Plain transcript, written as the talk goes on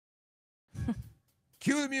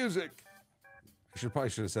Cue the music. Probably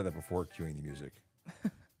should have said that before cueing the music.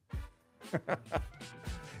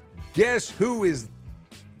 Guess who is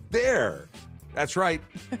there? That's right.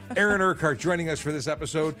 Aaron Urquhart joining us for this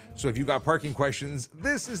episode. So if you got parking questions,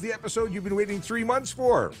 this is the episode you've been waiting 3 months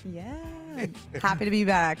for. Yeah. Happy to be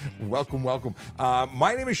back. Welcome, welcome.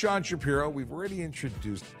 My name is Sean Shapiro. We've already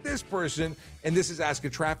introduced this person, and this is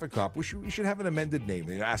ASKaTrafficCop. We should have an amended name,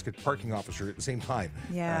 Ask a Parking Officer at the same time.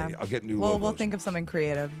 Yeah. I'll get new We'll logos. think of something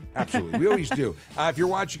creative. Absolutely. We always do. If you're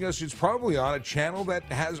watching us, it's probably on a channel that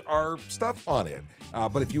has our stuff on it.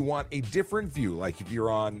 But if you want a different view, like if you're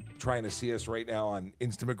on trying to see us right now on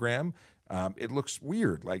Instagram, it looks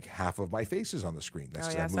weird. Like half of my face is on the screen.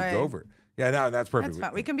 That's I moved over. Yeah, no, that's perfect. That's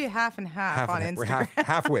fine. We can be half and half on Instagram. We're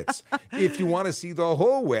half wits. If you want to see the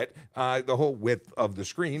whole width of the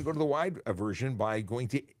screen, go to the wide version by going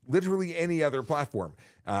to literally any other platform.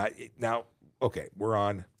 Now, okay, we're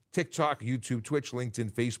on TikTok, YouTube, Twitch,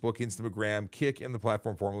 LinkedIn, Facebook, Instagram, Kick, and the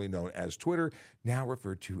platform formerly known as Twitter, now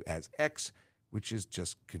referred to as X, which is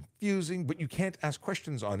just confusing. But you can't ask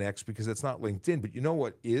questions on X because it's not LinkedIn. But you know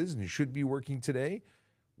what is and should be working today?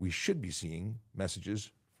 We should be seeing messages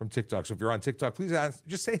from TikTok. So if you're on TikTok, please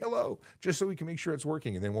just say hello, just so we can make sure it's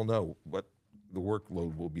working, and then we'll know what the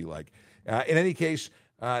workload will be like. In any case,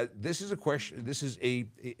 this is a question. This is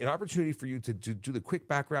an opportunity for you to do the quick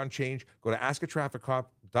background change. Go to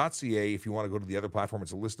ASKaTrafficCop.ca. If you want to go to the other platform,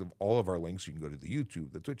 it's a list of all of our links. You can go to the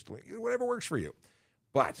YouTube, the Twitch link, whatever works for you.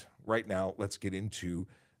 But right now, let's get into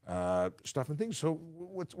stuff and things. So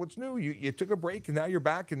what's new? You took a break and now you're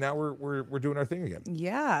back, and now we're doing our thing again.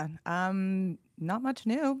 Yeah. Not much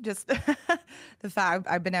new. Just the fact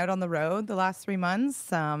I've been out on the road the last 3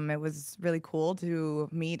 months. It was really cool to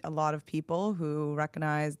meet a lot of people who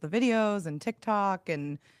recognize the videos and TikTok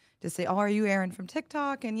and just say, "Oh, are you Aaron from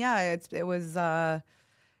TikTok?" And yeah, it was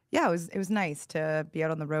nice to be out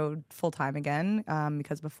on the road full time again,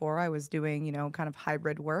 because before I was doing, kind of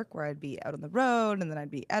hybrid work where I'd be out on the road and then I'd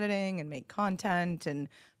be editing and make content and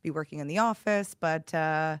be working in the office. But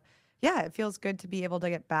yeah, it feels good to be able to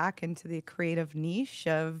get back into the creative niche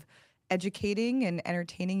of educating and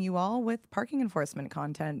entertaining you all with parking enforcement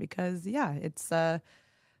content because, yeah, it's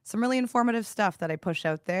some really informative stuff that I push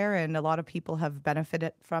out there, and a lot of people have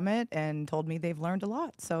benefited from it and told me they've learned a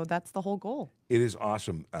lot. So that's the whole goal. It is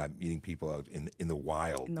awesome meeting people out in the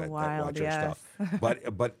wild that watch yes. our stuff.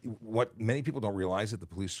 But what many people don't realize is that the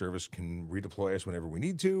police service can redeploy us whenever we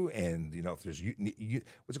need to, and if there's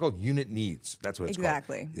what's it called, unit needs. That's what it's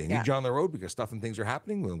exactly. called. They need you on the road because stuff and things are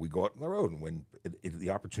happening when we go out on the road, and when the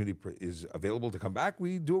opportunity is available to come back,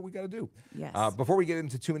 we do what we got to do. Yes. Before we get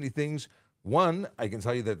into too many things. One, I can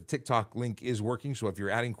tell you that the TikTok link is working. So if you're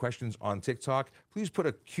adding questions on TikTok, please put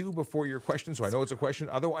a Q before your question so I know it's a question.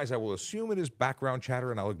 Otherwise, I will assume it is background chatter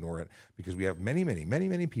and I'll ignore it because we have many, many, many,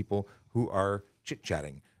 many people who are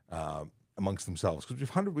chit-chatting amongst themselves. Because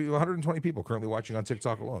we have 120 people currently watching on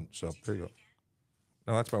TikTok alone. So there you go.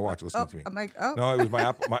 No, that's my watch listening to me. I'm like, oh. No, it was my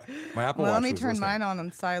Apple. My Apple well, Watch. let me was turn listening. mine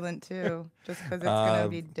on silent too, just because it's gonna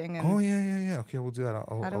be dinging. Oh yeah. Okay, we'll do that.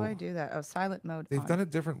 How do I do that? Oh, silent mode. They've done it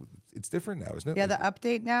different. It's different now, isn't it? Yeah, the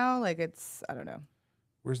update now, like I don't know.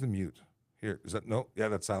 Where's the mute? Here, is that, no? Yeah,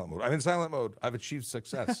 that's silent mode. I'm in silent mode. I've achieved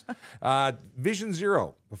success. Vision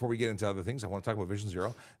Zero. Before we get into other things, I want to talk about Vision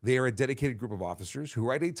Zero. They are a dedicated group of officers who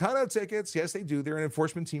write a ton of tickets. Yes, they do. They're an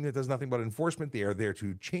enforcement team that does nothing but enforcement. They are there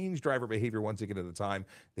to change driver behavior one ticket at a time.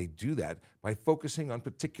 They do that by focusing on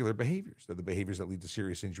particular behaviors. They're the behaviors that lead to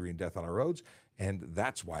serious injury and death on our roads, and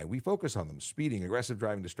that's why we focus on them. Speeding, aggressive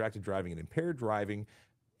driving, distracted driving, and impaired driving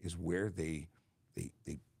is where they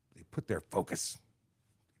put their focus.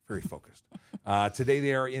 Very focused. Today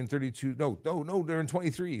they are in 32. No, they're in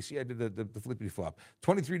 23. See, I did the flippity flop.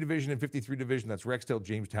 23 division and 53 division. That's Rexdale,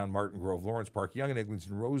 Jamestown, Martin Grove, Lawrence Park, Yonge and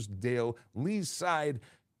Eglinton, Rosedale, Lee's Side.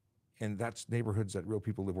 And that's neighborhoods that real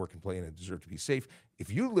people live, work, and play in and deserve to be safe.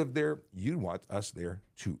 If you live there, you want us there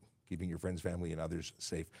too, keeping your friends, family, and others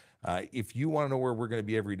safe. If you want to know where we're going to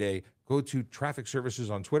be every day, go to Traffic Services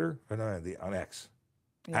on Twitter, or on X.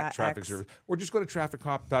 Yeah, at Traffic Service, or just go to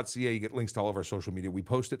TrafficCop.ca. You get links to all of our social media. We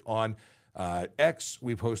post it on X,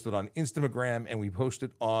 we post it on Instagram, and we post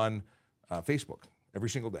it on Facebook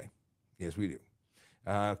every single day. Yes, we do.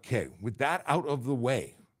 Okay, with that out of the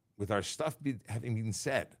way, with our stuff having been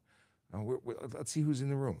said, let's see who's in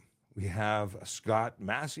the room. We have Scott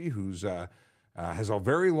Massey, who's has a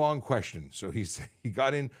very long question. So he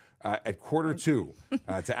got in at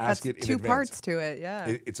 1:45 to ask it in two advance. parts to it. Yeah,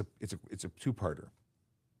 It's a two-parter.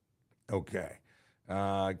 Okay.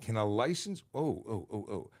 Can a license?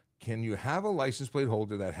 can you have a license plate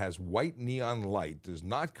holder that has white neon light, does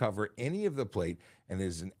not cover any of the plate, and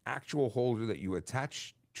is an actual holder that you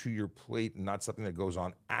attach to your plate and not something that goes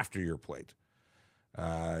on after your plate?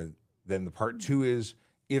 Then the part two is,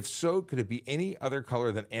 if so, could it be any other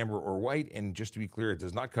color than amber or white? And just to be clear, it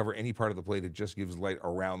does not cover any part of the plate. It just gives light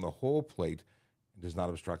around the whole plate. It does not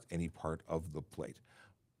obstruct any part of the plate.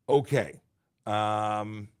 Okay.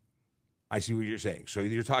 I see what you're saying. So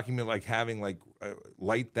you're talking about like having like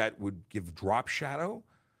light that would give drop shadow.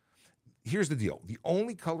 Here's the deal. The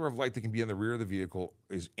only color of light that can be on the rear of the vehicle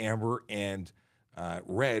is amber and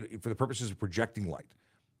red for the purposes of projecting light.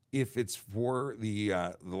 If it's for the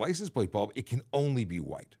license plate bulb, it can only be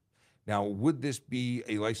white. Now, would this be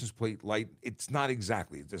a license plate light? It's not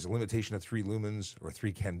exactly. There's a limitation of 3 lumens or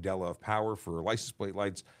 3 candela of power for license plate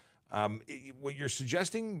lights. What you're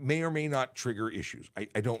suggesting may or may not trigger issues.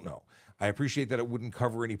 I don't know. I appreciate that it wouldn't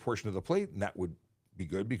cover any portion of the plate, and that would be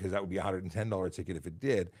good because that would be a $110 ticket if it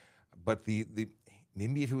did. But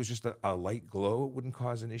maybe if it was just a light glow, it wouldn't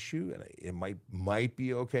cause an issue, and it might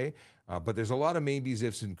be okay. But there's a lot of maybes,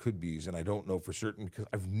 ifs, and could be's, and I don't know for certain because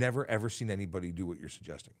I've never ever seen anybody do what you're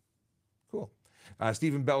suggesting. Cool.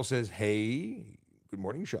 Stephen Bell says, "Hey, good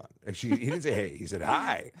morning, Sean." Actually, he didn't say hey. He said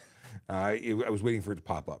hi. I was waiting for it to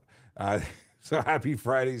pop up. So happy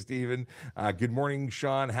Friday, Stephen. Good morning,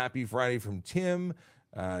 Sean. Happy Friday from Tim.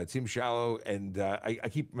 Tim Shallow. And I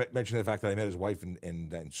keep mentioning the fact that I met his wife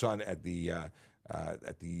and son at the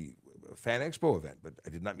Fan Expo event, but I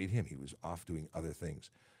did not meet him. He was off doing other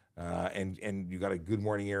things. And you got a good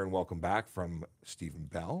morning, Aaron. Welcome back from Stephen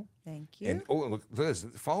Bell. Thank you. And look at this,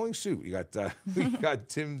 following suit. You got we got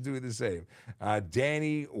Tim doing the same.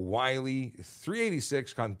 Danny Wiley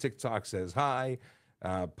 386 on TikTok says hi.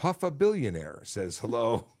 Puffa Billionaire says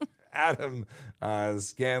hello. Adam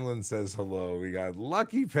Scanlon says hello. We got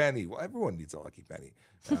Lucky Penny. Well, everyone needs a Lucky Penny.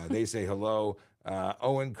 They say hello.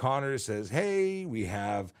 Owen Connor says, hey, we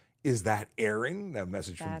have, is that Aaron? A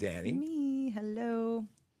message from Danny. Me. Hello.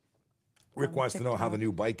 Rick wants to know how the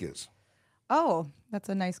new bike is. Oh, that's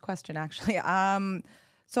a nice question, actually.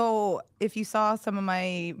 So if you saw some of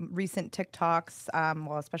my recent TikToks,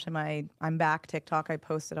 well, especially my I'm Back TikTok, I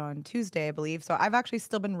posted on Tuesday, I believe. So I've actually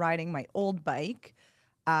still been riding my old bike.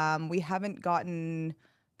 We haven't gotten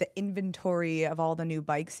the inventory of all the new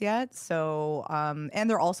bikes yet. So, and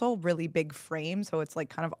they're also really big frames, so it's like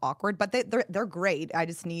kind of awkward, but they're great. I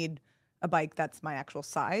just need a bike that's my actual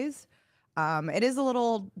size. It is a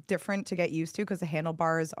little different to get used to because the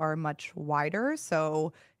handlebars are much wider.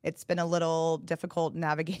 So it's been a little difficult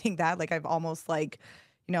navigating that. Like I've almost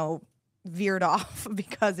veered off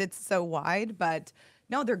because it's so wide. But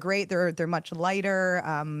no, they're great. They're much lighter,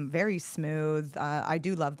 very smooth. I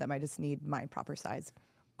do love them. I just need my proper size.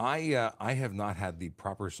 I have not had the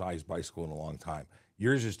proper size bicycle in a long time.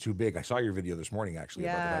 Yours is too big. I saw your video this morning actually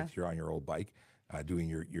about the fact you're on your old bike. Doing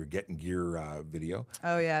your getting gear video.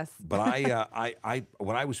 Oh yes. But I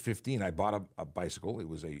when I was 15, I bought a bicycle. It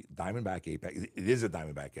was a Diamondback Apex. It is a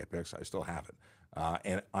Diamondback Apex. I still have it,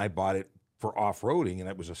 and I bought it for off-roading. And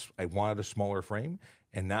I wanted a smaller frame.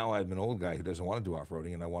 And now I'm an old guy who doesn't want to do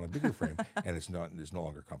off-roading, and I want a bigger frame, and it's no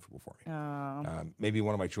longer comfortable for me. Oh. Maybe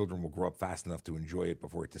one of my children will grow up fast enough to enjoy it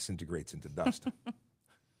before it disintegrates into dust.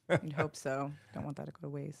 You'd hope so. Don't want that to go to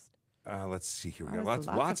waste. Let's see here. We Oh, got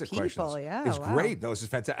lots of questions. Yeah, it's wow. great. No, this is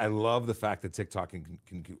fantastic. I love the fact that TikTok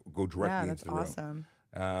can go directly into the room. Awesome.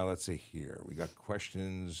 Let's see here. We got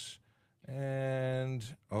questions, and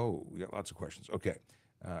we got lots of questions. Okay.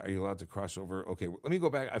 Are you allowed to cross over? Okay, let me go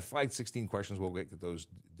back. I flagged 16 questions. We'll get those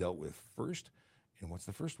dealt with first. And what's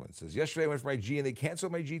the first one? It says, yesterday I went for my G and they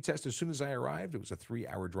canceled my G test as soon as I arrived. It was a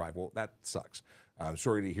 3-hour drive. Well, that sucks. I'm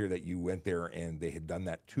sorry to hear that you went there and they had done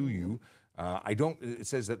that to you. It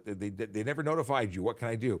says that they never notified you. What can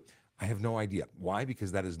I do? I have no idea. Why?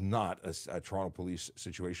 Because that is not a Toronto police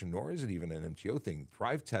situation, nor is it even an MTO thing.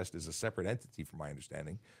 Thrive Test is a separate entity from my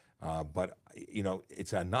understanding. But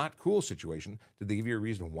it's a not cool situation. Did they give you a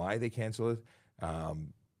reason why they canceled it?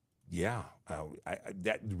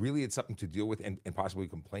 That really it's something to deal with and possibly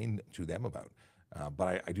complain to them about.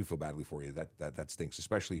 But I do feel badly for you. That stinks,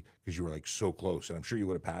 especially because you were like so close, and I'm sure you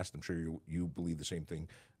would have passed. I'm sure you believe the same thing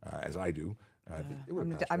as I do.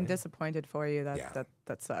 I'm disappointed for you. That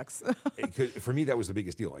sucks. For me, that was the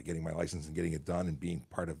biggest deal, like getting my license and getting it done and being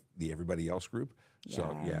part of the everybody else group.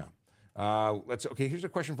 So here's a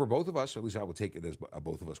question for both of us. Or at least I will take it as a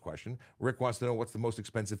both of us question. Rick wants to know, what's the most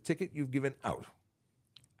expensive ticket you've given out?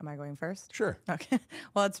 Am I going first? Sure. Okay.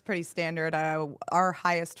 Well, it's pretty standard. Our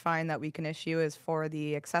highest fine that we can issue is for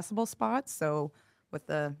the accessible spots. So with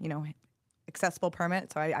the, accessible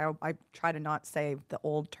permit. So I try to not say the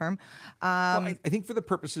old term. Well, I think for the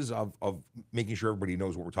purposes of making sure everybody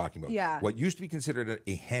knows what we're talking about, Yeah. what used to be considered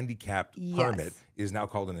a handicapped permit Yes. is now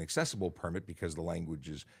called an accessible permit because the language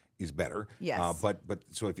is better. Yes. But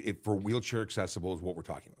so if for wheelchair accessible is what we're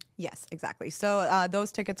talking about. Yes, exactly. So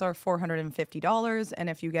those tickets are $450, and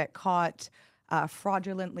if you get caught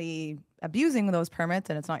fraudulently abusing those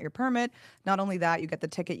permits and it's not your permit, not only that, you get the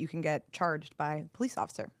ticket, you can get charged by a police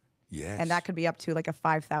officer, Yes. and that could be up to like a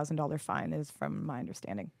 $5,000 fine, is from my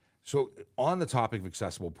understanding. So on the topic of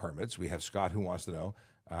accessible permits, we have Scott who wants to know.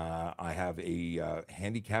 I have a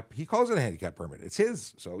handicap. He calls it a handicap permit. It's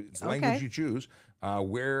his, so it's the language Okay. you choose.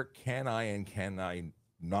 Where can I and can I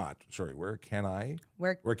not? Sorry, where can I?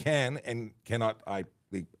 Where? Where can and cannot I?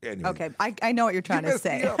 Anyway, Okay, I know what you're trying you to messed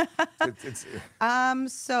me say. up. It's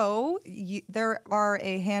There are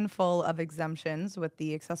a handful of exemptions with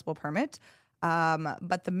the accessible permit.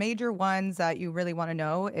 But the major ones that you really want to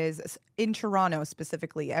know is in Toronto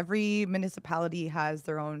specifically. Every municipality has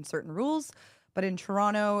their own certain rules. But in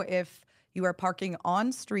Toronto, if you are parking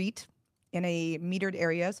on street in a metered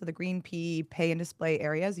area, so the green P pay and display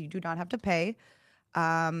areas, you do not have to pay.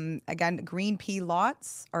 Again, green P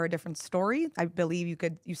lots are a different story. I believe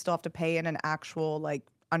you still have to pay in an actual like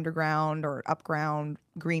underground or upground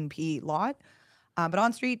green P lot. But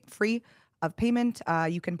on street, free of payment.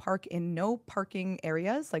 You can park in no parking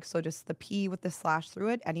areas, like so just the P with the slash through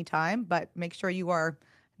it anytime, but make sure you are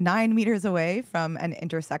 9 meters away from an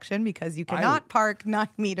intersection because you cannot park 9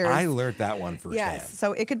 meters. I learned that one firsthand. Yes.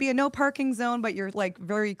 So it could be a no parking zone, but you're like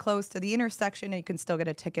very close to the intersection and you can still get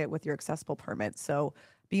a ticket with your accessible permit. So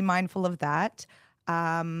be mindful of that.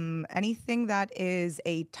 Anything that is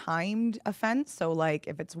a timed offense. So like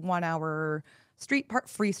if it's 1 hour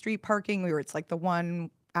free street parking, where it's like the 1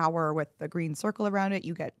 hour with the green circle around it,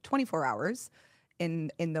 you get 24 hours in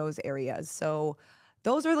those areas. So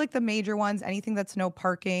those are like the major ones. Anything that's no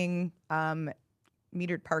parking,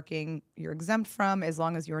 metered parking, you're exempt from as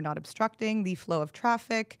long as you're not obstructing the flow of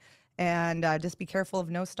traffic. And just be careful of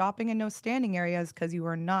no stopping and no standing areas because you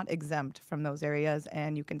are not exempt from those areas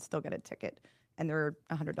and you can still get a ticket. And they're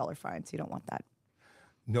 $100 fines. You don't want that.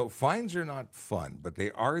 No, fines are not fun, but they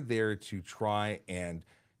are there to try and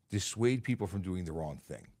dissuade people from doing the wrong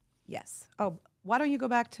thing. Yes. Oh, why don't you go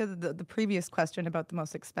back to the previous question about the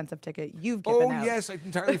most expensive ticket you've given out? Oh, yes, I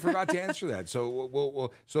entirely forgot to answer that.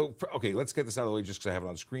 So okay, let's get this out of the way just because I have it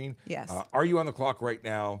on screen. Yes. Are you on the clock right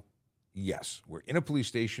now? Yes. We're in a police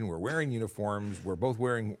station. We're wearing uniforms. We're both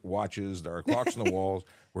wearing watches. There are clocks on the walls.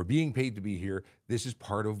 We're being paid to be here. This is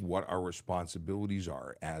part of what our responsibilities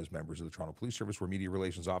are as members of the Toronto Police Service. We're media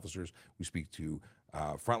relations officers. We speak to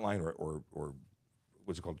frontline or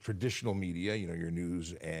what's it called, traditional media, your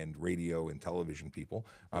news and radio and television people.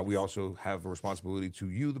 We also have a responsibility to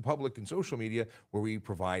you, the public, and social media, where we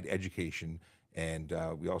provide education, and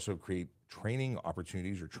we also create training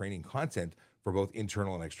opportunities or training content for both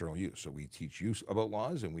internal and external use. So we teach you about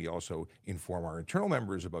laws, and we also inform our internal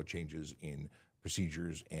members about changes in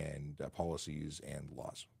procedures and policies and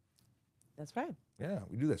laws. That's right. Yeah,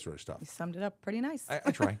 we do that sort of stuff. You summed it up pretty nice.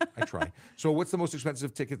 I try. So what's the most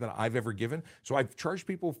expensive ticket that I've ever given? So I've charged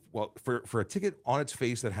people, well, for a ticket on its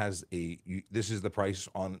face that has this is the price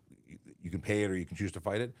on, you can pay it or you can choose to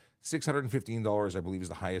fight it. $615, I believe, is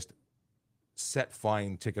the highest set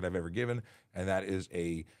fine ticket I've ever given. And that is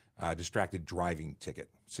a distracted driving ticket.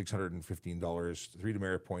 $615, 3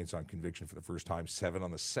 demerit points on conviction for the first time, 7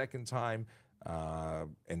 on the second time.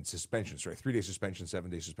 And suspension, 3-day suspension,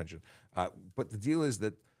 7-day suspension. But the deal is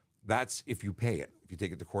that's if you pay it. If you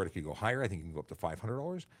take it to court, it could go higher. I think it can go up to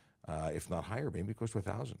 $500. If not higher, maybe it goes to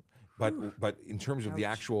 $1,000. But in terms of the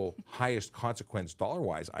actual highest consequence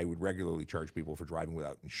dollar-wise, I would regularly charge people for driving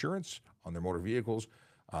without insurance on their motor vehicles.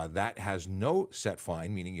 That has no set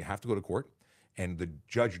fine, meaning you have to go to court. And the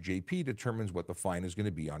judge, JP, determines what the fine is going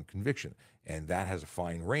to be on conviction. And that has a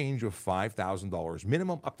fine range of $5,000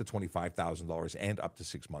 minimum, up to $25,000, and up to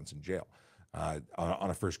 6 months in jail on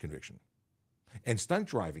a first conviction. And stunt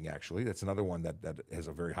driving, actually, that's another one that has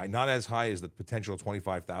a very high, not as high as the potential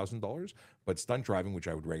 $25,000, but stunt driving, which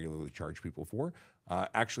I would regularly charge people for,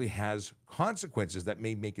 actually has consequences that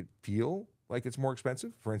may make it feel like it's more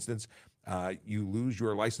expensive. For instance, you lose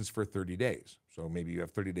your license for 30 days. So maybe you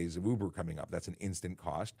have 30 days of Uber coming up. That's an instant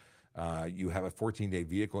cost. You have a 14-day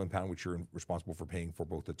vehicle impound, which you're responsible for paying for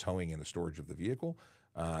both the towing and the storage of the vehicle.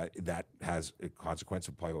 That has a consequence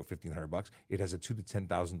of probably about $1,500. It has a $2,000 to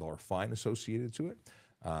 $10,000 fine associated to it.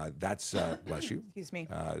 That's bless you. Excuse me.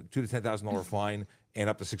 $2,000 to $10,000 fine. and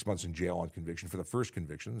up to 6 months in jail on conviction for the first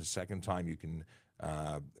conviction. The second time you can,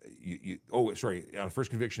 on the first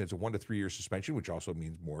conviction, it's a 1 to 3 year suspension, which also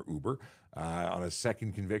means more Uber. On a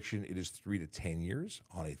second conviction, it is 3 to 10 years.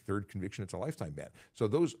 On a third conviction, it's a lifetime ban. So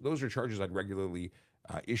those are charges I'd regularly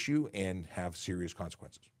issue and have serious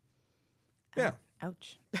consequences. Yeah.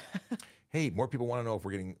 Ouch. Hey, more people want to know if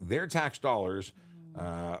we're getting their tax dollars,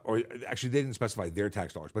 or actually they didn't specify their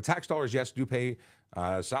tax dollars, but tax dollars, yes, do pay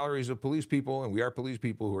salaries of police people, and we are police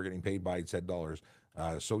people who are getting paid by said dollars.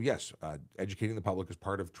 So yes, educating the public is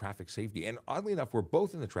part of traffic safety. And oddly enough, we're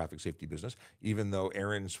both in the traffic safety business, even though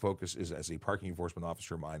Aaron's focus is as a parking enforcement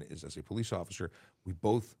officer, mine is as a police officer. We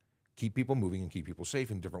both keep people moving and keep people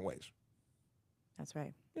safe in different ways. That's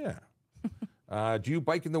right. Yeah. Do you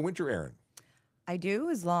bike in the winter, Aaron? I do,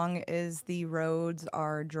 as long as the roads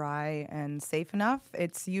are dry and safe enough.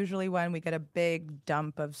 It's usually when we get a big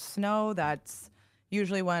dump of snow. That's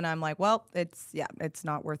usually when I'm like, well, it's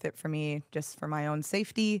not worth it for me, just for my own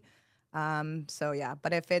safety. So yeah,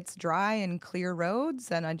 but if it's dry and clear roads,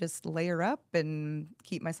 then I just layer up and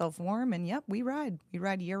keep myself warm. And yep, we ride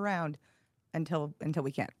year round until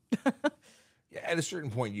we can't. Yeah, at a certain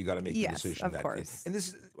point, you got to make the decision. Of course. And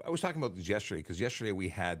this, I was talking about this yesterday because yesterday we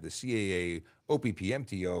had the CAA OPP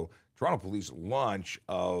MTO Toronto Police launch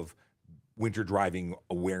of winter driving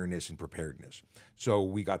awareness and preparedness. So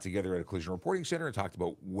we got together at a collision reporting center and talked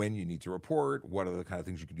about when you need to report, what are the kind of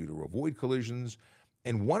things you can do to avoid collisions,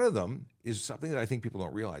 and one of them is something that I think people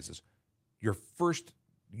don't realize is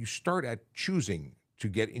you start at choosing to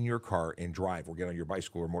get in your car and drive, or get on your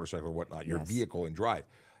bicycle or motorcycle or whatnot, your vehicle and drive.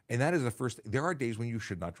 And that is the first. There are days when you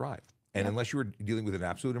should not drive. And unless you're dealing with an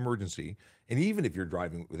absolute emergency, and even if you're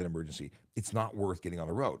driving with an emergency, it's not worth getting on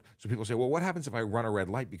the road. So people say, well, what happens if I run a red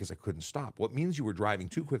light because I couldn't stop? Well, it means you were driving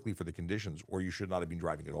too quickly for the conditions, or you should not have been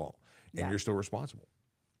driving at all. And you're still responsible.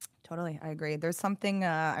 Totally, I agree. There's something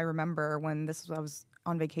I remember when I was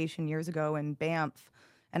on vacation years ago in Banff,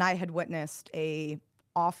 and I had witnessed a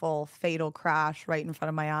awful, fatal crash right in front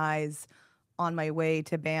of my eyes on my way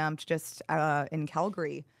to Banff, just in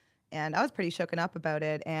Calgary. And I was pretty shooken up about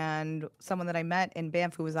it. And someone that I met in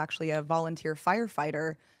Banff, who was actually a volunteer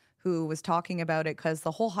firefighter, who was talking about it because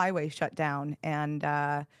the whole highway shut down. And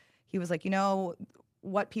he was like,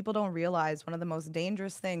 what people don't realize, one of the most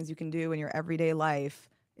dangerous things you can do in your everyday life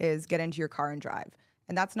is get into your car and drive.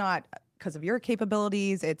 And that's not because of your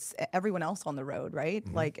capabilities, it's everyone else on the road, right?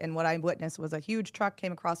 Mm-hmm. And what I witnessed was a huge truck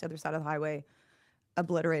came across the other side of the highway,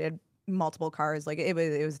 obliterated multiple cars. Like it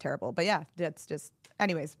was terrible. But yeah, that's just,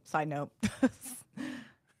 anyways, side note.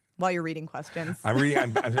 While you're reading questions.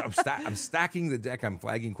 I'm stacking the deck. I'm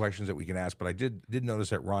flagging questions that we can ask, but I did notice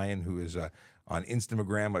that Ryan, who is on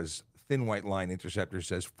Instagram as Thin White Line Interceptor,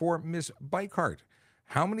 says, for Miss Bikeheart,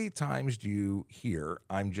 how many times do you hear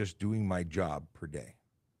 "I'm just doing my job" per day?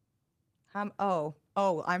 I'm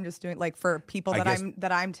just doing, like, for people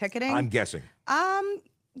that I'm ticketing. I'm guessing.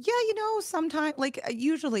 Yeah, sometimes, like,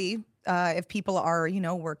 usually, if people are,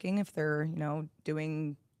 working, if they're,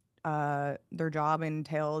 doing their job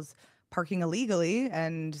entails parking illegally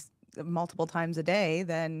and multiple times a day,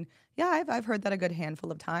 then yeah, I've heard that a good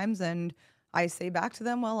handful of times, and I say back to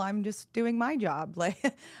them, well, I'm just doing my job.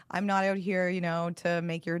 Like, I'm not out here, to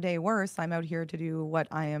make your day worse. I'm out here to do what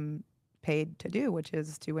I am paid to do, which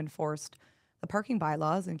is to enforce the parking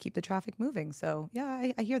bylaws and keep the traffic moving. So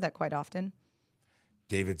yeah, I hear that quite often.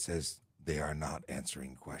 David says they are not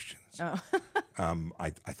answering questions. Oh.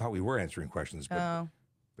 I thought we were answering questions, but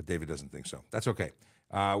David doesn't think so. That's okay.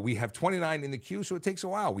 We have 29 in the queue, so it takes a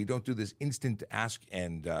while. We don't do this instant ask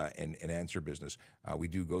and answer business. We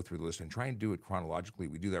do go through the list and try and do it chronologically.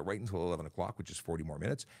 We do that right until 11 o'clock, which is 40 more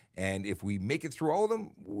minutes. And if we make it through all of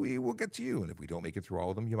them, we will get to you. And if we don't make it through all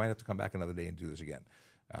of them, you might have to come back another day and do this again.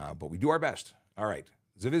 But we do our best. All right.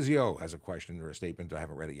 Zavizio has a question or a statement. I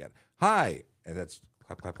haven't read it yet. Hi. And that's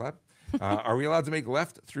clap, clap, clap. Are we allowed to make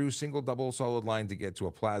left through single, double, solid line to get to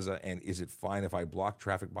a plaza? And is it fine if I block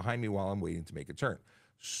traffic behind me while I'm waiting to make a turn?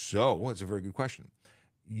 So it's a very good question.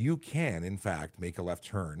 You can, in fact, make a left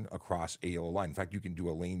turn across a yellow line. In fact, you can do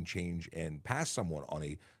a lane change and pass someone on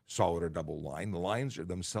a solid or double line. The lines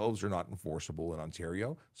themselves are not enforceable in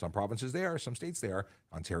Ontario. Some provinces they are, some states they are.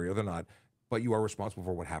 Ontario, they're not. But you are responsible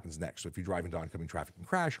for what happens next. So if you drive into oncoming traffic and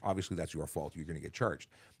crash, obviously that's your fault. You're going to get charged.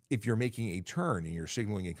 If you're making a turn and you're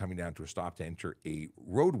signaling and coming down to a stop to enter a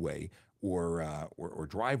roadway or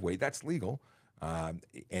driveway, that's legal.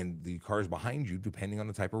 And the cars behind you, depending on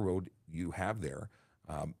the type of road you have there,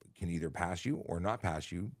 can either pass you or not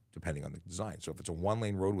pass you depending on the design. So if it's a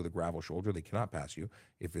 1-lane road with a gravel shoulder, they cannot pass you.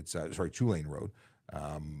 If it's, 2-lane road,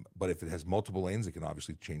 but if it has multiple lanes, they can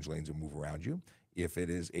obviously change lanes and move around you. If it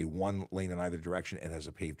is a 1 lane in either direction and has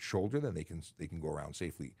a paved shoulder, then they can go around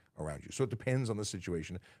safely around you. So it depends on the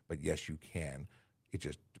situation, but yes, you can. It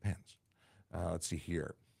just depends. Let's see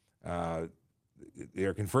here. They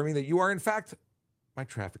are confirming that you are in fact my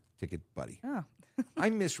traffic ticket buddy. Oh. I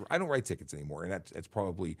don't write tickets anymore, and that's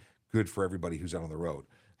probably good for everybody who's out on the road,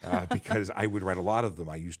 because I would write a lot of them.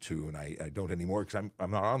 I used to, and I don't anymore because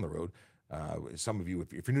I'm not on the road. Some of you,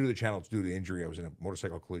 if you're new to the channel, it's due to injury. I was in a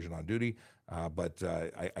motorcycle collision on duty, but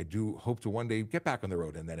I do hope to one day get back on the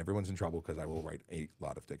road, and then everyone's in trouble because I will write a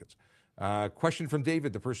lot of tickets. Question from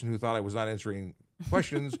David, the person who thought I was not answering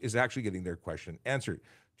questions is actually getting their question answered.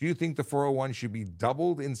 Do you think the 401 should be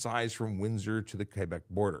doubled in size from Windsor to the Quebec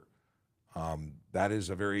border? That is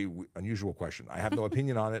a very unusual question. I have no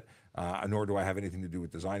opinion on it, nor do I have anything to do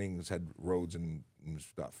with designing said roads and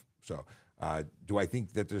stuff. So do I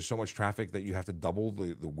think that there's so much traffic that you have to double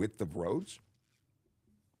the width of roads?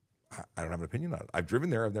 I don't have an opinion on it. I've driven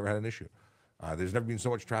there. I've never had an issue. There's never been so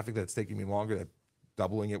much traffic that's taking me longer that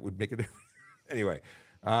doubling it would make a difference. Anyway,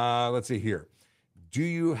 let's see here. Do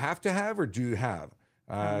you have to have, or do you have?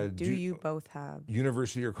 Do you both have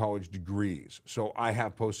university or college degrees? So I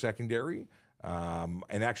have post-secondary,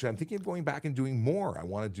 and actually I'm thinking of going back and doing more. I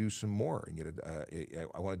want to do some more and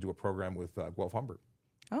I want to do a program with Guelph Humber.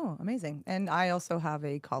 Oh, amazing. And I also have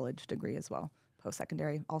a college degree as well,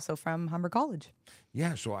 post-secondary, also from Humber College.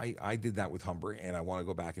 Yeah, so I did that with Humber, and I want to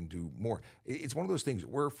go back and do more. It's one of those things,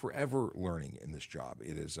 we're forever learning in this job.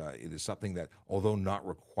 It is something that, although not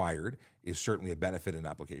required, is certainly a benefit in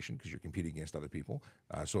application because you're competing against other people.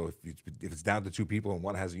 So if it's down to 2 people and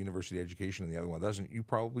one has a university education and the other one doesn't, you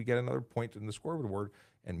probably get another point in the scoreboard award,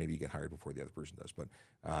 and maybe you get hired before the other person does. But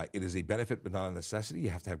it is a benefit, but not a necessity.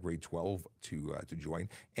 You have to have grade 12 to join.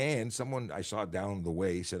 And someone I saw down the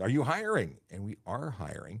way said, "Are you hiring?" And we are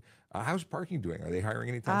hiring. How's parking doing? Are they hiring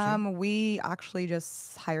anytime soon? We actually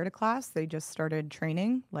just hired a class. They just started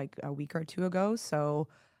training like a week or 2 ago. So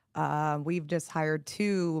we've just hired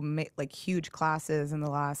 2 like huge classes in the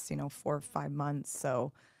last 4 or 5 months.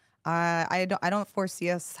 So I don't foresee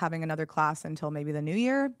us having another class until maybe the new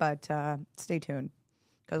year. But stay tuned,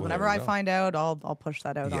 because whenever I find out, I'll push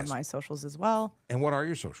that out on my socials as well. And what are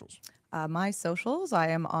your socials? My socials,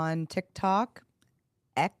 I am on TikTok,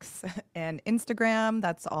 X, and Instagram.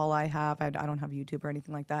 That's all I have. I don't have YouTube or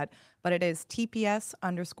anything like that. But it is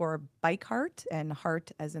TPS_bike-hart, and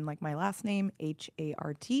heart as in like my last name,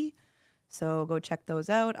 HART. So go check those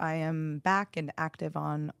out. I am back and active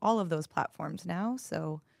on all of those platforms now.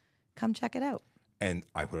 So come check it out. And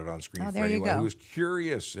I put it on screen for there you anyone go. who was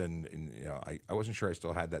curious, and I wasn't sure I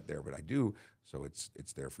still had that there, but I do. So it's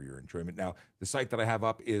there for your enjoyment. Now, the site that I have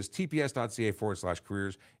up is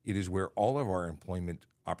tps.ca/careers. It is where all of our employment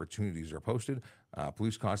opportunities are posted.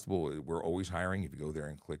 Police constable, we're always hiring. If you go there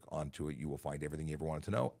and click onto it, you will find everything you ever wanted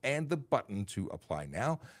to know and the button to apply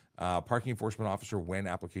now. Parking enforcement officer, when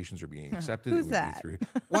applications are being accepted. Who's that?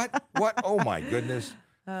 What? Oh my goodness.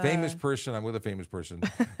 Famous person. I'm with a famous person.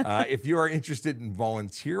 If you are interested in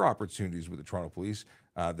volunteer opportunities with the Toronto Police,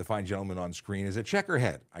 the fine gentleman on screen is a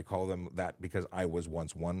checkerhead. I call them that because I was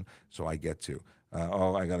once one, so I get to.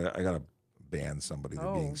 I gotta ban somebody.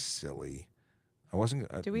 They're being silly. I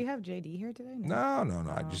wasn't. Do we have JD here today? No.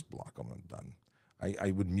 I just block them and done.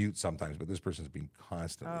 I would mute sometimes, but this person's been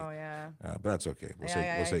constantly. Oh yeah. But that's okay. We'll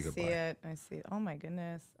say goodbye. I see it. Oh my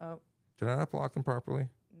goodness. Oh Did I not block them properly?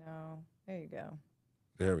 no. There you go.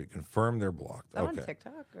 There we confirm they're blocked. Is that Okay. on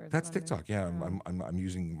TikTok or is That's that on TikTok. Yeah, Oh. I'm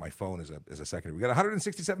using my phone as a secondary. We got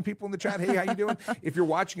 167 people in the chat. Hey, how you doing? If you're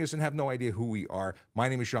watching us and have no idea who we are, my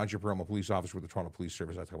name is Sean Chipper. I'm a police officer with the Toronto Police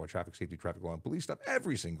Service. I talk about traffic safety, traffic law, and police stuff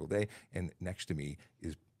every single day. And next to me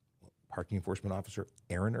is parking enforcement officer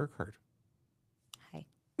Aaron Urquhart. Hi.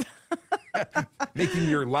 Making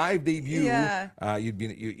your live debut. Yeah.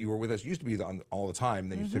 You were with us. You used to be on all the time.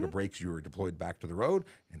 Then you took a break. So you were deployed back to the road,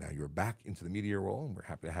 and now you're back into the media role. And we're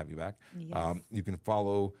happy to have you back. Yes. You can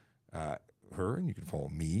follow her, and you can follow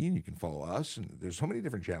me, and you can follow us. And there's so many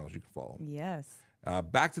different channels you can follow. Yes.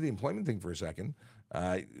 Back to the employment thing for a second.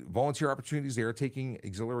 Volunteer opportunities. They are taking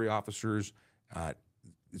auxiliary officers.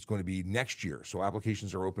 It's going to be next year. So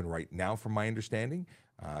applications are open right now, from my understanding.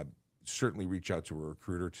 Certainly reach out to a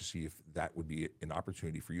recruiter to see if that would be an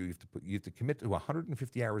opportunity for you. You have to commit to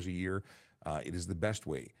 150 hours a year. It is the best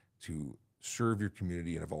way to serve your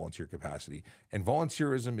community in a volunteer capacity. And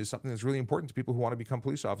volunteerism is something that's really important to people who want to become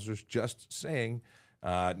police officers. Just saying.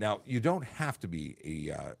 Now, you don't have to be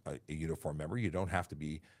a uniform member. You don't have to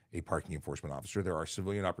be a parking enforcement officer. There are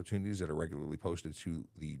civilian opportunities that are regularly posted to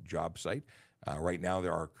the job site. Right now,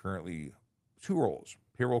 there are currently 2 roles: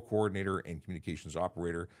 payroll coordinator and communications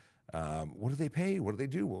operator. What do they pay? What do they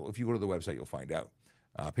do? Well, if you go to the website, you'll find out.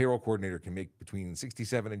 Payroll coordinator can make between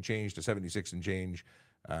 67 and change to 76 and change.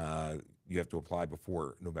 You have to apply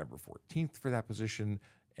before November 14th for that position.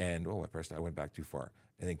 And I went back too far.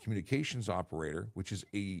 And then communications operator, which is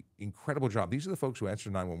a incredible job. These are the folks who answer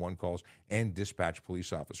 911 calls and dispatch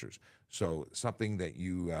police officers. So something that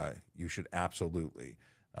you should absolutely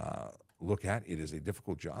look at. It is a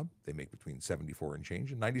difficult job. They make between 74 and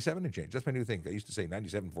change and 97 and change. That's my new thing. I used to say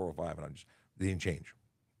 97,405, and they didn't change.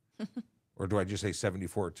 Or do I just say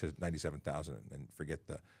 74 to 97,000 and forget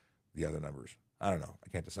the other numbers? I don't know. I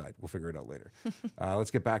can't decide. We'll figure it out later.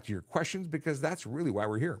 Let's get back to your questions, because that's really why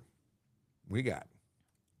we're here. We got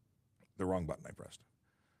the wrong button I pressed.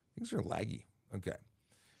 Things are laggy. Okay.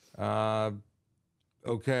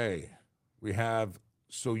 Okay. We have,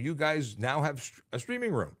 so you guys now have a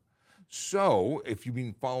streaming room. So if you've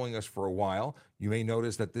been following us for a while, you may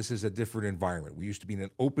notice that this is a different environment. We used to be in an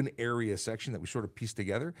open area section that we sort of pieced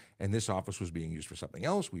together, and this office was being used for something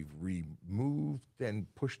else. We've removed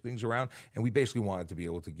and pushed things around, and we basically wanted to be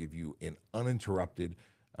able to give you an uninterrupted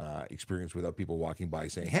experience without people walking by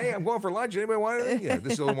saying, "Hey, I'm going for lunch. Anybody want anything?" Yeah,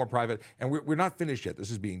 this is a little more private, and we're not finished yet.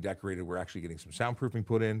 This is being decorated. We're actually getting some soundproofing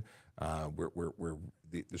put in.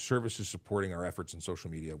 The service is supporting our efforts in social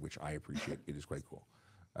media, which I appreciate. It is quite cool.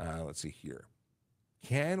 Let's see here.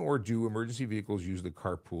 Can or do emergency vehicles use the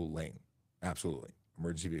carpool lane? Absolutely.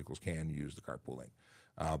 Emergency vehicles can use the carpool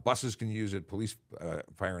lane. Buses can use it. Police,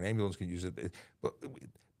 fire, and ambulance can use it. But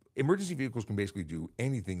emergency vehicles can basically do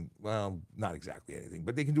anything. Well, not exactly anything,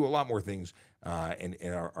 but they can do a lot more things and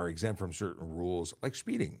are exempt from certain rules, like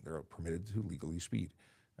speeding. They're permitted to legally speed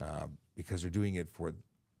because they're doing it for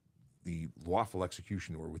the lawful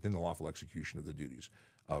execution or within the lawful execution of the duties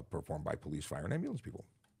performed by police, fire, and ambulance people.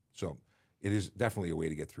 So it is definitely a way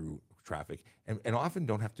to get through traffic, and often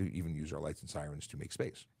don't have to even use our lights and sirens to make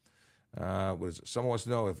space. What is it? Someone wants to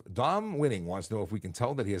know if Dom Winning wants to know if we can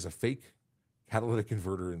tell that he has a fake catalytic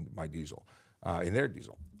converter in my diesel, in their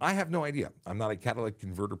diesel. I have no idea. I'm not a catalytic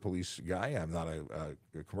converter police guy. I'm not a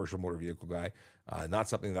commercial motor vehicle guy. Not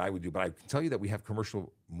something that I would do, but I can tell you that we have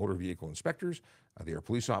commercial motor vehicle inspectors. They are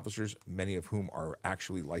police officers, many of whom are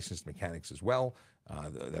actually licensed mechanics as well,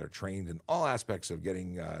 that are trained in all aspects of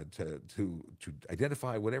getting to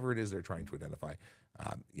identify whatever it is they're trying to identify.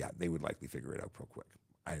 Yeah, they would likely figure it out real quick.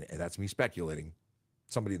 And that's me speculating.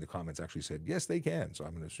 Somebody in the comments actually said, yes, they can. So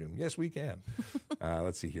I'm going to assume, yes, we can.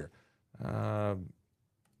 Let's see here.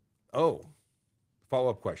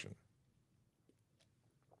 Follow-up question.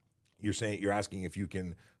 You're asking if you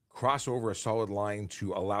can cross over a solid line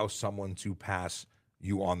to allow someone to pass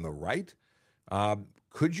you on the right.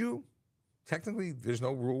 Could you? Technically, there's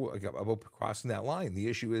no rule about crossing that line. The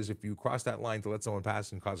issue is if you cross that line to let someone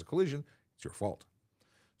pass and cause a collision, it's your fault.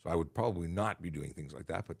 So I would probably not be doing things like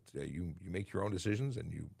that, but you make your own decisions,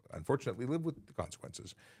 and you unfortunately live with the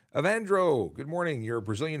consequences. Evandro, good morning. Your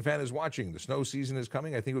Brazilian fan is watching. The snow season is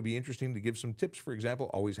coming. I think it would be interesting to give some tips. For example,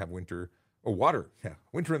 always have water. Yeah,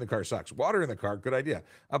 winter in the car sucks. Water in the car, good idea.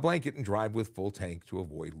 A blanket and drive with full tank to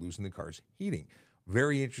avoid losing the car's heating.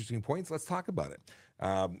 Very interesting points. Let's talk about it.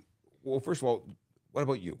 Well, first of all, what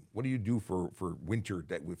about you? What do you do for winter,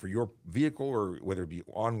 for your vehicle, or whether it be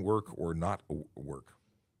on work or not work?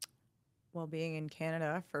 Well, being in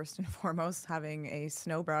Canada, first and foremost, having a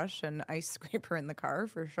snow brush and ice scraper in the car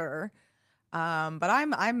for sure. But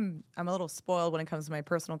I'm a little spoiled when it comes to my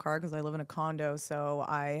personal car because I live in a condo, so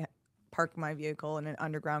I park my vehicle in an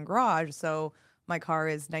underground garage. So my car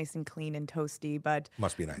is nice and clean and toasty. But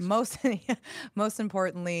must be nice. Most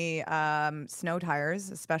importantly, snow tires,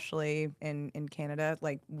 especially in Canada.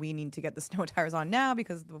 Like, we need to get the snow tires on now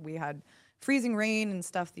because we had freezing rain and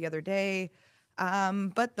stuff the other day.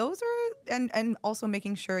 But those are, and also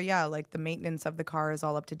making sure, like the maintenance of the car is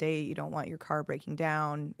all up to date. You don't want your car breaking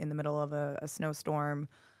down in the middle of a snowstorm.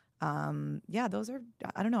 Those are,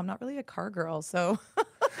 I don't know. I'm not really a car girl, so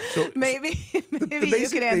maybe you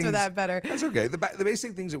can answer that better. That's okay. The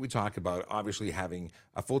basic things that we talk about, obviously having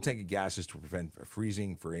a full tank of gases to prevent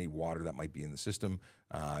freezing for any water that might be in the system,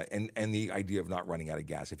 and the idea of not running out of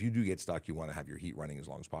gas. If you do get stuck, you want to have your heat running as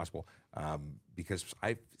long as possible, because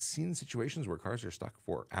I've seen situations where cars are stuck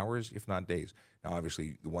for hours, if not days. Now,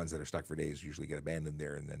 obviously, the ones that are stuck for days usually get abandoned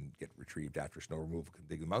there and then get retrieved after snow removal can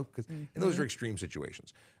dig them out, and those are extreme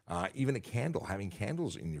situations. Even a candle, having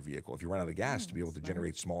candles in your vehicle, if you run out of gas, to be able to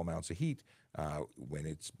generate small amounts of heat, when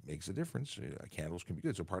it makes a difference, candles can be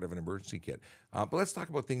good. So part of an emergency kit. But let's talk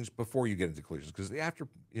about things before you get into collisions, because after,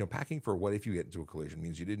 packing for what if you get into a collision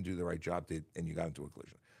means you didn't do the right job and you got into a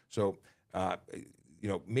collision. So,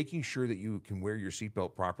 making sure that you can wear your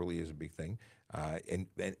seatbelt properly is a big thing.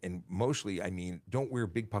 And mostly, I mean, don't wear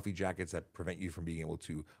big puffy jackets that prevent you from being able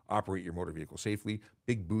to operate your motor vehicle safely.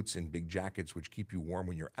 Big boots and big jackets, which keep you warm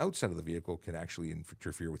when you're outside of the vehicle, can actually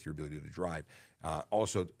interfere with your ability to drive.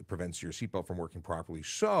 Also, it prevents your seatbelt from working properly.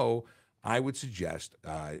 So, I would suggest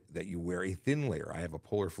that you wear a thin layer. I have a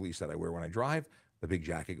polar fleece that I wear when I drive. The big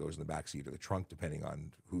jacket goes in the back seat of the trunk, depending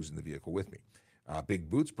on who's in the vehicle with me. Big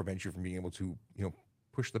boots prevent you from being able to,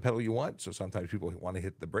 push the pedal you want. So sometimes people want to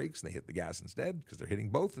hit the brakes and they hit the gas instead because they're hitting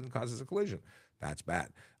both and it causes a collision. That's bad.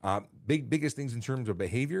 Biggest things in terms of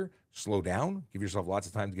behavior: slow down, give yourself lots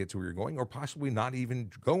of time to get to where you're going, or possibly not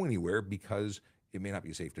even go anywhere because it may not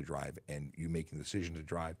be safe to drive. And you making the decision to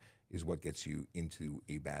drive is what gets you into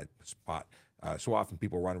a bad spot. So often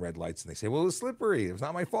people run red lights and they say, well, it's slippery. It's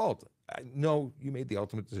not my fault. No, you made the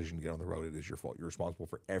ultimate decision to get on the road. It is your fault. You're responsible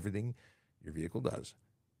for everything your vehicle does,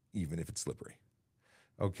 even if it's slippery.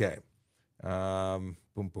 Okay. Boom,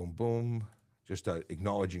 boom, boom. Just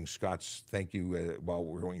acknowledging Scott's thank you while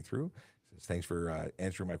we're going through. Says, thanks for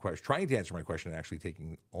answering my question, trying to answer my question and actually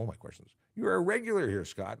taking all my questions. You're a regular here,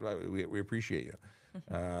 Scott. We appreciate you.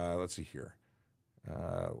 Let's see here.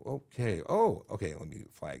 Okay. Oh, okay. Let me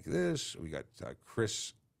flag this. We got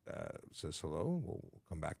Chris says hello. We'll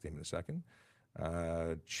come back to him in a second.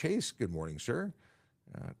 Chase, good morning, sir.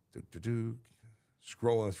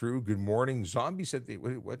 Scrolling through. Good morning. Zombie said they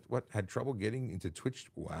what had trouble getting into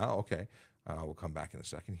Twitch. Wow. Okay. We'll come back in a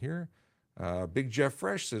second here. Big Jeff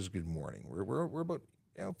Fresh says good morning. We're about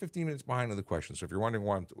 15 minutes behind on the questions. So if you're wondering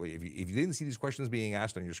why, if you didn't see these questions being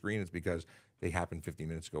asked on your screen, it's because they happened 15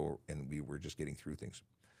 minutes ago and we were just getting through things.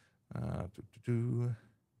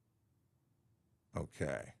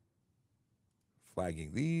 Okay.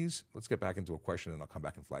 Flagging these. Let's get back into a question and I'll come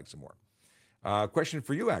back and flag some more. Question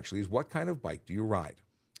for you actually is, what kind of bike do you ride?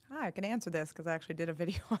 I can answer this because I actually did a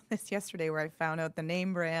video on this yesterday where I found out the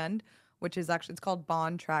name brand, which is actually, it's called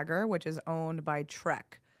Bontrager, which is owned by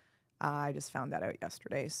Trek. I just found that out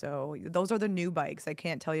yesterday. So those are the new bikes. I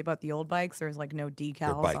can't tell you about the old bikes. There's like no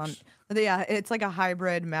decals on. Yeah, it's like a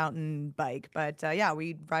hybrid mountain bike. But yeah,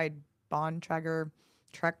 we ride Bontrager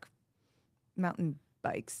Trek mountain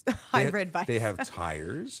bikes, hybrid bikes. They have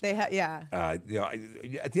tires. They have, yeah. At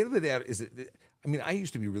the end of the day, I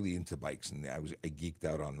used to be really into bikes, and I geeked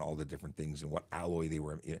out on all the different things and what alloy they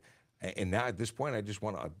were. And now at this point, I just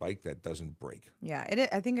want a bike that doesn't break. Yeah,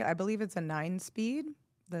 I believe it's a 9-speed.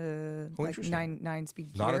 The nine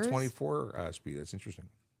speed gears. Not a 24 speed. That's interesting.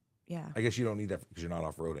 Yeah. I guess you don't need that because you're not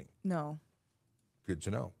off roading. No. Good to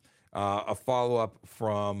know. A follow-up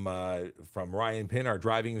from Ryan Pinn, our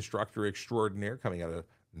driving instructor extraordinaire, coming out of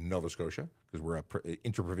Nova Scotia, because we're an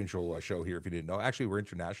interprovincial show here, if you didn't know. Actually, we're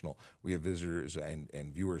international. We have visitors and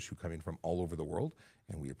viewers who come in from all over the world,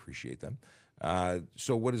 and we appreciate them.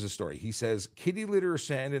 So what is the story? He says, kitty litter or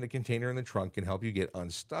sand in a container in the trunk can help you get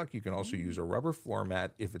unstuck. You can also use a rubber floor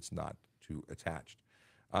mat if it's not too attached.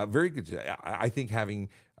 Very good. I think having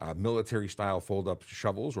military-style fold-up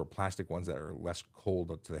shovels or plastic ones that are less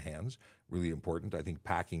cold to the hands, really important. I think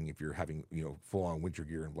packing, if you're having full-on winter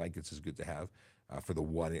gear and blankets, is good to have for the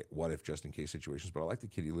what if just in case situations. But I like the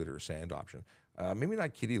kitty litter or sand option. Maybe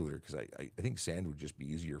not kitty litter, because I think sand would just be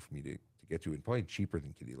easier for me to get to, and probably cheaper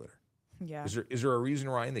than kitty litter. Yeah. Is there a reason,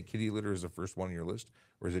 Ryan, that kitty litter is the first one on your list,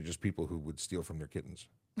 or is it just people who would steal from their kittens?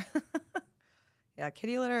 Yeah,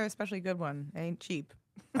 kitty litter, especially good one. It ain't cheap.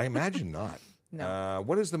 I imagine not. No.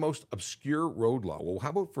 What is the most obscure road law? Well, how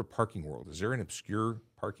about for parking world? Is there an obscure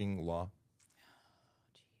parking law?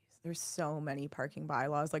 Jeez, there's so many parking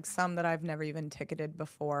bylaws, like some that I've never even ticketed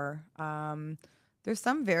before. There's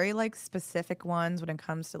some very specific ones when it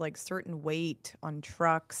comes to certain weight on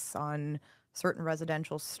trucks, on certain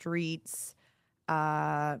residential streets.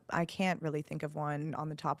 I can't really think of one on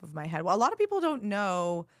the top of my head. Well, a lot of people don't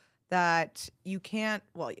know that you can't,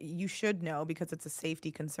 well, you should know because it's a safety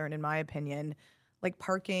concern, in my opinion,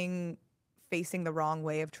 parking facing the wrong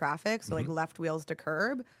way of traffic. So left wheels to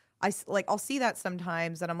curb. I'll see that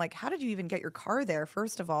sometimes and I'm like, how did you even get your car there?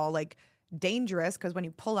 First of all, dangerous, because when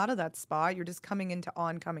you pull out of that spot, you're just coming into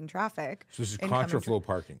oncoming traffic. So this is contraflow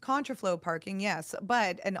parking. Contraflow parking, yes.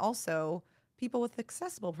 And also people with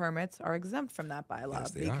accessible permits are exempt from that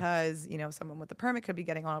bylaw because, someone with a permit could be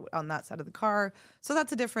getting on that side of the car. So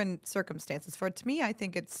that's a different circumstances. To me, I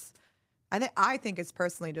think it's I think it's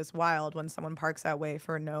personally just wild when someone parks that way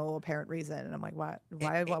for no apparent reason, and I'm like,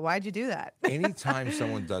 why'd you do that? Anytime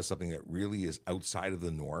someone does something that really is outside of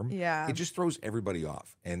the norm, Yeah, it just throws everybody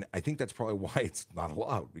off. And I think that's probably why it's not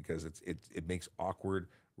allowed, because it makes awkward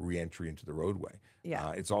reentry into the roadway.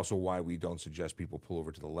 yeah, It's also why we don't suggest people pull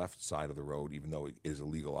over to the left side of the road, even though it is a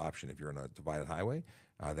legal option if you're on a divided highway,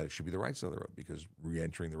 that it should be the right side of the road, because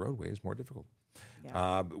reentering the roadway is more difficult.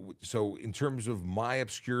 yeah. So in terms of my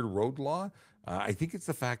obscured road law, I think it's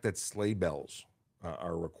the fact that sleigh bells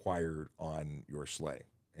are required on your sleigh,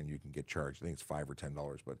 and you can get charged. I think it's $5 or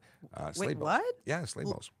 $10, but sleigh Wait, bells. what? Yeah, sleigh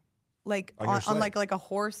bells Like on your on sleigh. like a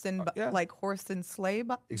horse and Yeah, like horse and sleigh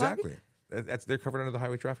buggy? exactly. They're covered under the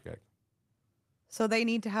Highway Traffic Act. So they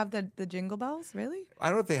need to have the jingle bells, really? I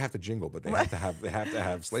don't know if they have to jingle, but they have to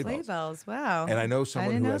have sleigh Sleigh bells. bells. Wow. And I know I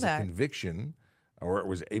someone didn't who know has a that. conviction, or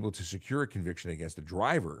was able to secure a conviction against a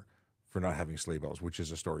driver for not having sleigh bells, which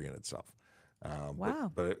is a story in itself. Wow.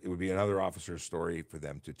 But it would be another officer's story for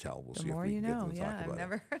them to tell. We'll The see if more we you can get know. them to talk Yeah, I've about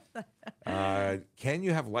never heard that. it. Can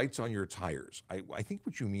you have lights on your tires? I think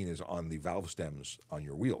what you mean is on the valve stems on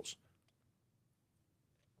your wheels.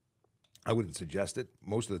 I wouldn't suggest it.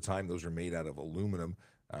 Most of the time, those are made out of aluminum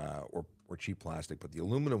or cheap plastic, but the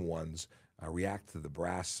aluminum ones react to the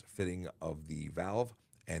brass fitting of the valve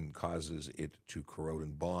and causes it to corrode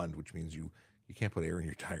and bond, which means you can't put air in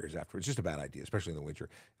your tires after. It's just a bad idea, especially in the winter.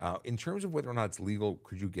 In terms of whether or not it's legal,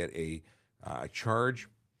 could you get a charge?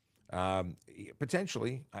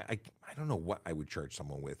 Potentially. I don't know what I would charge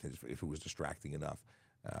someone with if it was distracting enough.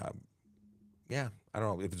 Um, yeah, I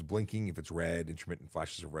don't know if it's blinking, if it's red, intermittent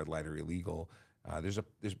flashes of red light are illegal. I just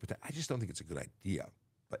don't think it's a good idea.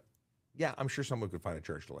 But yeah, I'm sure someone could find a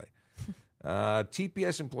charge delay.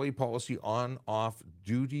 TPS employee policy on off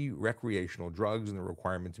duty recreational drugs and the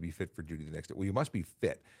requirement to be fit for duty the next day. Well, you must be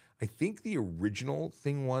fit. I think the original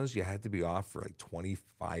thing was you had to be off for like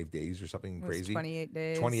 25 days or something It was crazy. 28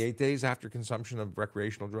 days. 28 days after consumption of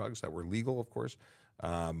recreational drugs that were legal, of course.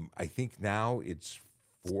 I think now it's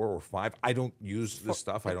 4 or 5. I don't use this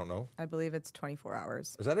stuff. I don't know. I believe it's 24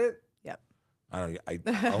 hours. Is that it? Yep. I don't.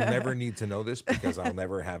 I'll never need to know this because I'll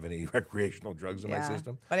never have any recreational drugs in my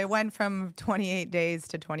system. But it went from 28 days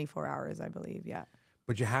to 24 hours, I believe. Yeah.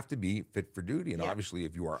 But you have to be fit for duty, and Yeah. obviously,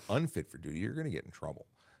 if you are unfit for duty, you're going to get in trouble,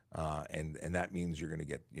 and that means you're going to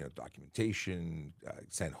get documentation,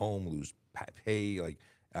 sent home, lose pay,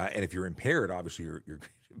 and if you're impaired, obviously you're going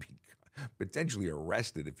to be potentially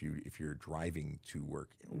arrested if you're driving to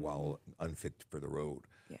work while unfit for the road.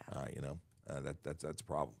 Yeah. That's a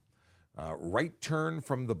problem. Right turn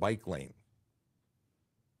from the bike lane.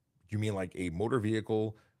 You mean like a motor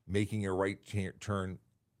vehicle making a right turn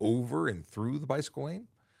over and through the bicycle lane?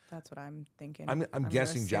 That's what I'm thinking. I'm gonna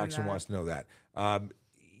guessing assume Jackson that. wants to know that.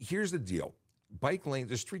 Here's the deal. Bike lanes,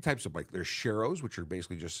 there's 3 types of bike. There's sharrows, which are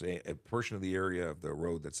basically just a portion of the area of the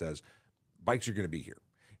road that says bikes are going to be here.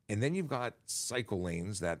 And then you've got cycle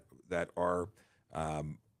lanes that are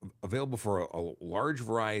available for a large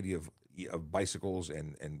variety of bicycles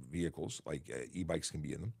and vehicles, like e-bikes can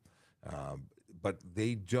be in them. But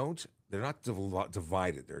they're not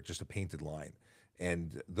divided. They're just a painted line.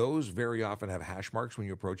 And those very often have hash marks when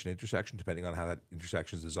you approach an intersection, depending on how that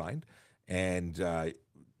intersection is designed. And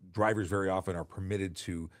drivers very often are permitted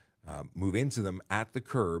to move into them at the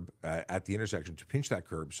curb, at the intersection, to pinch that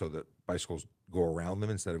curb so that bicycles go around them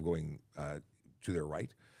instead of going to their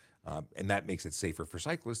right. And that makes it safer for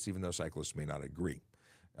cyclists, even though cyclists may not agree.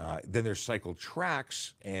 Then there's cycle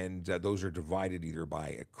tracks, and those are divided either by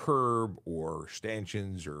a curb or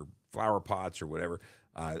stanchions or flower pots or whatever.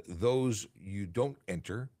 Those you don't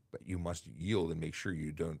enter, but you must yield and make sure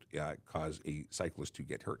you don't cause a cyclist to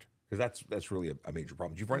get hurt, because that's really a major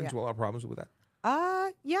problem. Do you run into a lot of problems with that?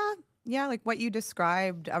 Yeah, like what you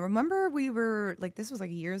described. I remember we were like, this was like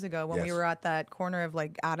years ago when we Yes. were at that corner of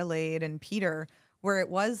like Adelaide and Peter, where it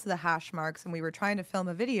was the hash marks, and we were trying to film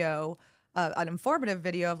a video, an informative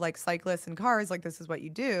video of like cyclists and cars, like this is what you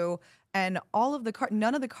do, and all of the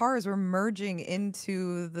none of the cars were merging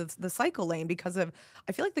into the cycle lane because of,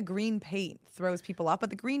 I feel like the green paint throws people off, but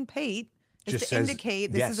the green paint is Just to says-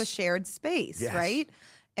 indicate this is a yes. shared space, Yes. right?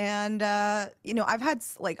 And I've had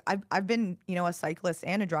I've been a cyclist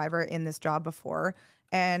and a driver in this job before,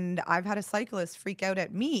 and I've had a cyclist freak out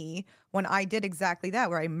at me when I did exactly that,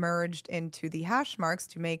 where I merged into the hash marks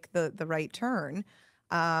to make the right turn,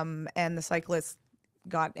 and the cyclist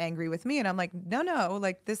got angry with me, and I'm like, no,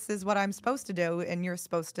 like this is what I'm supposed to do, and you're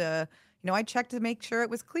supposed to, I checked to make sure it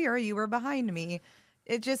was clear you were behind me.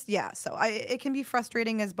 It just, so it can be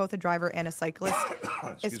frustrating as both a driver and a cyclist,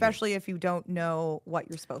 especially if you don't know what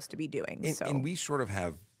you're supposed to be doing. And, So and we sort of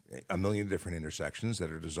have, a million different intersections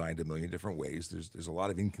that are designed a million different ways. There's a lot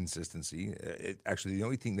of inconsistency. Actually, the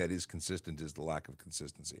only thing that is consistent is the lack of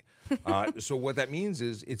consistency. So what that means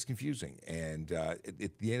is it's confusing. And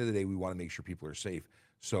at the end of the day, we want to make sure people are safe.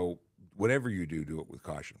 So whatever you do, do it with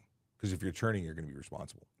caution. Because if you're turning, you're going to be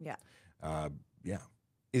responsible. Yeah. Yeah.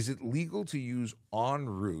 Is it legal to use en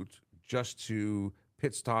route just to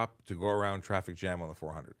pit stop to go around traffic jam on the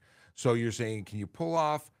 400? So you're saying, can you pull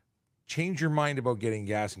off, change your mind about getting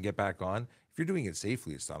gas and get back on? If you're doing it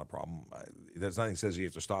safely, it's not a problem. There's nothing that says you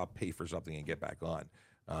have to stop, pay for something, and get back on.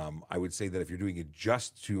 I would say that if you're doing it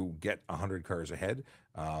just to get 100 cars ahead,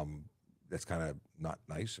 that's kind of not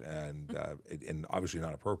nice and obviously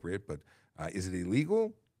not appropriate. But is it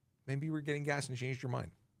illegal? Maybe you were getting gas and changed your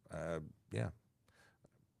mind. Yeah.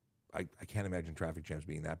 I can't imagine traffic jams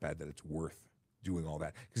being that bad that it's worth doing all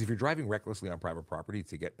that. Because if you're driving recklessly on private property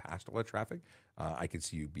to get past all that traffic, I could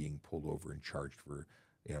see you being pulled over and charged for,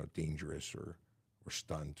 dangerous or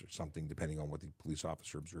stunt or something, depending on what the police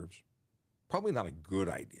officer observes. Probably not a good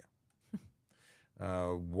idea.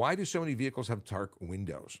 Why do so many vehicles have dark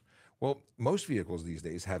windows? Well, most vehicles these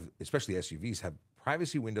days have, especially SUVs, have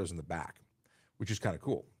privacy windows in the back, which is kind of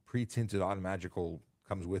cool. Pre-tinted automagical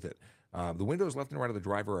comes with it. The windows left and right of the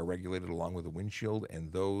driver are regulated along with the windshield,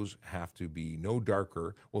 and those have to be no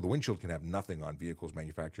darker. Well, the windshield can have nothing on vehicles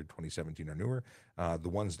manufactured 2017 or newer. The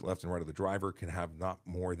ones left and right of the driver can have not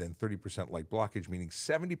more than 30% light blockage, meaning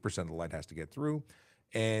 70% of the light has to get through.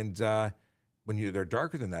 And when they're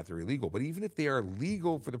darker than that, they're illegal. But even if they are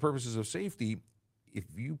legal for the purposes of safety, if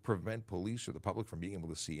you prevent police or the public from being able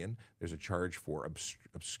to see in, there's a charge for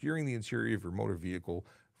obscuring the interior of your motor vehicle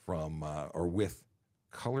from or with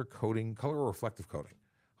color or reflective coating,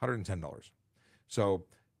 $110. So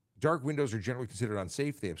dark windows are generally considered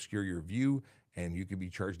unsafe. They obscure your view, and you can be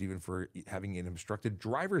charged even for having an obstructed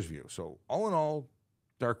driver's view. So all in all,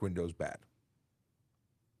 dark windows bad.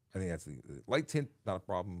 I think that's the light tint, not a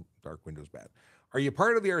problem. Dark windows bad. Are you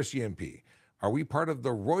part of the RCMP? Are we part of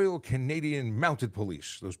the Royal Canadian Mounted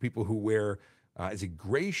Police? Those people who wear is it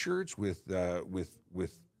gray shirts with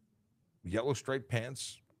yellow striped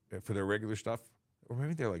pants for their regular stuff? Or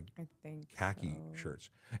maybe they're like khaki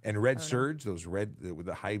shirts and red serge, those red with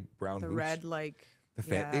the high brown boots. The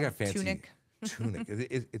red, they got fancy tunic.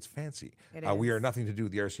 It's fancy. It We is. are nothing to do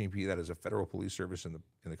with the RCMP. That is a federal police service in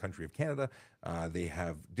the country of Canada. They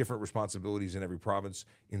have different responsibilities in every province.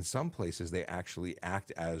 In some places, they actually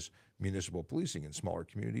act as municipal policing in smaller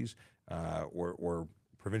communities or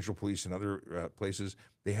provincial police in other places.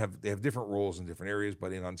 They have different roles in different areas.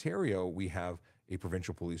 But in Ontario, we have a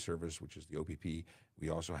provincial police service, which is the OPP. We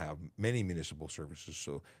also have many municipal services.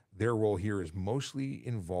 So their role here is mostly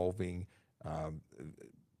involving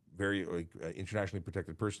very internationally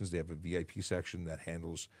protected persons. They have a VIP section that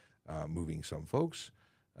handles moving some folks.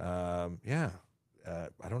 I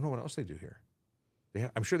don't know what else they do here.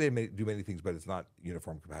 I'm sure they do many things, but it's not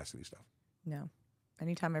uniform capacity stuff. No.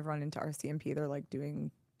 Anytime I've run into RCMP, they're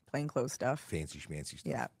doing plainclothes stuff. Fancy schmancy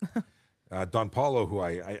stuff. Yeah. Don Paulo, who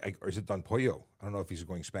or is it Don Pollo? I don't know if he's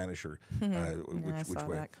going Spanish or I which saw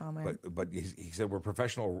way. that comment. But he said we're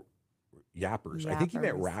professional yappers. I think he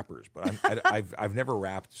meant Yappers. rappers, but I've never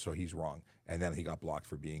rapped, so he's wrong. And then he got blocked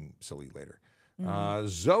for being silly later.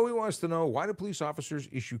 Zoe wants to know, why do police officers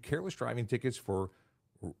issue careless driving tickets for,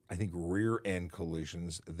 I think, rear end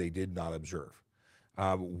collisions they did not observe?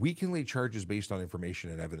 We can lay charges based on information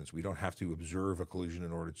and evidence. We don't have to observe a collision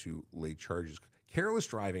in order to lay charges. Careless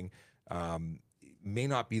driving may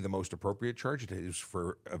not be the most appropriate charge. It is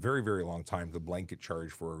for a very, very long time the blanket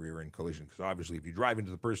charge for a rear-end collision. Because obviously, if you drive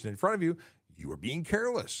into the person in front of you, you are being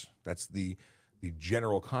careless. That's the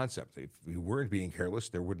general concept. If you weren't being careless,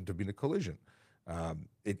 there wouldn't have been a collision.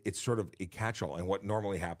 It's sort of a catch-all. And what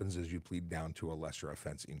normally happens is you plead down to a lesser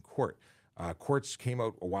offense in court. Courts came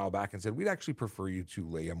out a while back and said, we'd actually prefer you to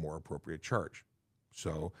lay a more appropriate charge.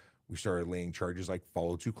 So we started laying charges like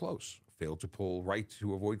follow too close, fail to pull right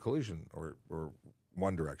to avoid collision, or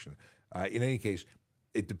one direction. In any case,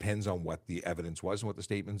 it depends on what the evidence was and what the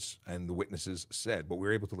statements and the witnesses said, but we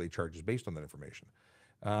were able to lay charges based on that information.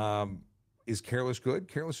 Is careless good?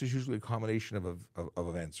 Careless is usually a combination of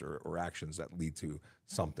events or actions that lead to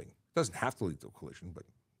something. It doesn't have to lead to a collision, but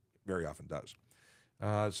very often does.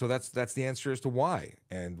 So that's the answer as to why,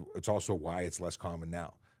 and it's also why it's less common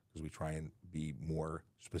now, because we try and be more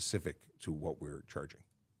specific to what we're charging.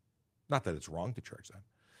 Not that it's wrong to charge that.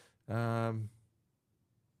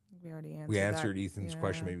 We already answered We answered that. Ethan's Yeah.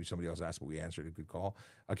 question. Maybe somebody else asked, but we answered a good call.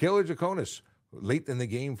 Kayla Jaconis, late in the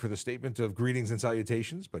game for the statement of greetings and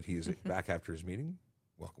salutations, but he is back after his meeting.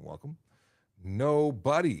 Welcome, welcome.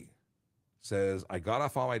 Nobody says, I got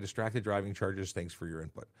off all my distracted driving charges. Thanks for your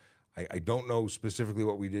input. I don't know specifically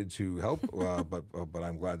what we did to help, but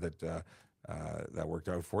I'm glad that that worked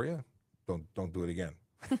out for you. Don't do it again.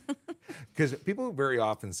 Because people very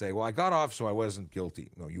often say, well, I got off so I wasn't guilty.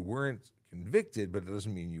 No, you weren't convicted, but it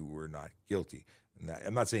doesn't mean you were not guilty. And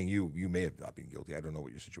I'm not saying you may have not been guilty. I don't know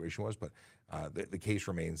what your situation was, but the case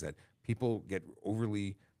remains that people get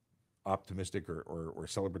overly optimistic or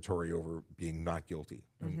celebratory over being not guilty.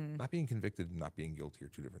 Not being convicted and not being guilty are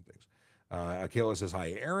two different things. Kayla says,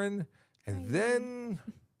 hi, Aaron. And then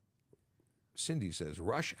Cindy says,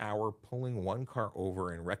 rush hour, pulling one car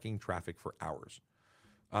over and wrecking traffic for hours.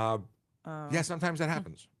 Yeah, sometimes that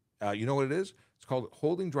happens. You know what it is? It's called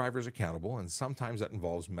holding drivers accountable, and sometimes that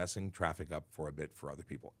involves messing traffic up for a bit for other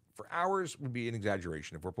people. For hours would be an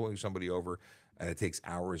exaggeration. If we're pulling somebody over and it takes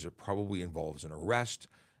hours, it probably involves an arrest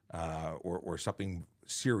or something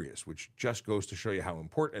serious, which just goes to show you how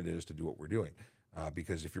important it is to do what we're doing.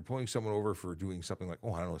 Because if you're pulling someone over for doing something like,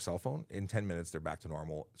 oh, I don't know, a cell phone, in 10 minutes, they're back to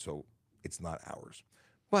normal. So it's not hours.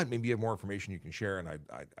 But maybe you have more information you can share, and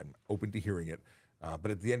I'm open to hearing it. But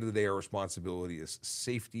at the end of the day, our responsibility is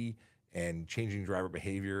safety and changing driver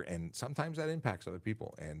behavior. And sometimes that impacts other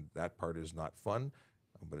people. And that part is not fun,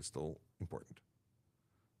 but it's still important.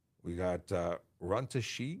 We got Runta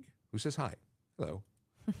Sheeg, who says hi. Hello.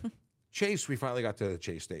 Chase, we finally got to the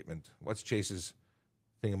Chase statement. What's Chase's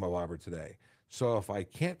thingamabobber today? So if I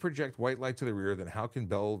can't project white light to the rear, then how can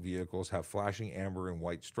Bell vehicles have flashing amber and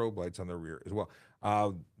white strobe lights on the rear as well?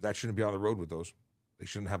 That shouldn't be on the road with those. They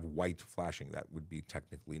shouldn't have white flashing. That would be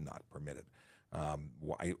technically not permitted.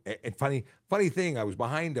 And funny thing, I was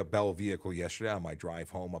behind a Bell vehicle yesterday on my drive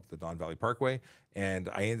home up the Don Valley Parkway, and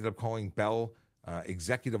I ended up calling Bell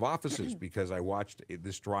executive offices because I watched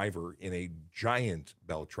this driver in a giant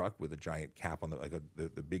Bell truck with a giant cap on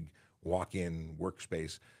the big walk-in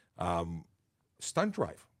workspace, stunt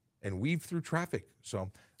drive and weave through traffic. So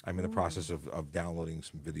I'm in the process of downloading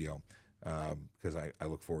some video because I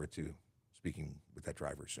look forward to speaking with that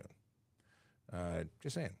driver soon.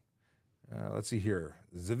 Just saying. Let's see here.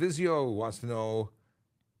 Zavizio wants to know,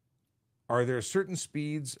 are there certain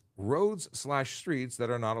speeds, roads/streets that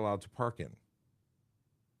are not allowed to park in?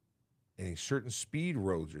 Any certain speed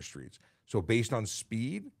roads or streets? So based on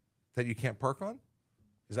speed that you can't park on?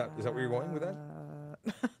 Is that where you're going with that?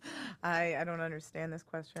 I don't understand this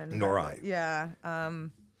question. Nor I. Yeah.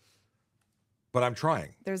 But I'm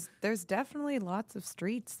trying. There's definitely lots of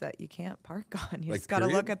streets that you can't park on. You Like, just got to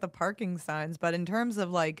period? look at the parking signs. But in terms of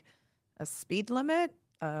like a speed limit,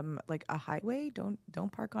 like a highway, don't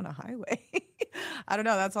park on a highway. I don't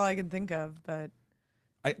know. That's all I can think of. But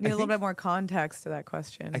I need a little bit more context to that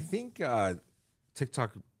question. I think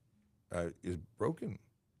TikTok is broken.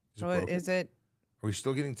 Is it So broken? is it? Are we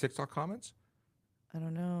still getting TikTok comments? I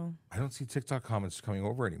don't know. I don't see TikTok comments coming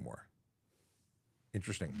over anymore.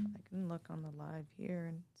 Interesting. I can look on the live here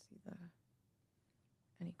and see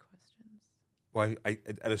any questions. Well, I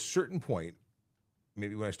at a certain point,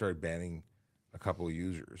 maybe when I started banning a couple of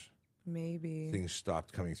users, Maybe. things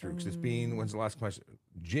stopped coming through. Because when's the last question?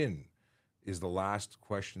 Jin is the last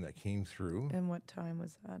question that came through. And what time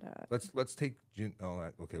was that at? Let's take Jin. Oh,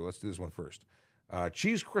 okay. Let's do this one first.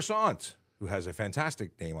 Cheese Croissant, who has a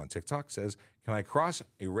fantastic name on TikTok, says, "Can I cross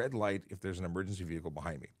a red light if there's an emergency vehicle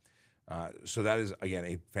behind me?" So that is, again,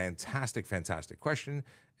 a fantastic, fantastic question.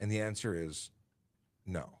 And the answer is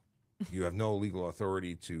no. You have no legal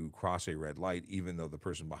authority to cross a red light, even though the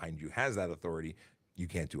person behind you has that authority. You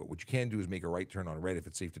can't do it. What you can do is make a right turn on red if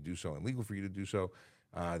it's safe to do so and legal for you to do so.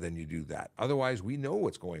 Then you do that. Otherwise, we know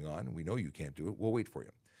what's going on. We know you can't do it. We'll wait for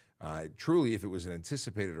you. Truly, if it was an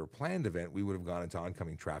anticipated or planned event, we would have gone into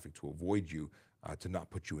oncoming traffic to avoid you, to not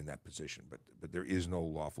put you in that position. But there is no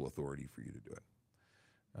lawful authority for you to do it.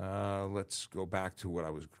 Let's go back to what I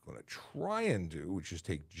was going to try and do, which is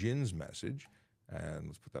take Jin's message, and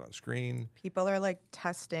let's put that on screen. People are like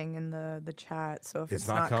testing in the chat, so if It's it's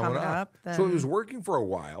not not coming up, then So it was working for a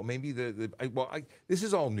while. Maybe this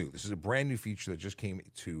is all new. This is a brand new feature that just came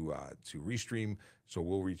to Restream. So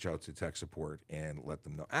we'll reach out to tech support and let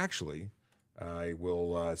them know. Actually, I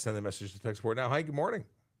will send a message to tech support now. Hi, good morning.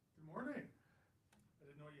 Good morning. I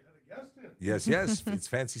didn't know you had a guest in. Yes, it's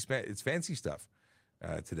fancy. It's fancy stuff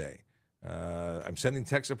today. I'm sending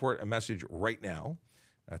tech support a message right now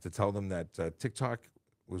to tell them that TikTok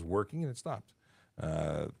was working and it stopped.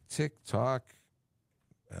 TikTok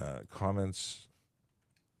comments.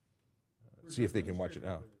 See if they can watch it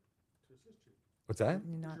now. What's that?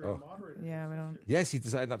 you're not. Oh. Yeah, we don't. Yes, he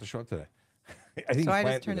decided not to show up today. I think So he I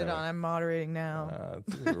planned just turned to it that on. way. I'm moderating now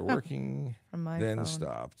Things were working, from my then phone.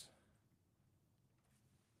 stopped.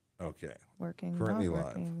 Okay. Working. Currently not live.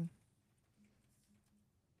 working.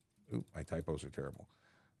 Oop, my typos are terrible.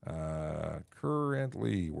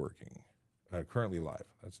 Currently working. Currently live.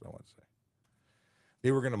 That's what I want to say.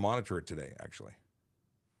 They were going to monitor it today, actually.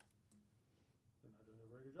 They're not doing a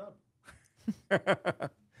very good job.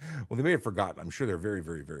 Well, they may have forgotten. I'm sure they're very,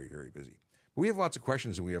 very, very, very busy. But we have lots of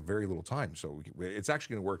questions and we have very little time, so it's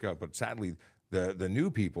actually going to work out. But sadly, the new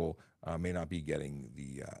people may not be getting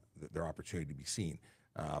their opportunity to be seen.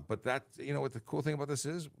 But that, you know, what the cool thing about this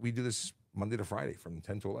is, we do this Monday to Friday from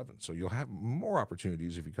 10 to 11, so you'll have more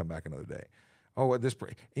opportunities if you come back another day. Oh, at this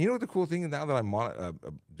point, and you know what the cool thing is, now that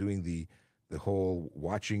I'm doing the whole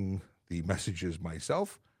watching the messages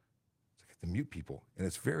myself, I get to mute people, and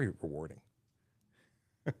it's very rewarding.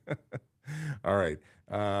 All right.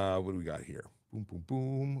 What do we got here? Boom, boom,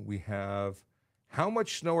 boom. We have, how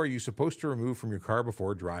much snow are you supposed to remove from your car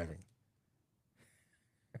before driving?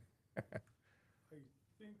 I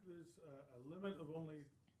think there's a limit of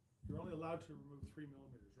you're only allowed to remove 3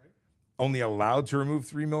 millimeters, right? Only allowed to remove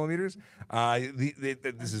 3 millimeters?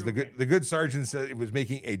 This is the good sergeant said it was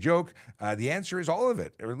making a joke. The answer is all of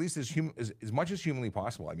it, or at least as much as humanly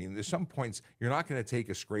possible. I mean, there's some points you're not going to take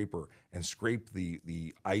a scraper and scrape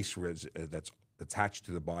the ice that's attached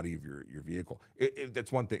to the body of your vehicle.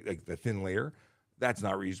 That's one thing, like the thin layer, that's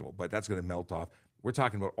not reasonable, but that's going to melt off. We're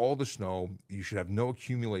talking about all the snow. You should have no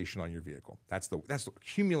accumulation on your vehicle. That's the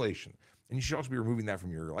accumulation. And you should also be removing that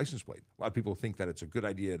from your license plate. A lot of people think that it's a good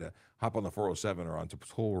idea to hop on the 407 or onto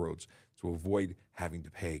toll roads to avoid having to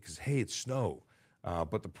pay because, hey, it's snow.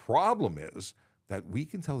 But the problem is that we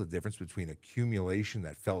can tell the difference between accumulation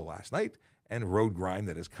that fell last night and road grime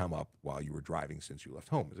that has come up while you were driving since you left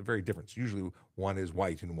home. It's a very difference. Usually one is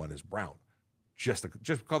white and one is brown. Just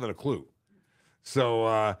call that a clue.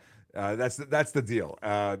 So that's the deal.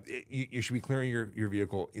 You should be clearing your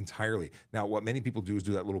vehicle entirely. Now, what many people do is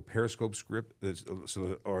do that little periscope script,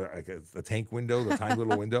 or like the tank window, the tiny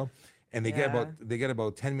little window, and they get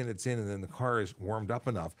about 10 minutes in, and then the car is warmed up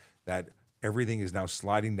enough that everything is now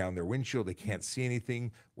sliding down their windshield. They can't see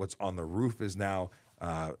anything. What's on the roof is now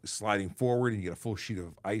sliding forward, and you get a full sheet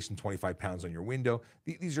of ice and 25 pounds on your window.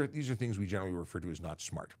 These are things we generally refer to as not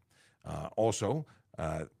smart. Also,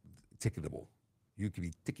 ticketable. You can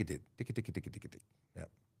be ticketed.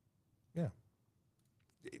 Yeah.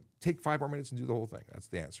 Take 5 more minutes and do the whole thing. That's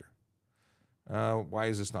the answer. Why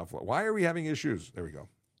is this not flow? Why are we having issues? There we go.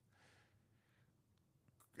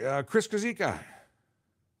 Chris Kazika.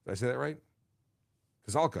 Did I say that right?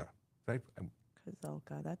 Kazalka. Right?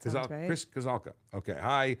 Kazalka, that sounds right. Chris Kazalka. Okay.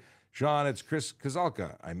 Hi, Sean. It's Chris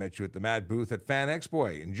Kazalka. I met you at the Mad booth at Fan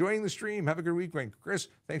Expo. Enjoying the stream. Have a good weekend. Chris,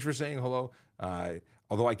 thanks for saying hello.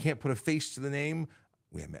 Although I can't put a face to the name,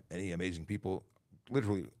 we have met many amazing people,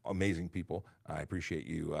 literally amazing people. I appreciate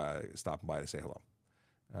you stopping by to say hello.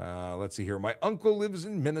 Let's see here. My uncle lives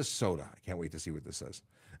in Minnesota. I can't wait to see what this says.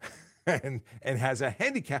 and has a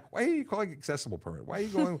handicap. Why are you calling accessible permit? Why are you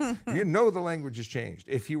going? You know the language has changed.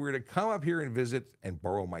 If he were to come up here and visit and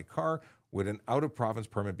borrow my car, would an out-of-province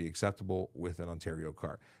permit be acceptable with an Ontario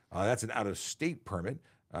car? That's an out-of-state permit.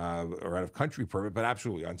 Or out-of-country permit, but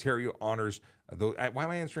absolutely, Ontario honors those. Why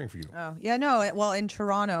am I answering for you? Oh, yeah, no. Well, in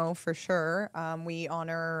Toronto, for sure, we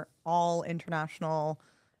honor all international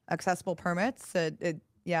accessible permits. A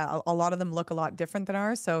lot of them look a lot different than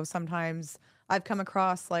ours. So sometimes I've come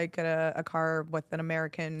across like a car with an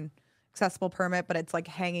American accessible permit, but it's like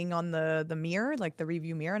hanging on the mirror, like the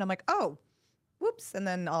review mirror, and I'm like, oh, whoops, and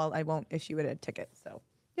then I won't issue it a ticket. So.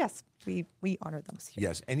 Yes, we honor those here.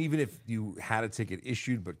 Yes, and even if you had a ticket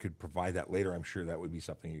issued but could provide that later, I'm sure that would be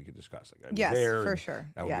something you could discuss. Like, yes, for sure.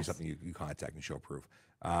 That would be something you contact and show proof.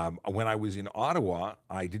 When I was in Ottawa,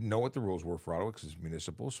 I didn't know what the rules were for Ottawa because it's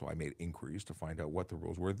municipal, so I made inquiries to find out what the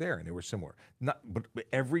rules were there, and they were similar. But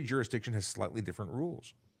every jurisdiction has slightly different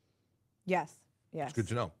rules. Yes. It's good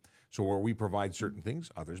to know. So where we provide certain things,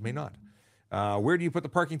 others may not. Where do you put the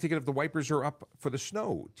parking ticket if the wipers are up for the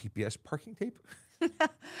snow? TPS parking tape?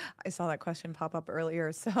 I saw that question pop up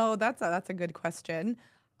earlier, so that's a good question.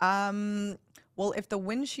 Well, if the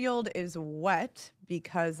windshield is wet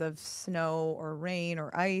because of snow or rain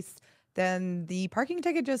or ice, then the parking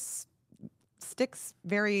ticket just sticks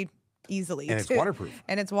very easily. And it's waterproof.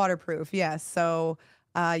 And it's waterproof, yes. So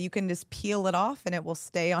you can just peel it off and it will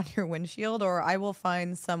stay on your windshield, or I will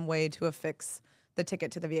find some way to affix the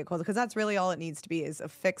ticket to the vehicle, because that's really all it needs to be, is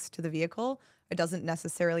affixed to the vehicle. It doesn't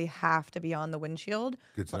necessarily have to be on the windshield.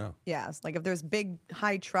 Good to know. Yes, like if there's big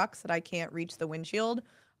high trucks that I can't reach the windshield,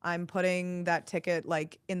 I'm putting that ticket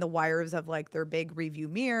like in the wires of like their big review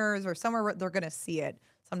mirrors or somewhere where they're gonna see it.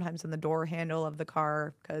 Sometimes in the door handle of the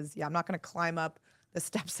car, because I'm not gonna climb up the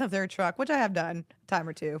steps of their truck, which I have done a time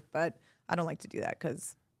or two, but I don't like to do that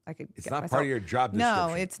because I could. It's get not myself. part of your job description.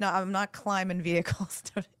 No, it's not. I'm not climbing vehicles.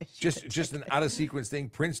 To issue the Just an ticket. out of sequence thing.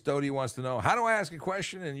 Prince Doty wants to know, how do I ask a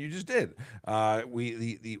question? And you just did.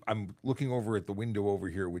 I'm looking over at the window over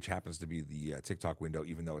here, which happens to be the TikTok window,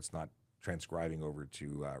 even though it's not transcribing over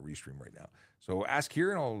to Restream right now. So ask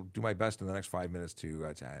here, and I'll do my best in the next 5 minutes to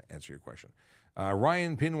answer your question.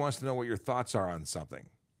 Ryan Pin wants to know what your thoughts are on something.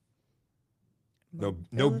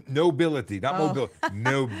 Nobility, not Oh. mobility.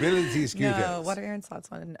 Nobility scooters. No, what are Aaron's thoughts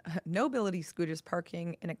on nobility scooters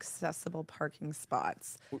parking in accessible parking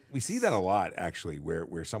spots? We see that a lot, actually,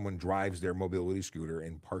 where someone drives their mobility scooter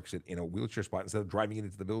and parks it in a wheelchair spot instead of driving it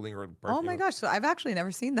into the building or. Oh my gosh, so I've actually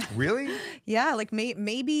never seen that. Really? Yeah, like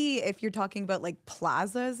maybe if you're talking about like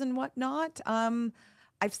plazas and whatnot,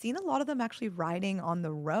 I've seen a lot of them actually riding on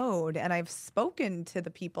the road, and I've spoken to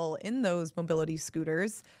the people in those mobility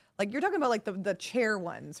scooters. Like you're talking about like the chair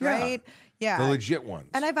ones, Yeah. right? Yeah. The legit ones.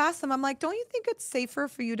 And I've asked them, I'm like, don't you think it's safer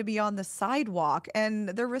for you to be on the sidewalk? And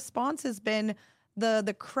their response has been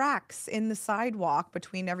the cracks in the sidewalk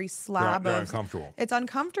between every slab they're of uncomfortable. It's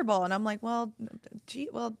uncomfortable. And I'm like, well,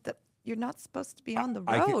 you're not supposed to be on the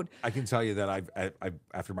road. I can tell you that I've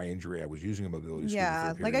after my injury, I was using a mobility scooter.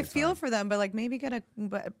 Yeah, for a like period I of feel time. for them, but like maybe get a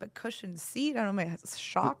cushioned seat. I don't know,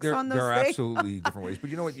 shocks There, on those there are things. absolutely different ways, but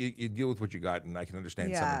you know what? You deal with what you got, and I can understand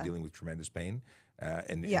Yeah. someone dealing with tremendous pain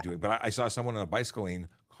and Yeah. doing. But I saw someone on a bicycle lane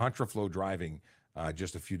contraflow driving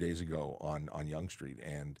just a few days ago on Yonge Street,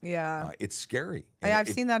 and Yeah. it's scary. I've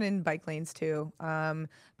seen that in bike lanes too.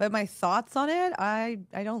 But my thoughts on it, I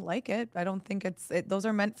don't like it. I don't think those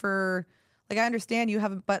are meant for. Like I understand you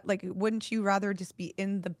have, but like, wouldn't you rather just be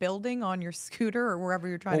in the building on your scooter or wherever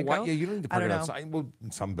you're trying to go? Yeah, you don't need to I park don't it know. outside. Well,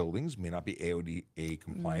 some buildings may not be AODA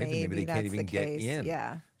compliant, and maybe Maybe they can't that's even the get case, in.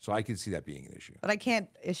 yeah. So I could see that being an issue. But I can't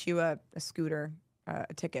issue a scooter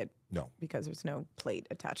a ticket No. because there's no plate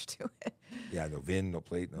attached to it. Yeah, no VIN, no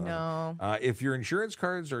plate, no. No. If your insurance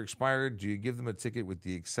cards are expired, do you give them a ticket with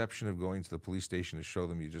the exception of going to the police station to show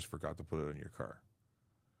them you just forgot to put it on your car?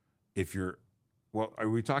 Well, are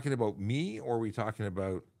we talking about me or are we talking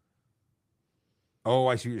about? Oh,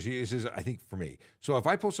 I see. This is, I think, for me. So if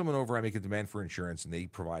I pull someone over, I make a demand for insurance, and they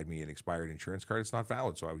provide me an expired insurance card, it's not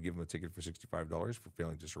valid. So I would give them a ticket for $65 for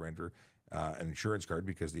failing to surrender an insurance card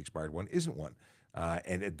because the expired one isn't one.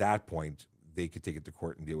 And at that point, they could take it to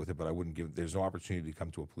court and deal with it. But I wouldn't give. There's no opportunity to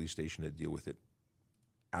come to a police station to deal with it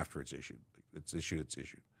after it's issued. It's issued. It's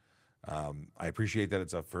issued. I appreciate that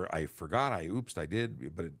it's up for. I forgot. I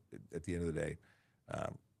did. But at the end of the day.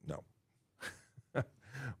 No.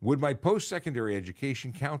 Would my post-secondary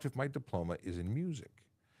education count if my diploma is in music?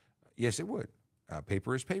 Yes, it would.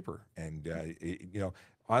 Paper is paper. And,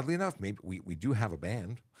 oddly enough, maybe we do have a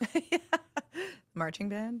band. Yeah. Marching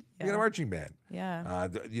band? We got a marching band. Yeah.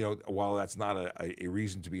 While that's not a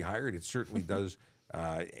reason to be hired, it certainly does.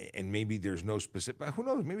 And maybe there's no specific, who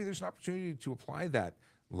knows, maybe there's an opportunity to apply that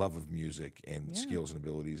love of music and skills and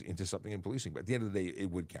abilities into something in policing. But at the end of the day, it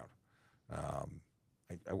would count.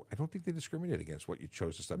 I don't think they discriminate against what you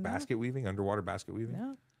chose to study. No. Basket weaving, underwater basket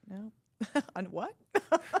weaving. No. On what?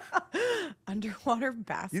 Underwater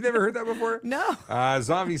basket. You never heard that before? No.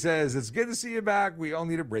 Zombie says, it's good to see you back. We all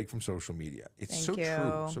need a break from social media. It's Thank so true.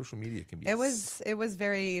 you. Social media can be. It was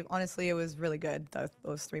very, honestly, it was really good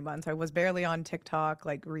those 3 months. I was barely on TikTok,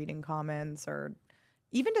 like reading comments or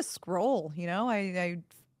even to scroll, I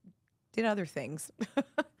did other things.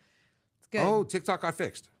 It's good. Oh, TikTok got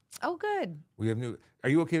fixed. Oh, good. We have new. Are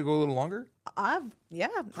you okay to go a little longer? Yeah,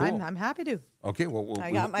 Cool. I'm happy to. Okay. Well,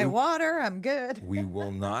 I got my water. I'm good. We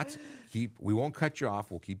will not we won't cut you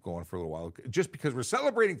off. We'll keep going for a little while just because we're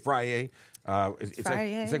celebrating Friday. It's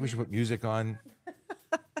Friday. like we should put music on.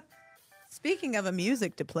 Speaking of a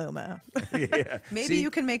music diploma, Yeah. maybe See?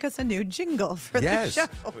 you can make us a new jingle for Yes. the show.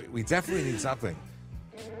 We definitely need something.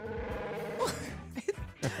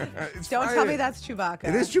 It's Don't tell Friday. me that's Chewbacca.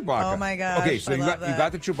 It is Chewbacca. Oh my gosh. Okay, so I you love got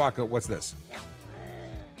that. the Chewbacca. What's this?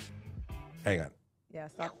 Hang on. Yeah,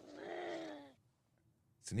 stop.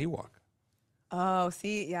 It's an Ewok. Oh,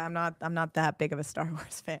 see, yeah, I'm not that big of a Star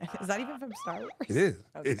Wars fan. Is that even from Star Wars? It is.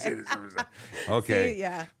 Okay. It is. Okay. See,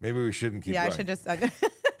 yeah. Maybe we shouldn't keep Yeah, going. I should just.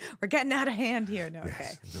 We're getting out of hand here. No,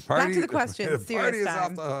 okay. The Back to the question. The party Serious is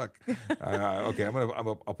time. off the hook. Okay,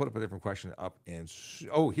 I'll put up a different question up and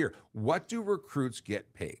here. What do recruits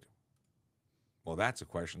get paid? Well, that's a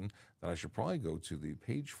question that I should probably go to the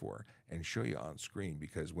page for and show you on screen,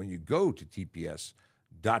 because when you go to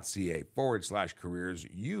tps.ca/careers,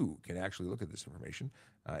 you can actually look at this information.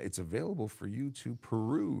 It's available for you to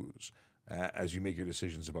peruse as you make your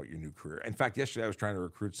decisions about your new career. In fact, yesterday I was trying to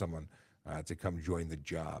recruit someone to come join the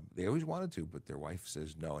job. They always wanted to, but their wife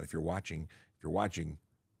says no. And if you're watching, I'm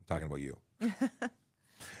talking about you.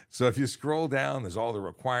 So if you scroll down, there's all the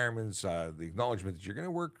requirements, the acknowledgement that you're going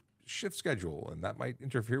to work shift schedule, and that might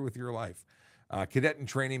interfere with your life. Cadet in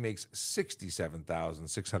training makes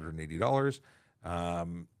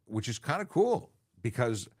 $67,680, which is kind of cool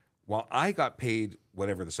because while I got paid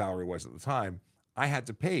whatever the salary was at the time, I had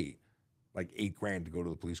to pay like $8,000 to go to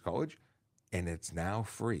the police college, and it's now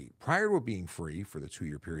free. Prior to it being free for the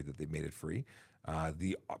 2-year period that they made it free,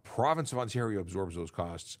 the province of Ontario absorbs those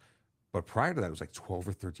costs. But prior to that, it was like $12,000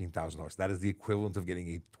 or $13,000. That is the equivalent of getting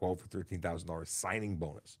a $12,000 or $13,000 signing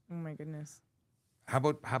bonus. Oh my goodness. How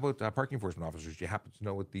about parking enforcement officers? Do you happen to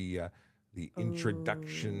know what the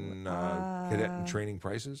introduction cadet and training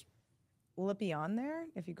price is? Will it be on there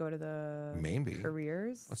if you go to the Maybe.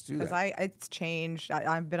 careers? Let's do Because that. it's changed.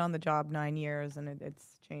 I've been on the job 9 years, and it's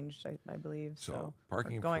changed, I believe. So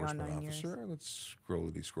parking going on enforcement 9 years. officer. Let's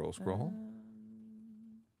scroll.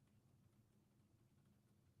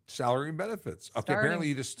 Salary and benefits. Okay, apparently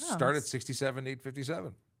you just start at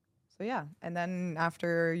 $67,857. So yeah, and then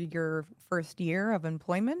after your first year of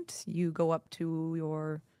employment, you go up to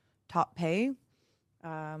your top pay,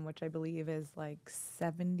 which I believe is like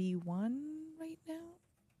 71 right now.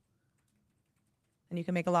 And you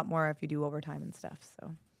can make a lot more if you do overtime and stuff.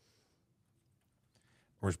 So.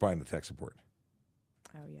 We're responding to tech support.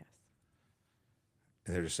 Oh yes.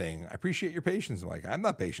 And they're just saying, I appreciate your patience. I'm like, I'm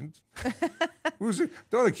not patient.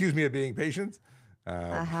 Don't accuse me of being patient.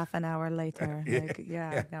 A half an hour later.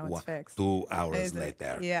 Now it's fixed. 2 hours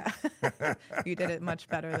later. Yeah. You did it much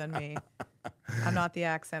better than me. I'm not the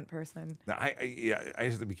accent person. Now, I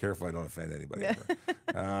have to be careful I don't offend anybody.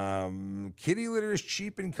 Kitty litter is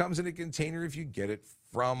cheap and comes in a container if you get it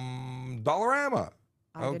from Dollarama.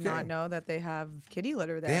 I did not know that they have kitty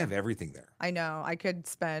litter there. They have everything there. I know. I could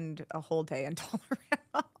spend a whole day in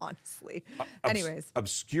Dollarama, honestly. Anyways.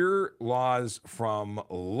 Obscure laws from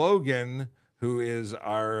Logan, who is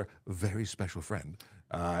our very special friend,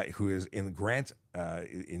 who is in Grant,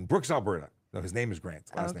 in Brooks, Alberta. No, his name is Grant,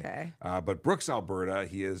 last name. But Brooks, Alberta,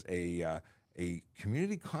 he is a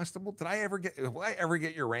community constable. Will I ever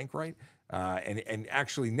get your rank right? And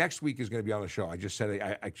actually, next week is going to be on the show. I just said,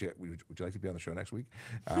 would you like to be on the show next week?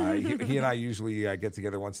 He and I usually get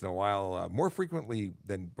together once in a while, more frequently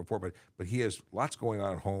than before. But he has lots going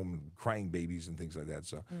on at home, crying babies and things like that.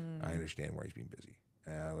 So I understand why he's being busy.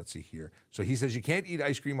 Let's see here. So he says you can't eat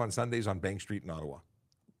ice cream on Sundays on Bank Street in Ottawa.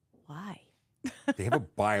 Why? They have a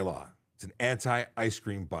bylaw. It's an anti-ice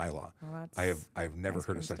cream bylaw. Well, I've never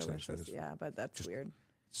heard of such things. Yeah, but that's weird.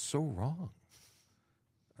 So wrong.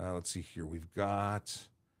 Let's see here. We've got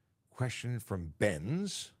question from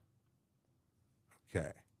Benz.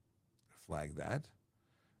 Okay. Flag that.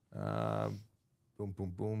 Boom,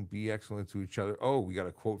 boom, boom. Be excellent to each other. Oh, we got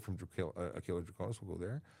a quote from Akela Draconis. We'll go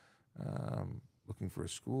there. Looking for a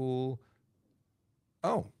school.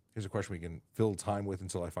 Oh, here's a question we can fill time with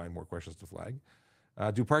until I find more questions to flag.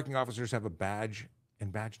 Do parking officers have a badge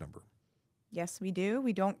and badge number? Yes, we do.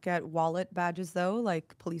 We don't get wallet badges, though,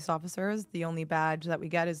 like police officers. The only badge that we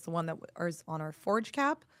get is the one that is on our forge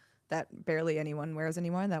cap that barely anyone wears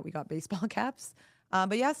anymore, that we got baseball caps.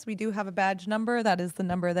 But yes, we do have a badge number. That is the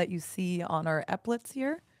number that you see on our epaulets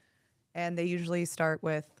here. And they usually start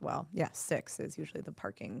with, 6 is usually the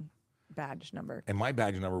parking badge number. And my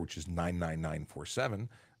badge number, which is 99947,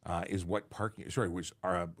 is what which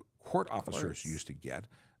our court officers used to get.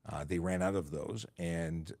 They ran out of those,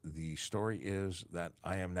 and the story is that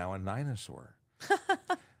I am now a Ninosaur.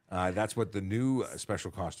 That's what the new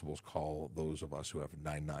special constables call those of us who have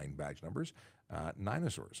 99 badge numbers,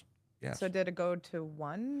 Ninosaurs. Yes. So did it go to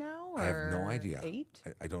 1 now, or I have no idea. 8?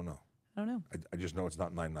 I don't know. I don't know. I just know it's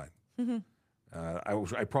not 99.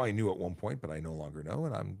 I probably knew at one point, but I no longer know,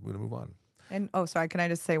 and I'm going to move on. And sorry, can I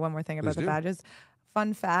just say one more thing about the badges?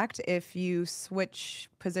 Fun fact, if you switch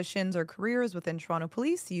positions or careers within Toronto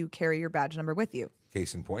Police, you carry your badge number with you.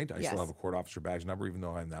 Case in point, I still have a court officer badge number, even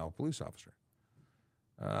though I'm now a police officer.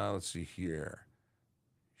 Let's see here.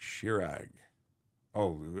 Shirag.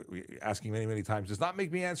 Oh, asking many, many times does not make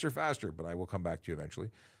me answer faster, but I will come back to you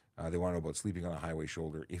eventually. They want to know about sleeping on a highway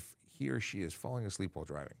shoulder if he or she is falling asleep while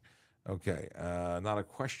driving. Okay, not a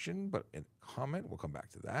question, but a comment. We'll come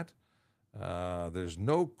back to that. There's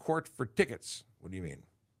no court for tickets. What do you mean?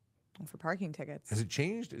 For parking tickets. Has it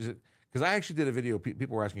changed? Is it because I actually did a video?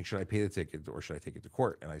 People were asking, should I pay the ticket or should I take it to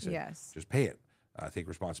court? And I said, yes, just pay it. Take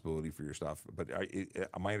responsibility for your stuff. But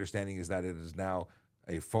my understanding is that it is now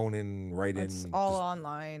a phone-in, write-in. It's all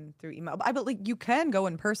online through email. But you can go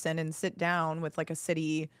in person and sit down with like a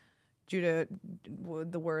city the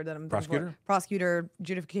word that I'm prosecutor,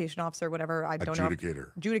 adjudication officer, whatever. I don't know.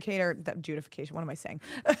 Adjudicator. That adjudication. What am I saying?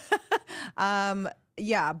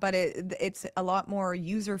 Yeah, but it's a lot more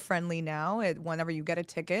user friendly now. Whenever you get a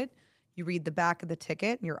ticket, you read the back of the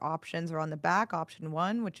ticket, and your options are on the back. Option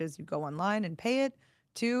one, which is you go online and pay it.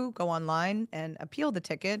 Two, go online and appeal the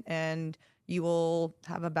ticket, and you will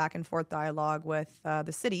have a back and forth dialogue with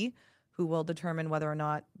the city, who will determine whether or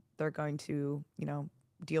not they're going to,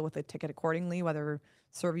 deal with the ticket accordingly, whether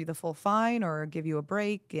serve you the full fine or give you a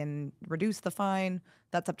break and reduce the fine.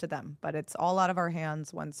 That's up to them. But it's all out of our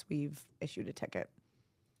hands once we've issued a ticket.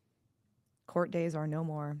 Court days are no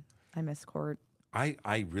more. I miss court. I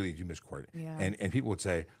really do miss court. Yeah. And people would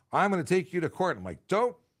say, I'm going to take you to court. I'm like,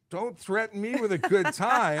 don't threaten me with a good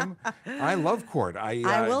time. I love court.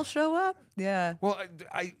 I will show up. Yeah. Well,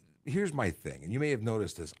 here's my thing, and you may have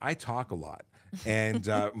noticed this. I talk a lot, and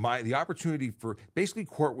the opportunity for basically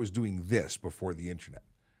court was doing this before the internet,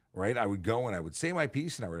 right? I would go and I would say my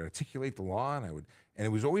piece, and I would articulate the law, and it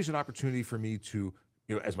was always an opportunity for me to,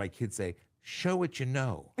 as my kids say, show what you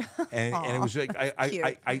know, and it was like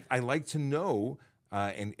I like to know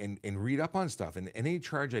and read up on stuff, and any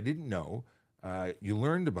charge I didn't know. You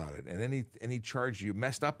learned about it, and any charge you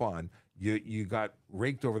messed up on, you got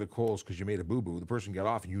raked over the coals because you made a boo-boo. The person got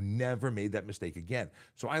off, and you never made that mistake again.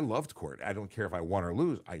 So I loved court. I don't care if I won or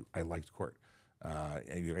lose. I liked court.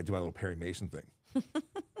 And I do my little Perry Mason thing.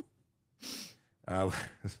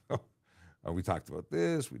 We talked about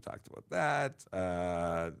this. We talked about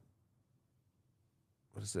that.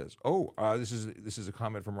 What is this? This is a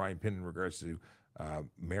comment from Ryan Pinn in regards to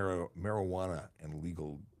marijuana and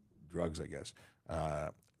legal drugs, I guess.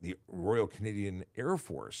 The Royal Canadian Air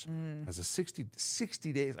Force has a 60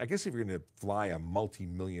 days. I guess if you're going to fly a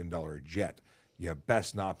multi-million-dollar jet, you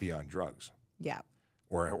best not be on drugs. Yeah.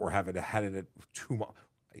 Or have it had it at too much.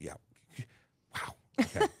 Yeah. Wow.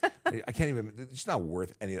 Okay. I can't even. It's not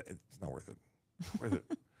worth any. It's not worth it. Worth it.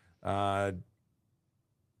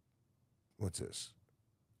 What's this?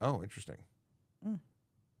 Oh, interesting.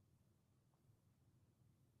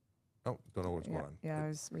 Oh, don't know what's going on. Yeah, I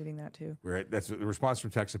was reading that too. Right. That's the response from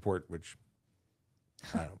tech support, which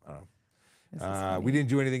I don't This is know. funny. We didn't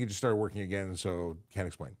do anything. It just started working again, so can't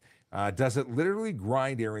explain. Does it literally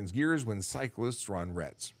grind Aaron's gears when cyclists run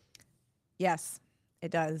reds? Yes, it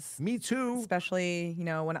does. Me too. Especially,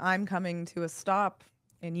 when I'm coming to a stop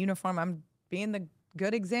in uniform, I'm being the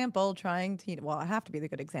good example, trying to, I have to be the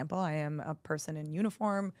good example. I am a person in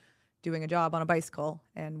uniform doing a job on a bicycle,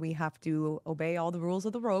 and we have to obey all the rules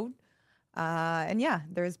of the road. And yeah,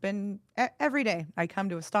 there's been every day I come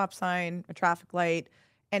to a stop sign, a traffic light.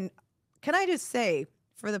 And can I just say,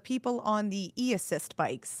 for the people on the e-assist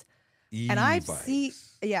bikes, and I've seen,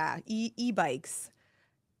 e-bikes,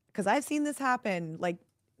 because I've seen this happen like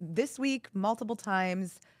this week multiple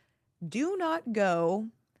times. Do not go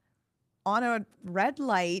on a red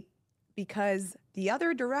light because the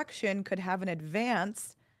other direction could have an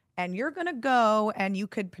advance, and you're going to go and you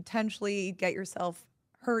could potentially get yourself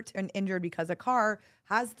hurt and injured because a car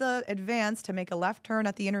has the advance to make a left turn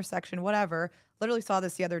at the intersection, whatever. Literally saw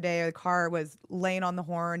this the other day. A car was laying on the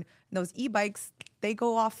horn. And those e-bikes, they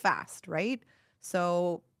go off fast, right?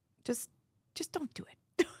 So just don't do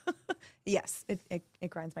it. Yes, it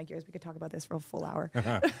grinds my gears. We could talk about this for a full hour.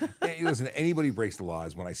 Hey, listen, anybody breaks the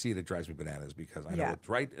laws. When I see it, it drives me bananas because I know what's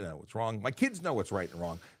right and I know what's wrong. My kids know what's right and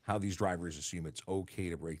wrong. How these drivers assume it's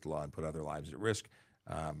okay to break the law and put other lives at risk.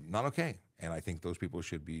 Not okay. And I think those people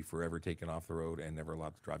should be forever taken off the road and never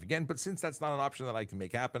allowed to drive again. But since that's not an option that I can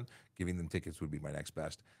make happen, giving them tickets would be my next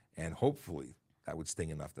best. And hopefully that would sting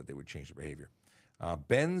enough that they would change their behavior.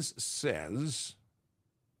 Benz says,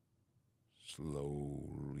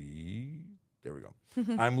 slowly, there we go.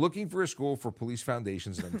 I'm looking for a school for police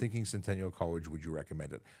foundations, and I'm thinking Centennial College. Would you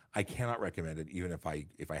recommend it? I cannot recommend it, even if I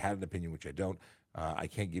had an opinion, which I don't. I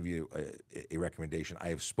can't give you a recommendation. I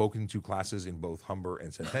have spoken to classes in both Humber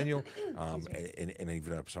and Centennial, and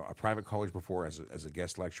even a private college before as a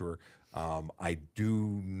guest lecturer. I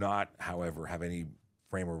do not, however, have any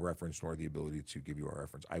frame of reference nor the ability to give you a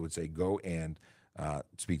reference. I would say go and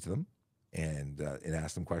speak to them and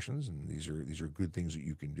ask them questions, and these are good things that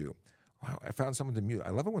you can do. Wow, I found someone to mute.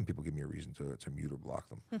 I love it when people give me a reason to mute or block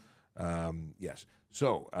them. Yes.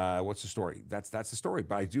 So what's the story? That's the story.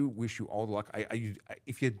 But I do wish you all the luck.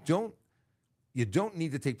 If you don't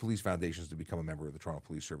need to take police foundations to become a member of the Toronto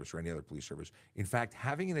Police Service or any other police service. In fact,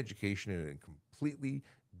 having an education in a completely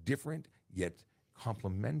different yet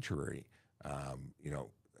complementary,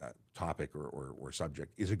 topic or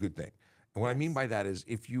subject is a good thing. And what I mean by that is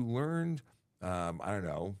if you learned, I don't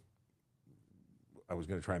know. I was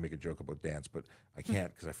going to try and make a joke about dance, but I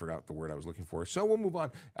can't because I forgot the word I was looking for. So we'll move on.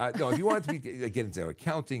 No, if you wanted to get into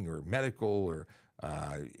accounting or medical or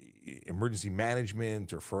emergency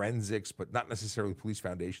management or forensics, but not necessarily police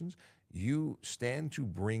foundations, you stand to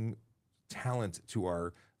bring talent to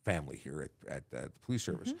our family here at the police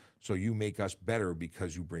service. So you make us better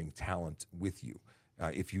because you bring talent with you.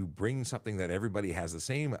 If you bring something that everybody has the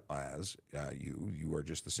same as you are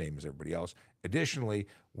just the same as everybody else. Additionally,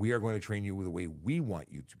 we are going to train you the way we want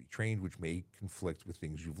you to be trained, which may conflict with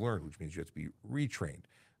things you've learned, which means you have to be retrained.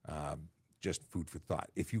 Just food for thought.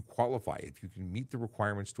 If you qualify, if you can meet the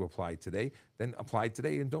requirements to apply today, then apply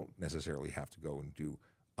today and don't necessarily have to go and do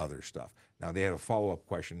other stuff. Now, they have a follow-up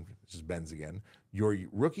question. This is Ben's again. Your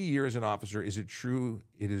rookie year as an officer, is it true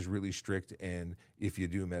it is really strict, and if you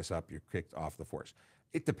do mess up, you're kicked off the force?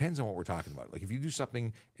 It depends on what we're talking about. Like if you do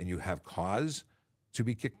something and you have cause to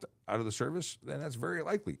be kicked out of the service, then that's very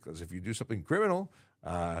likely, because if you do something criminal,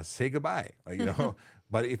 say goodbye,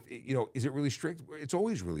 But if, is it really strict? It's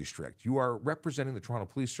always really strict. You are representing the Toronto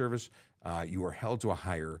Police Service. You are held to a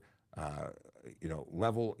higher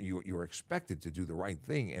level. You are expected to do the right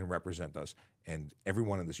thing and represent us. And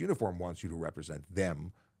everyone in this uniform wants you to represent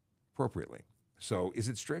them appropriately. So is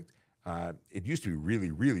it strict? It used to be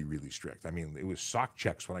really, really, really strict. I mean, it was sock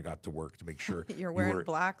checks when I got to work to make sure You're wearing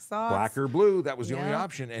black socks. black or blue. That was the only Yeah.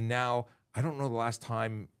 option. And now, I don't know the last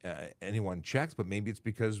time anyone checked, but maybe it's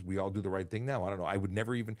because we all do the right thing now. I don't know. I would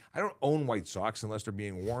never even, I don't own white socks unless they're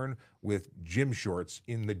being worn with gym shorts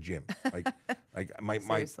in the gym. Like my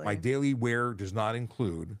Seriously. daily wear does not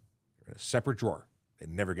include a separate drawer. They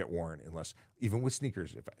never get worn unless, even with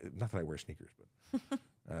sneakers. Not that I wear sneakers, but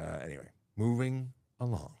anyway, moving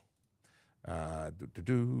along.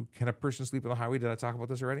 Can a person sleep on the highway? Did I talk about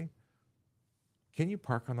this already? Can you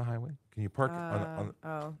park on the highway? Can you park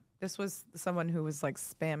on This was someone who was like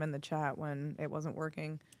spamming the chat when it wasn't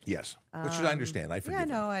working. Yes, which I understand. I forgive Yeah,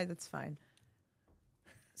 them. no, that's fine.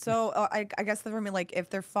 So I guess for me, like if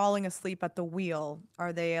they're falling asleep at the wheel,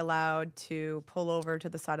 are they allowed to pull over to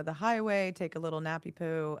the side of the highway, take a little nappy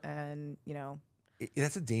poo, and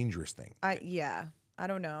That's a dangerous thing. I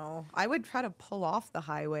don't know. I would try to pull off the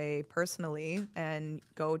highway personally and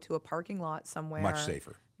go to a parking lot somewhere. Much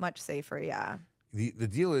safer. Much safer, yeah. The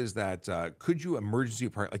deal is that could you emergency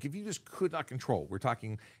park? Like if you just could not control, we're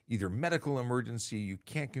talking either medical emergency, you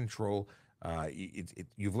can't control,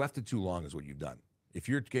 you've left it too long is what you've done. If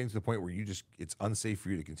you're getting to the point where it's unsafe for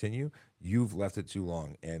you to continue, you've left it too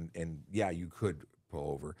long. And yeah, you could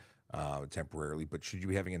pull over temporarily, but should you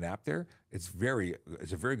be having a nap there, it's a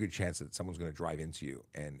very good chance that someone's going to drive into you,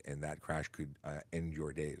 and that crash could end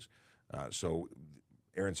your days. So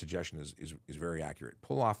Aaron's suggestion is very accurate.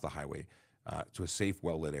 Pull off the highway to a safe,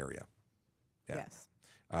 well-lit area. Yeah.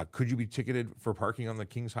 Yes. Could you be ticketed for parking on the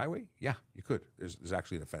King's Highway? Yeah, you could. There's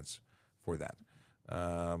actually an offense for that.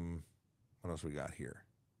 What else we got here?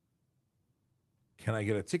 Can I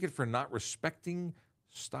get a ticket for not respecting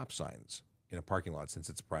stop signs in a parking lot since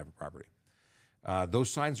it's a private property?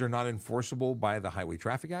 Those signs are not enforceable by the Highway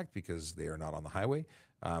Traffic Act because they are not on the highway.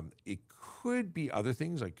 It could be other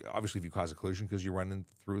things, like obviously if you cause a collision because you're running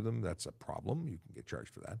through them, that's a problem. You can get charged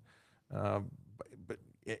for that. But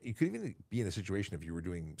you could even be in a situation if you were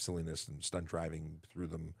doing silliness and stunt driving through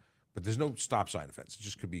them, but there's no stop sign offense. It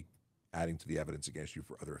just could be adding to the evidence against you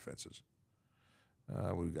for other offenses.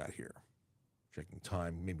 What do we got here? Checking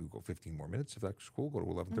time. Maybe we'll go 15 more minutes if that's cool. Go to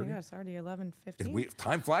 11:30. Oh my gosh, it's already 11:50.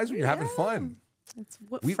 Time flies when you're having fun. It's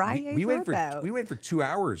what We Fridays went are for about. we went for 2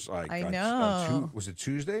 hours. Like I on know. was it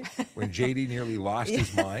Tuesday when JD nearly lost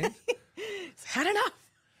his mind? Had enough.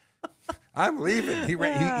 I'm leaving.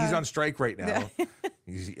 He's on strike right now.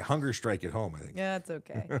 He's hunger strike at home, I think. Yeah, it's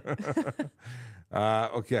okay.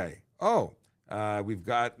 Okay. Oh, we've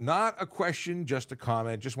got not a question, just a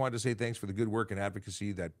comment. Just wanted to say thanks for the good work and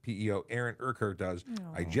advocacy that PEO Aaron Urquhart does.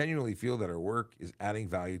 I genuinely feel that our work is adding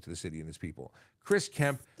value to the city and its people. Chris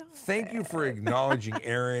Kemp, thank you for acknowledging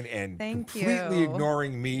Aaron and completely you.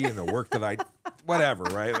 ignoring me and the work that I, whatever,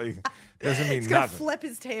 right? Like, doesn't mean He's gonna nothing. flip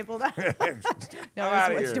his table down. No,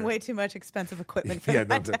 outta it's here. way too much expensive equipment for Yeah,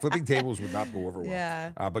 no, that. the flipping tables would not go over well.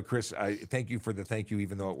 Yeah. But Chris, thank you for the thank you,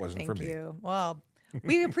 even though it wasn't for Thank me. you. Well,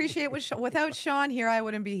 we appreciate without Sean here, I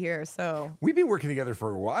wouldn't be here. So We've been working together for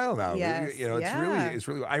a while now. Yes, It's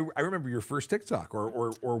really. I remember your first TikTok,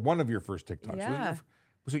 or one of your first TikToks. Yeah.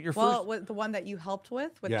 Was it your well, first? with the one that you helped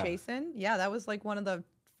with Yeah. Jason, yeah, that was like one of the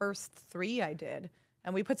first 3 I did,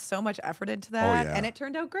 and we put so much effort into that, yeah. and it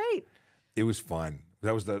turned out great. It was fun.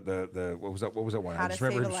 That was the what was that? What was that one? How I to just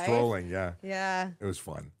remember Save him a Life? strolling. Yeah. Yeah. It was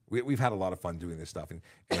fun. We've had a lot of fun doing this stuff and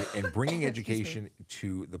bringing education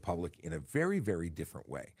to the public in a very, very different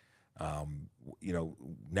way.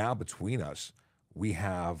 Now between us, we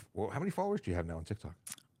have, well, how many followers do you have now on TikTok?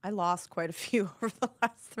 I lost quite a few over the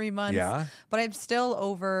last 3 months. Yeah, But I'm still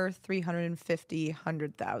over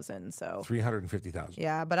 100,000. So 350,000.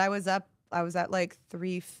 yeah, but I was at like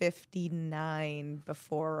 359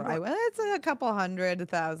 before I went. It's a couple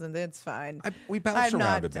 100,000. It's fine. We bounce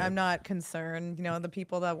around a bit. I'm not concerned. You know, the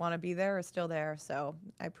people that want to be there are still there. So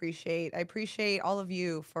I appreciate all of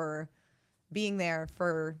you for being there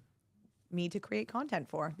for me to create content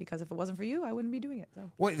for, because if it wasn't for you, I wouldn't be doing it. So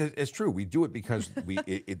Well, it's true. We do it because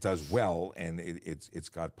it does well, and it's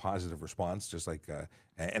got positive response. Just like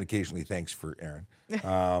and occasionally thanks for Aaron.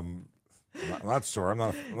 I'm not sore. I'm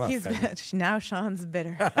not he's offended. now Sean's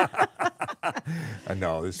bitter.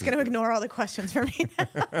 No, this He's gonna ignore all the questions for me.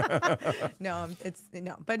 No,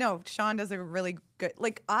 but no. Sean does a really good.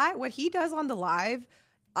 Like what he does on the live,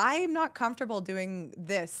 I'm not comfortable doing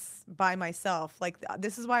this by myself. Like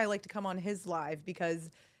this is why I like to come on his live, because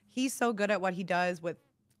he's so good at what he does with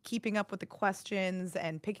keeping up with the questions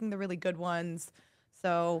and picking the really good ones.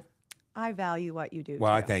 So I value what you do.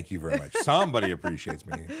 Well, I too. thank you very much. Somebody appreciates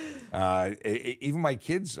me. Even my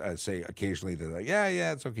kids say occasionally, they're like,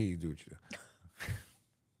 yeah, it's okay. You do what you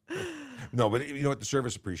do. No, but you know what? The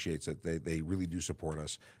service appreciates it. They really do support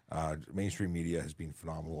us. Mainstream media has been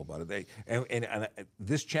phenomenal about it. And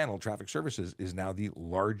this channel, Traffic Services, is now the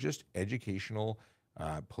largest educational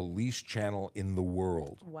police channel in the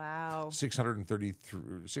world. Wow. 630 Yeah.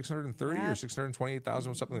 or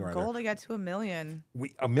 628,000, something like Goal that. to get to 1 million.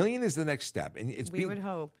 A million is the next step, and We would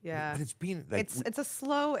hope, yeah. But it's been like It's a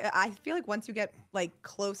slow. I feel like once you get like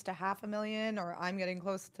close to 500,000, or I'm getting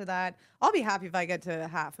close to that, I'll be happy if I get to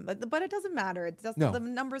half. But it doesn't matter. It just No. the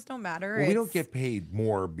numbers don't matter. well, we don't It's- get paid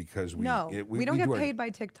more because we we don't get do our- paid by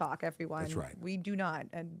TikTok. Everyone. That's right. We do not.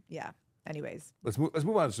 And yeah. Anyways, Let's move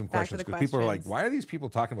on to some Back to questions, the because people are like, questions. why are these people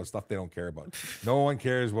talking about stuff they don't care about? No one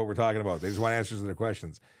cares what we're talking about. They just want answers to their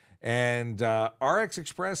questions. And RX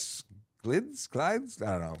Express glides? I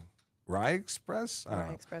don't know. Rye Express? I don't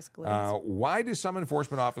know. Express Glides. Why do some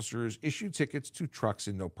enforcement officers issue tickets to trucks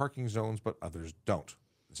in no parking zones, but others don't?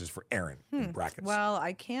 This is for Aaron in brackets. Well,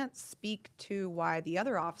 I can't speak to why the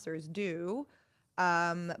other officers do,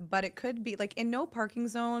 but it could be like in no parking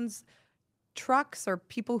zones. Trucks or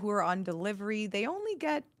people who are on delivery, they only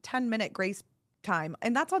get 10-minute grace time,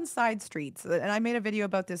 and that's on side streets. And I made a video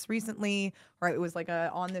about this recently, or it was like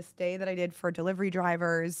a on this day that I did for delivery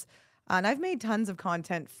drivers. And I've made tons of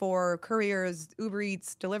content for couriers, Uber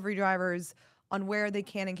Eats, delivery drivers on where they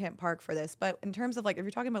can and can't park for this. But in terms of like, if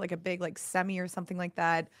you're talking about like a big like semi or something like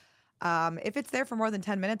that, if it's there for more than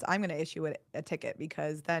 10 minutes, I'm going to issue it a ticket,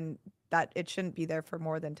 because then that it shouldn't be there for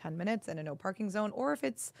more than 10 minutes in a no parking zone. Or if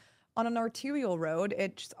it's on an arterial road,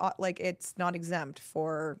 it's like it's not exempt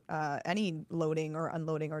for any loading or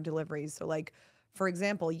unloading or deliveries. So like, for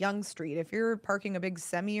example, Yonge Street, if you're parking a big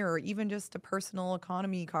semi or even just a personal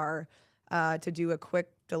economy car to do a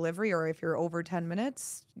quick delivery, or if you're over 10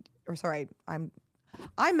 minutes, or sorry,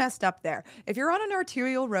 I messed up there. If you're on an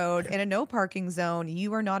arterial road in a no parking zone,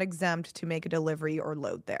 you are not exempt to make a delivery or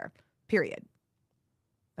load there, period.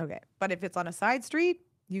 Okay. But if it's on a side street,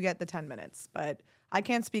 you get the 10 minutes. But I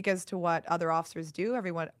can't speak as to what other officers do.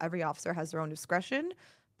 Every officer has their own discretion,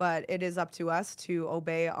 but it is up to us to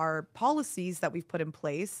obey our policies that we've put in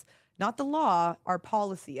place, not the law, our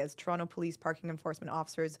policy as Toronto Police Parking Enforcement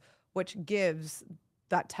Officers, which gives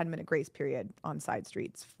that 10-minute grace period on side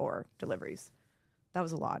streets for deliveries. That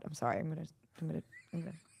was a lot. I'm sorry. I'm gonna.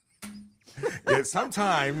 Yeah,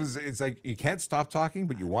 sometimes it's like you can't stop talking,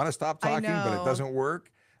 but you want to stop talking, but it know. doesn't work.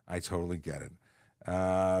 I totally get it.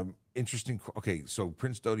 Interesting. Okay, so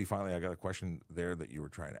Prince Doty, finally, I got a question there that you were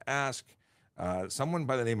trying to ask. Someone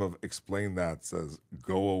by the name of Explain That says,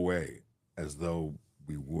 go away, as though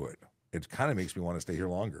we would. It kind of makes me want to stay here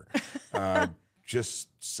longer. Just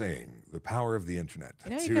saying, the power of the internet.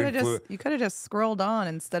 You know, To you could have just scrolled on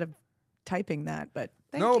instead of typing that. But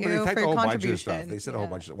thank no, you but they typed for a your whole bunch of contribution. stuff. They said a whole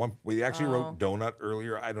bunch of stuff. We actually wrote donut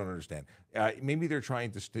earlier. I don't understand. Maybe they're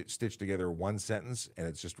trying to stitch together one sentence, and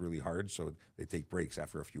it's just really hard, so they take breaks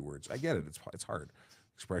after a few words. I get it. It's hard.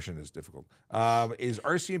 Expression is difficult. Is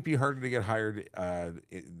RCMP harder to get hired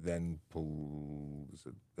than police?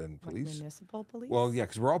 Like municipal police. Well, yeah,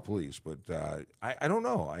 because we're all police, but I don't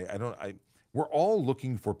know. We're all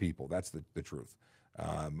looking for people. That's the truth.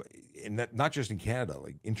 And that, not just in Canada,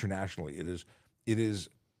 like internationally,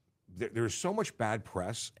 there's so much bad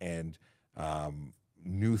press and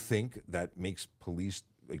new think that makes police,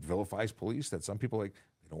 like vilifies police, that some people like,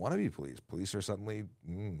 they don't want to be police. Police are suddenly,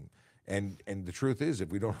 and the truth is, if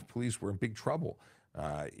we don't have police, we're in big trouble.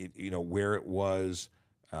 Where it was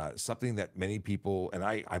something that many people, and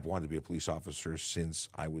I've wanted to be a police officer since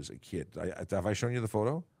I was a kid. Have I shown you the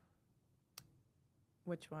photo?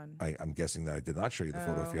 Which one? I'm guessing that I did not show you the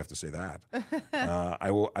photo. If Oh. you have to say that, I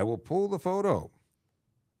will pull the photo.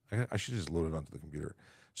 I should just load it onto the computer.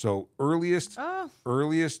 So earliest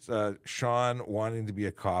Sean wanting to be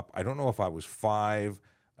a cop. I don't know if I was 5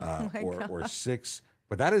 my or 6,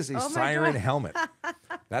 but that is a Oh my siren God. helmet.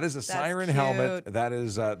 That is a siren helmet. That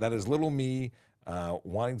is little me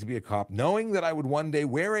wanting to be a cop, knowing that I would one day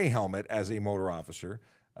wear a helmet as a motor officer.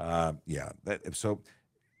 So.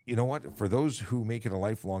 You know what? For those who make it a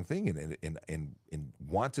lifelong thing and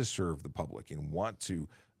want to serve the public and want to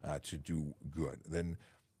do good, then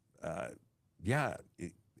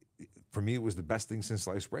for me it was the best thing since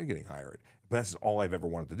sliced bread getting hired. But that's all I've ever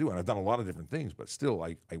wanted to do, and I've done a lot of different things, but still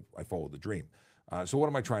I followed the dream. So what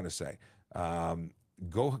am I trying to say?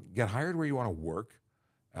 Go get hired where you want to work.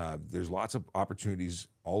 There's lots of opportunities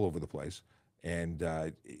all over the place, and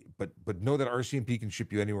but know that RCMP can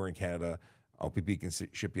ship you anywhere in Canada. OPP can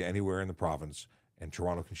ship you anywhere in the province, and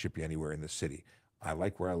Toronto can ship you anywhere in the city. I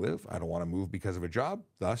like where I live. I don't want to move because of a job.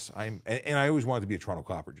 Thus, and I always wanted to be a Toronto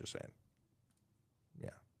copper, just saying.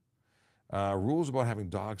 Yeah. Rules about having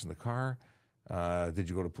dogs in the car. Did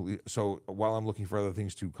you go to police? So while I'm looking for other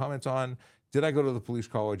things to comment on, did I go to the police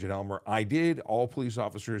college at Elmer? I did. All police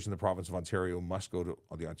officers in the province of Ontario must go to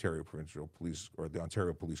the Ontario Provincial Police or the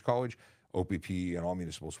Ontario Police College, OPP, and all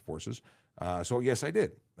municipal forces. So yes, I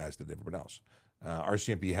did, as did everyone else.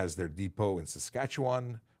 RCMP has their depot in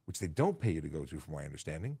Saskatchewan, which they don't pay you to go to, from my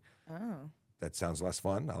understanding. Oh. That sounds less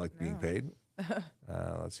fun. I like being paid.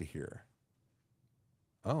 Let's see here.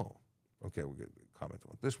 Oh, okay. We'll get a comment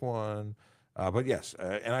on this one. But yes,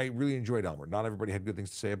 and I really enjoyed Elmer. Not everybody had good things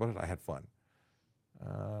to say about it. I had fun.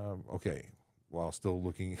 Okay. While still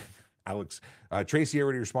looking, Alex, Tracy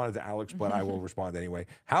already responded to Alex, but I will respond anyway.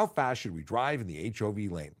 How fast should we drive in the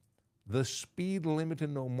HOV lane? The speed limit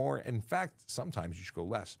and no more. In fact, sometimes you should go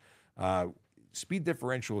less. Speed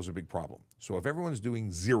differential is a big problem. So if everyone's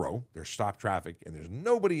doing 0, there's stop traffic, and there's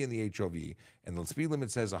nobody in the HOV, and the speed limit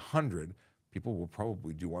says 100, people will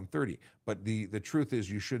probably do 130. But the truth is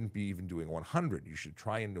you shouldn't be even doing 100. You should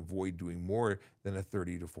try and avoid doing more than a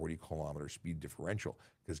 30 to 40 kilometer speed differential.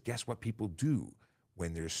 Because guess what people do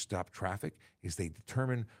when there's stop traffic is they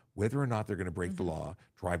determine whether or not they're going to break the law,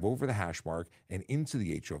 drive over the hash mark and into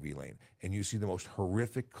the HOV lane. And you see the most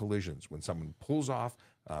horrific collisions when someone pulls off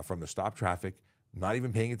from the stop traffic, not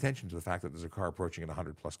even paying attention to the fact that there's a car approaching at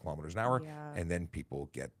 100 plus kilometers an hour. Yeah. And then people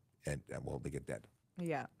get, they get dead.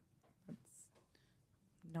 Yeah. That's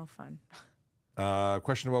no fun.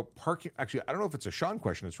 Question about parking. Actually, I don't know if it's a Sean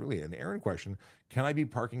question. It's really an Aaron question. Can I be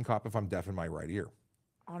parking cop if I'm deaf in my right ear?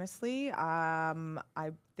 Honestly,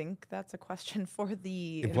 I think that's a question for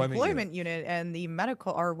the Employment unit and the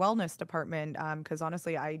medical or wellness department. Because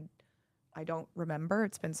honestly, I don't remember.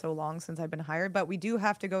 It's been so long since I've been hired. But we do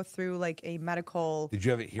have to go through like a medical. Did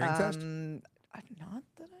you have a hearing test? Not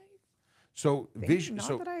that I. So vision. not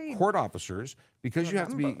So that I court officers, because you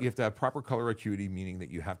have remember. to have proper color acuity, meaning that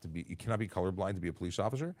you cannot be colorblind to be a police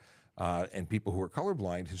officer. And people who are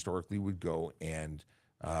colorblind historically would go and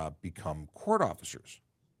become court officers.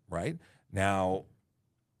 Right now,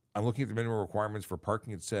 I'm looking at the minimum requirements for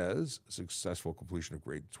parking. It says successful completion of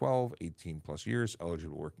grade 12, 18 plus years,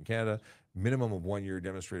 eligible to work in Canada, minimum of 1 year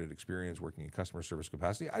demonstrated experience working in customer service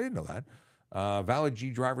capacity. I didn't know that. Valid G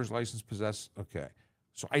driver's license possess. Okay.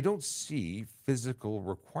 So I don't see physical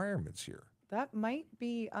requirements here. That might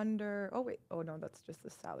be under. Oh wait. Oh no, that's just the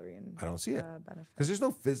salary and. I don't see it. Benefit. Because there's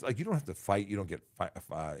no like you don't have to fight. You don't get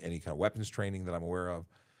any kind of weapons training that I'm aware of.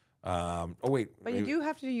 Oh wait. But you do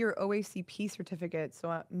have to do your OACP certificate.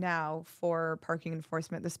 So now for parking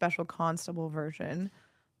enforcement, the special constable version.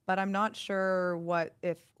 But I'm not sure what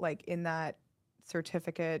if like in that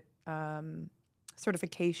certificate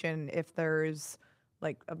certification if there's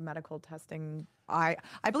like a medical testing. I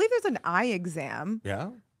believe there's an eye exam. Yeah.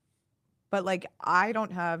 But like I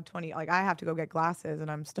don't have 20. Like I have to go get glasses,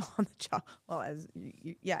 and I'm still on the job. Well,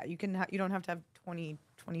 you don't have to have 20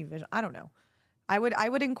 vision. I don't know. I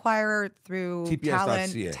would inquire through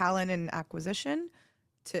TPS.ca. talent and acquisition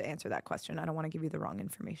to answer that question. I don't want to give you the wrong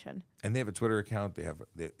information. And they have a Twitter account. They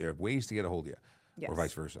have ways to get a hold of you, Yes. or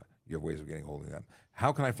vice versa. You have ways of getting a hold of them.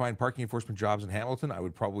 How can I find parking enforcement jobs in Hamilton? I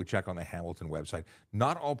would probably check on the Hamilton website.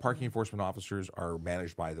 Not all parking enforcement officers are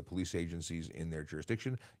managed by the police agencies in their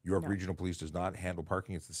jurisdiction. York Regional Police does not handle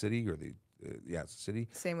parking. It's the city or the it's the city.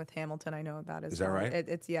 Same with Hamilton. I know that as well. Is that right?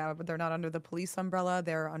 It's but they're not under the police umbrella.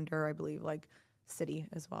 They're under, I believe, like city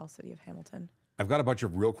as well, city of Hamilton. I've got a bunch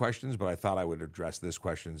of real questions, but I thought I would address this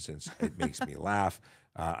question since it makes me laugh.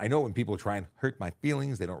 I know when people try and hurt my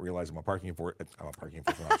feelings, they don't realize I'm a parking enforcement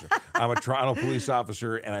officer. I'm a Toronto police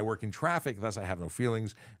officer, and I work in traffic, thus I have no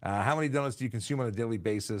feelings. How many donuts do you consume on a daily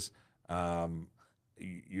basis?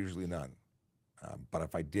 Usually none. But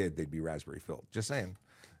if I did, they'd be raspberry filled. Just saying.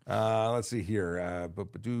 Let's see here.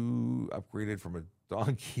 Upgraded from a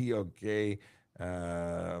donkey. Okay.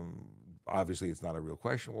 Obviously, it's not a real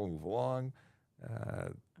question. We'll move along.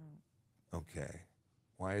 Okay.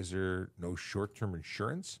 Why is there no short-term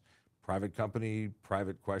insurance? Private company,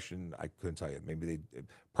 private question. I couldn't tell you. Maybe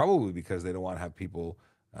probably because they don't want to have people.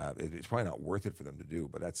 It's probably not worth it for them to do.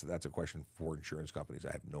 But that's a question for insurance companies.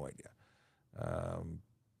 I have no idea.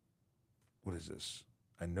 What is this?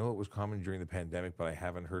 I know it was common during the pandemic, but I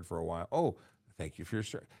haven't heard for a while. Oh, thank you for your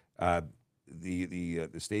the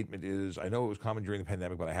statement is, I know it was common during the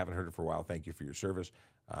pandemic, but I haven't heard it for a while. Thank you for your service.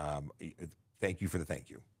 Thank you for the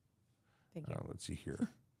thank you. Thank you. Let's see here.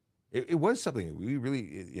 It was something we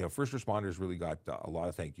really, first responders really got a lot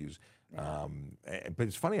of thank yous. Yeah. But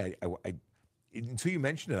it's funny, I until you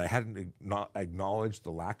mentioned it, I hadn't not acknowledged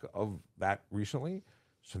the lack of that recently.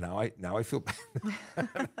 So now I feel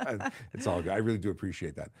bad. It's all good. I really do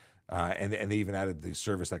appreciate that. And they even added the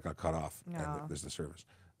service that got cut off. No. And there's the service.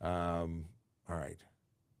 All right.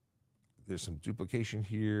 There's some duplication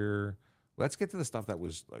here. Let's get to the stuff that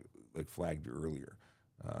was like flagged earlier.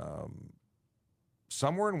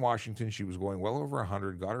 Somewhere in Washington, she was going well over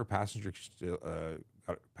 100, got her passenger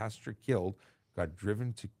killed, got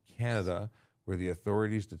driven to Canada, where the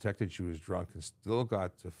authorities detected she was drunk and still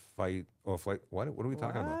got to fight. Oh, fight. What are we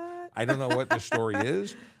talking about? I don't know what the story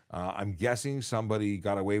is. I'm guessing somebody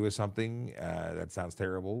got away with something. That sounds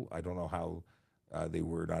terrible. I don't know how they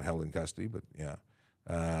were not held in custody, but yeah.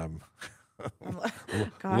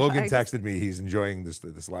 Gosh, Logan texted me. He's enjoying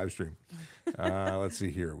this live stream. Let's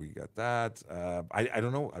see here. We got that. I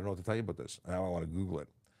don't know. I don't know what to tell you about this. Now I want to Google it.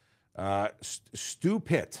 Stu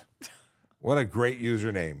Pitt. What a great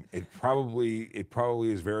username. It probably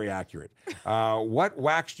is very accurate. What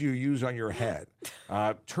wax do you use on your head?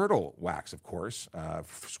 Turtle wax, of course,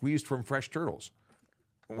 squeezed from fresh turtles.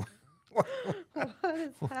 What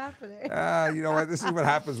is happening? You know what? This is what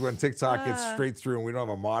happens when TikTok gets straight through and we don't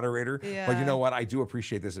have a moderator. But you Yeah. know what? I do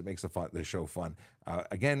appreciate this. It makes the show fun.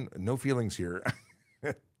 Again, no feelings here.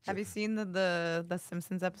 Have you seen the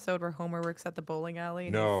Simpsons episode where Homer works at the bowling alley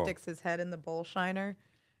and No. he sticks his head in the bowl shiner?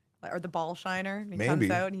 Or the ball shiner, and he Maybe.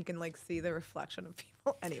 comes out and he can like see the reflection of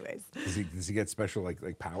people. Anyways, Does he get special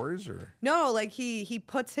like powers or? no, like he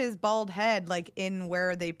puts his bald head like in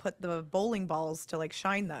where they put the bowling balls to like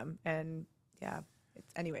shine them, and yeah,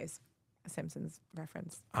 it's anyways a Simpsons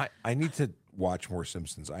reference. I need to watch more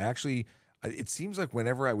Simpsons. It seems like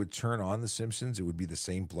whenever I would turn on the Simpsons, it would be the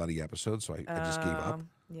same bloody episode. So I just gave up.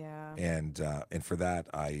 Yeah. And for that,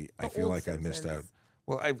 I The feel old like I missed out. Simpsons.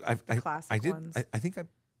 Well, Classic I did. ones. I think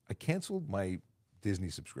I canceled my Disney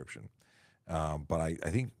subscription, but I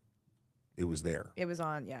think it was there. It was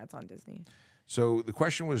on. Yeah, it's on Disney. So the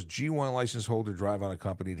question was: G1 license holder drive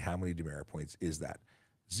unaccompanied. How many demerit points is that?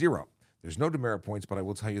 0. There's no demerit points, but I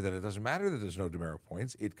will tell you that it doesn't matter that there's no demerit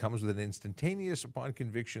points. It comes with an instantaneous upon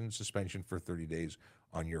conviction suspension for 30 days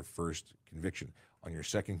on your first conviction. On your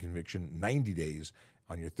second conviction, 90 days.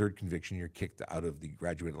 On your third conviction, you're kicked out of the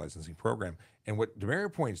graduated licensing program. And what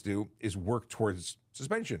demerit points do is work towards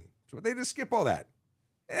suspension. So they just skip all that.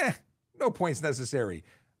 No points necessary.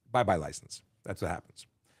 Bye-bye license. That's what happens.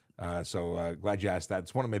 So glad you asked that.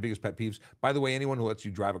 It's one of my biggest pet peeves. By the way, anyone who lets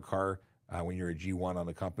you drive a car when you're a G1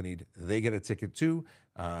 unaccompanied, they get a ticket too.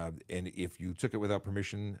 And if you took it without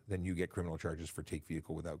permission, then you get criminal charges for take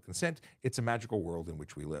vehicle without consent. It's a magical world in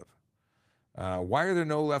which we live. Why are there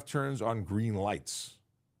no left turns on green lights?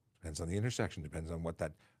 Depends on the intersection. Depends on what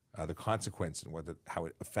the consequence and how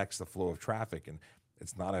it affects the flow of traffic. And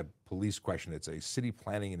it's not a police question. It's a city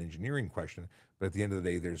planning and engineering question. But at the end of the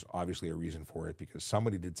day, there's obviously a reason for it because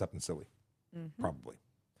somebody did something silly, probably.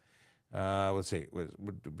 Let's see.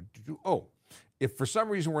 If for some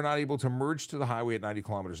reason we're not able to merge to the highway at 90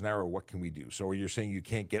 kilometers an hour, what can we do? So you're saying you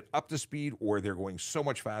can't get up to speed, or they're going so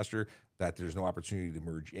much faster that there's no opportunity to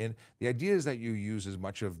merge in. The idea is that you use as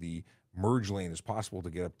much of the merge lane as possible to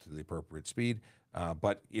get up to the appropriate speed.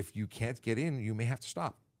 But if you can't get in, you may have to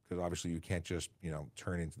stop because obviously you can't just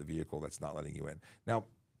turn into the vehicle that's not letting you in. Now,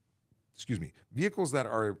 vehicles that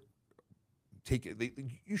are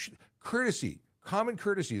common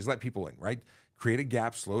courtesy is let people in, right? Create a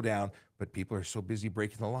gap, slow down. But people are so busy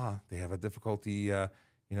breaking the law, they have a difficulty,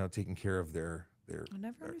 taking care of their. I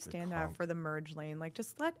never understand that for the merge lane. Like,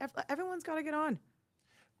 just let everyone's got to get on.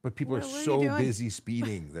 But people are What are you so doing? busy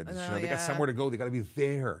speeding that know, they got yeah. somewhere to go. They got to be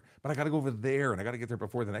there, but I got to go over there, and I got to get there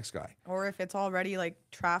before the next guy. Or if it's already like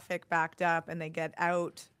traffic backed up and they get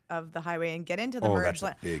out of the highway and get into the Oh, merge that's a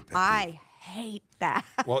lane. big pet peeve. I hate that.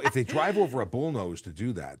 Well, if they drive over a bullnose to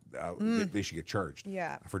do that, they should get charged.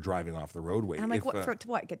 Yeah. For driving off the roadway. And I'm like, If, what, to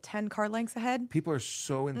what? Get 10 car lengths ahead? people are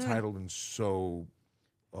so entitled and so,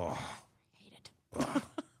 Hate it.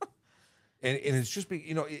 and it's just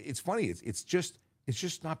it's funny. It's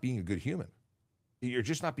just not being a good human. You're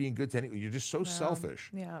just not being good to anyone. You're just so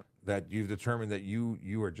selfish Yeah. that you've determined that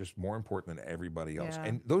you are just more important than everybody else. Yeah.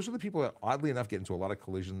 And those are the people that, oddly enough, get into a lot of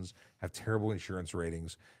collisions, have terrible insurance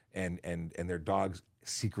ratings, and their dogs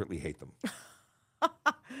secretly hate them.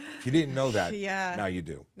 If you didn't know that, Yeah. now you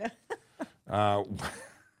do.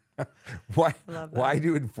 Why? Love that. Why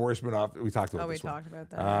do enforcement officers? We talked about Oh, we this one. talked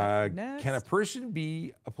about that. Can a person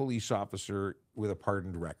be a police officer with a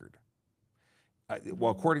pardoned record?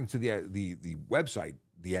 Well, according to the website,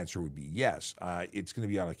 the answer would be yes. It's going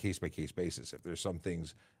to be on a case by case basis. If there's some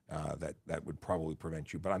things that would probably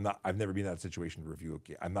prevent you, but I've never been in that situation to review a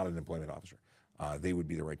case. I'm not an employment officer. They would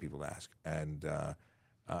be the right people to ask. And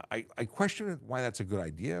I question why that's a good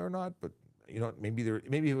idea or not. But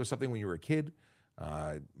maybe it was something when you were a kid,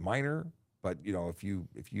 minor. But if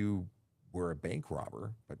you were a bank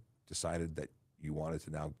robber but decided that you wanted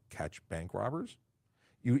to now catch bank robbers,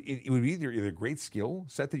 it would be either a great skill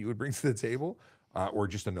set that you would bring to the table, or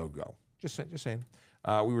just a no-go. Just saying.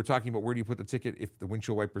 We were talking about where do you put the ticket if the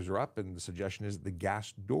windshield wipers are up, and the suggestion is the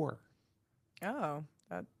gas door. Oh,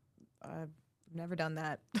 I've never done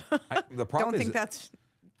that. The problem Don't is think that's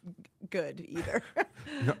good either.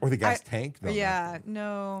 or the gas tank. No, yeah,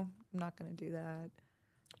 no, I'm not going to do that.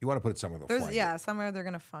 you want to put it somewhere they'll find it. Somewhere they're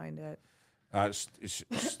going to find it.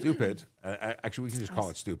 Stupid. Actually, we can just call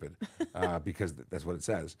it stupid because that's what it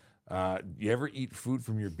says. You ever eat food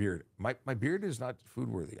from your beard? My beard is not food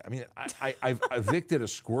worthy. I mean, I've evicted a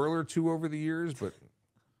squirrel or two over the years, but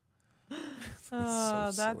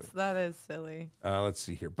Oh, silly. that is silly. Let's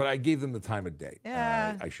see here. But I gave them the time of day.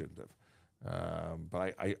 Yeah. I shouldn't have.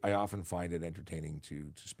 But I often find it entertaining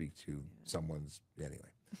to speak to someone's anyway.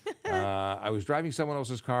 I was driving someone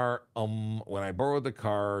else's car. When I borrowed the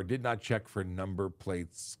car, did not check for number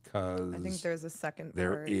plates because I think there's a second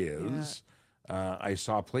there part. is. I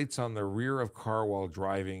saw plates on the rear of car while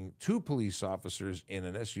driving. 2 police officers in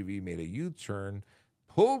an SUV made a U-turn,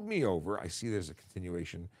 pulled me over. I see there's a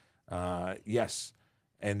continuation. Yes.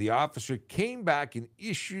 And the officer came back and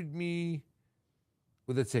issued me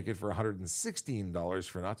with a ticket for $116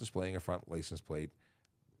 for not displaying a front license plate.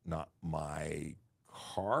 Not my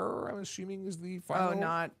car, I'm assuming, is the final.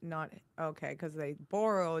 Oh, not okay, because they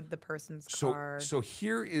borrowed the person's car. So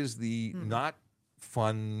here is the not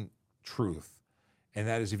fun truth, and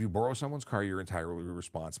that is if you borrow someone's car, you're entirely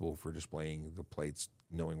responsible for displaying the plates,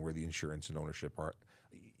 knowing where the insurance and ownership are.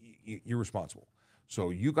 You're responsible.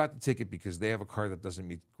 So you got the ticket because they have a car that doesn't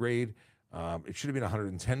meet grade. It should have been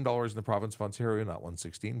 $110 in the province of Ontario, not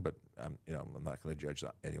 $116. But I'm not going to judge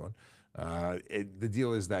anyone. The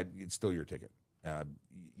deal is that it's still your ticket.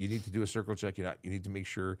 You need to do a circle check. You need to make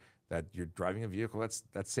sure that you're driving a vehicle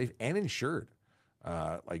that's safe and insured.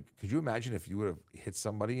 Could you imagine if you would have hit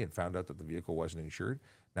somebody and found out that the vehicle wasn't insured?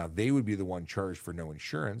 Now they would be the one charged for no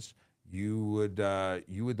insurance. You would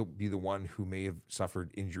be the one who may have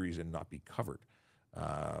suffered injuries and not be covered.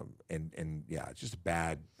 And yeah, it's just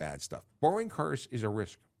bad stuff. Borrowing cars is a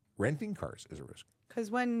risk. Renting cars is a risk. Because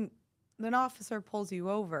when an officer pulls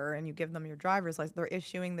you over and you give them your driver's license, they're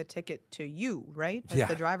issuing the ticket to you, right? As Yeah.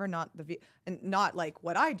 the driver, not and not like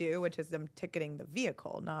what I do, which is them ticketing the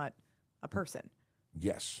vehicle, not a person.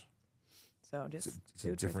 Yes. So just It's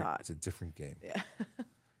food for thought. It's a different game. Yeah.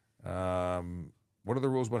 What are the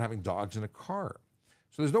rules about having dogs in a car?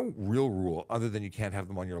 So there's no real rule other than you can't have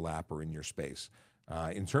them on your lap or in your space.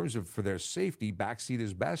 In terms of for their safety, backseat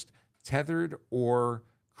is best, tethered or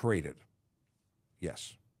crated.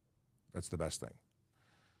 Yes, that's the best thing.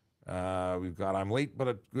 We've got, I'm late, but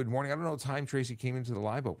a good morning. I don't know what time Tracy came into the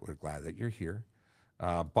live, but we're glad that you're here.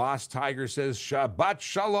 Boss Tiger says, Shabbat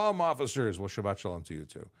Shalom, officers. Well, Shabbat Shalom to you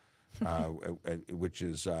too. Which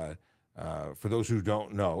is, for those who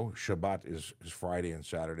don't know, Shabbat is Friday and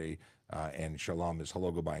Saturday, and Shalom is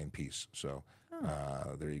hello, goodbye, and peace. So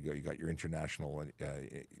there you go. You got your international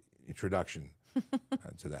introduction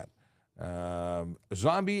to that.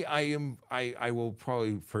 Zombie, I will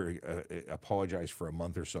probably apologize for a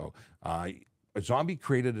month or so. Zombie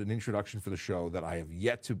created an introduction for the show that I have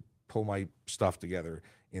yet to pull my stuff together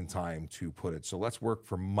in time to put it. So let's work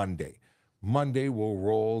for Monday. Monday we'll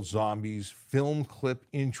roll Zombie's film clip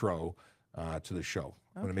intro to the show.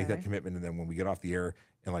 I'm going to make that Okay. commitment, and then when we get off the air,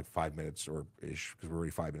 in like 5 minutes or ish, because we're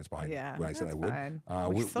already 5 minutes behind Yeah, when I said I that's would. fine.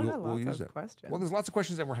 We still got We'll lots use of it. questions. Well, there's lots of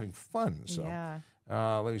questions and we're having fun. So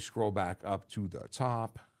Yeah. let me scroll back up to the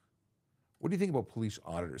top. What do you think about police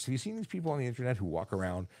auditors? Have you seen these people on the internet who walk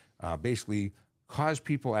around, basically cause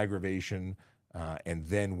people aggravation, and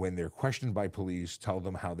then when they're questioned by police, tell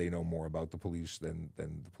them how they know more about the police than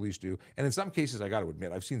the police do? And in some cases, I got to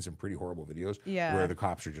admit, I've seen some pretty horrible videos Yeah. where the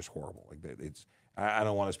cops are just horrible. Like it's, I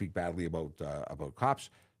don't want to speak badly about cops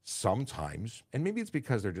sometimes, and maybe it's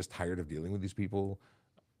because they're just tired of dealing with these people,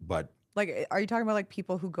 but. Like, are you talking about like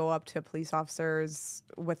people who go up to police officers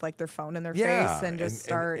with like their phone in their Yeah, face and just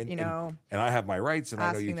start, you know, and I have my rights, and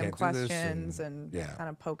I know you asking them can't do this, questions and yeah, kind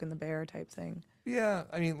of poking the bear type thing? yeah.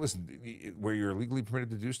 I mean, listen, where you're legally permitted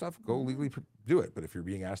to do stuff, go legally do it. But if you're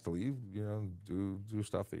being asked to leave, you know, do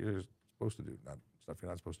stuff that you're supposed to do, not stuff you're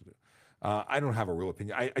not supposed to do. I don't have a real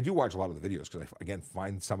opinion. I do watch a lot of the videos because I again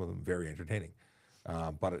find some of them very entertaining,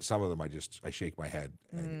 but some of them I shake my head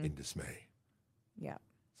in dismay. Yeah.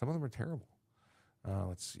 Some of them are terrible.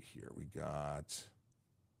 Let's see here. We got,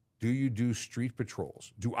 do you do street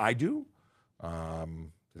patrols? Do I do?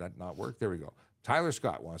 Did that not work? There we go. Tyler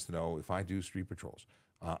Scott wants to know if I do street patrols.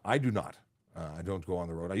 I do not. I don't go on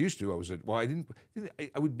the road. I used to.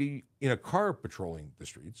 I would be in a car patrolling the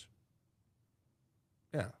streets.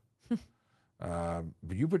 Yeah.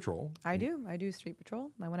 But you patrol. I do. I do street patrol.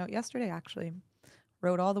 I went out yesterday, actually.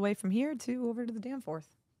 Rode all the way from here to over to the Danforth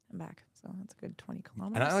and back. So that's a good 20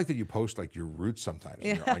 kilometers. And I like that you post like your routes sometimes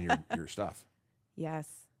on your stuff. Yes.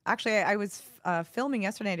 Actually, I was filming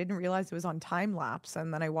yesterday. I didn't realize it was on time lapse.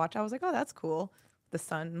 And then I watched. I was like, oh, that's cool. The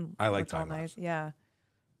sun. I like looks all time lapse. nice. Yeah.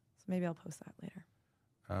 So maybe I'll post that later.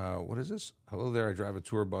 What is this? Hello there. I drive a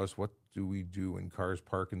tour bus. What do we do when cars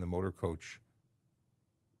park in the motor coach?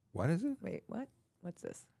 What is it? Wait, what? What's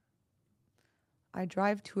this? I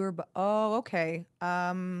drive tour bus. Oh, okay.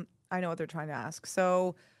 I know what they're trying to ask.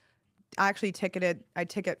 So I actually I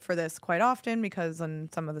ticket for this quite often because on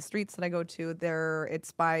some of the streets that I go to,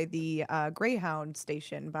 it's by the Greyhound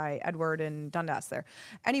station by Edward and Dundas there.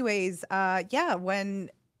 Anyways, yeah, when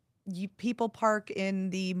people park in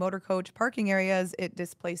the motor coach parking areas, it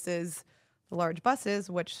displaces the large buses,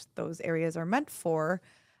 which those areas are meant for.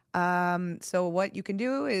 So what you can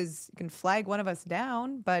do is you can flag one of us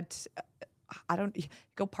down, but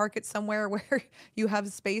go park it somewhere where you have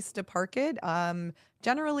space to park it.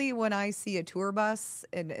 Generally, when I see a tour bus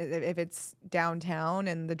and if it's downtown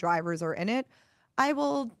and the drivers are in it, I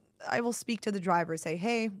will speak to the driver, say,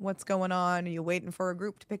 hey, what's going on? Are you waiting for a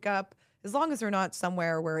group to pick up? As long as they're not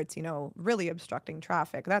somewhere where it's, really obstructing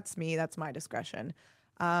traffic. That's me. That's my discretion.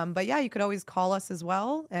 But yeah, you could always call us as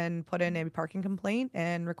well and put in a parking complaint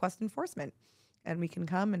and request enforcement. And we can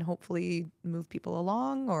come and hopefully move people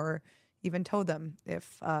along or even tow them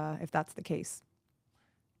if that's the case.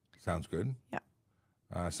 Sounds good. Yeah.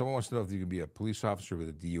 Someone wants to know if you can be a police officer with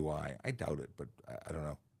a DUI. I doubt it, but I don't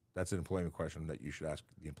know. That's an employment question that you should ask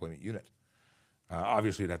the employment unit.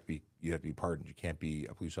 Obviously, you'd have to be pardoned. You can't be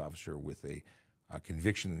a police officer with a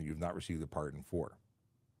conviction that you've not received a pardon for.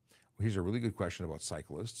 Well, here's a really good question about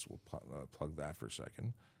cyclists. We'll plug that for a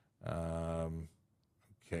second.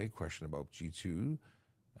 Okay, question about G2.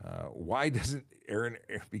 Why doesn't Aaron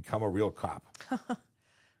become a real cop?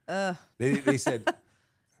 They said...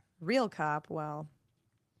 Real cop, well...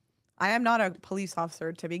 I am not a police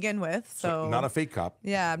officer to begin with, so not a fake cop.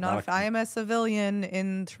 Yeah, I am a civilian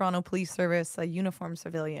in Toronto Police Service, a uniformed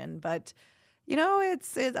civilian. But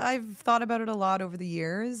I've thought about it a lot over the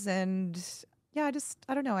years, and yeah,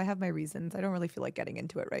 I don't know. I have my reasons. I don't really feel like getting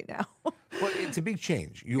into it right now. Well, it's a big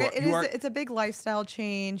change. It's a big lifestyle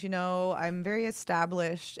change. I'm very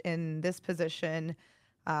established in this position.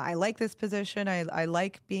 I like this position. I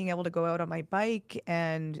like being able to go out on my bike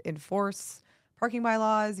and enforce parking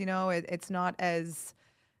bylaws. It's not as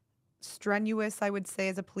strenuous, I would say,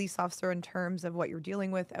 as a police officer in terms of what you're dealing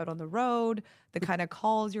with out on the road, the kind of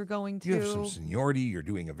calls you're going to. You have some seniority. You're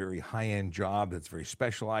doing a very high-end job that's very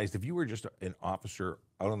specialized. If you were just an officer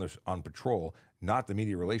out on patrol, not the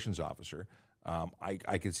media relations officer,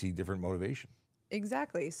 I could see different motivation.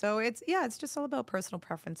 Exactly. So it's just all about personal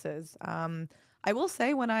preferences. I will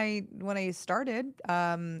say when I started,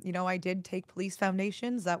 I did take police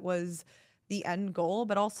foundations. That was the end goal,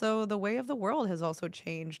 but also the way of the world has also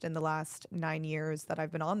changed in the last 9 years that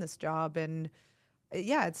I've been on this job. And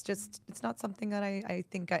yeah, it's not something that I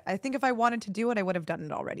think if I wanted to do it, I would have done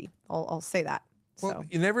it already. I'll say that. Well, So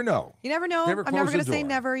you never know. you never know. Never I'm never close going the to say door.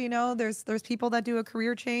 never. There's people that do a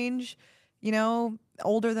career change,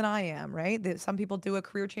 older than I am, right? Some people do a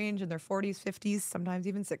career change in their 40s, 50s, sometimes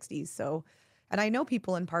even 60s. So And I know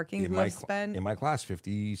people in parking who have spent in my class,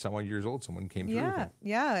 50 some odd years old, someone came through with yeah, me.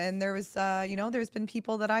 yeah. And there was, there's been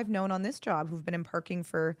people that I've known on this job who've been in parking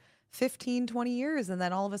for 15, 20 years. And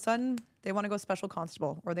then all of a sudden they want to go special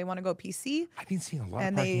constable or they want to go PC. I've been seeing a lot of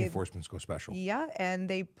And parking they, enforcements go special. yeah. And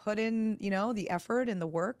they put in, the effort and the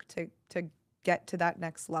work to get to that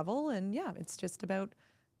next level. And yeah, it's just about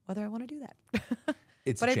whether I want to do that.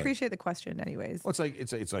 It's But a I change. appreciate the question anyways. Well, it's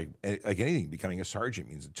like anything. Becoming a sergeant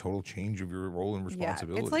means a total change of your role and Yeah,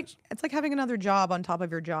 responsibilities. it's like having another job on top of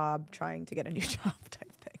your job, trying to get a new job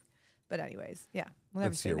type thing. But anyways, yeah, we'll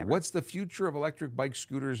never Let's say hear. never. What's the future of electric bike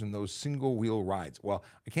scooters and those single wheel rides? Well,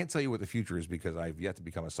 I can't tell you what the future is because I've yet to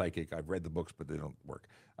become a psychic. I've read the books, but they don't work.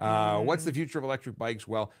 What's the future of electric bikes?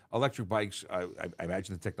 Well, electric bikes, I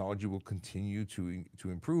imagine the technology will continue to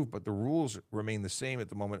improve, but the rules remain the same at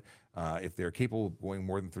the moment. If they're capable of going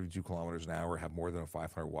more than 32 kilometers an hour, have more than a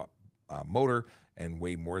 500 watt motor, and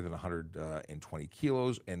weigh more than 120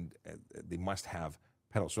 kilos, and they must have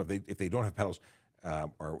pedals. So if they don't have pedals,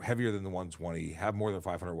 are heavier than the 120, have more than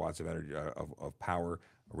 500 watts of energy of power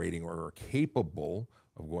rating, or are capable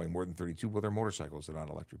of going more than 32. Well, they're motorcycles. They're not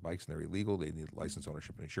electric bikes, and they're illegal. They need license,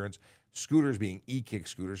 ownership, and insurance. Scooters, being e-kick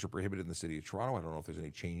scooters, are prohibited in the city of Toronto. I don't know if there's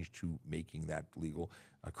any change to making that legal.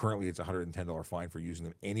 Currently, it's a $110 fine for using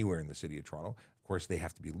them anywhere in the city of Toronto. Of course, they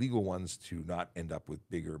have to be legal ones to not end up with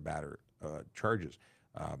bigger, badder charges.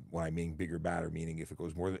 When I mean bigger, badder, meaning if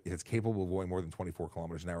it's capable of going more than 24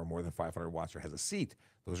 kilometers an hour, more than 500 watts, or has a seat,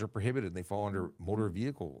 those are prohibited, and they fall under motor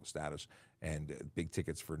vehicle status. And big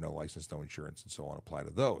tickets for no license, no insurance, and so on apply to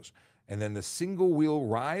those. And then the single wheel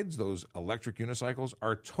rides, those electric unicycles,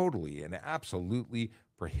 are totally and absolutely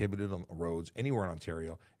prohibited on roads anywhere in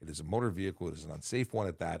Ontario. It is a motor vehicle. It is an unsafe one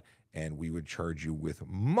at that, and we would charge you with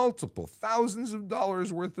multiple thousands of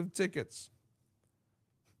dollars worth of tickets.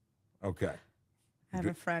 Okay. I have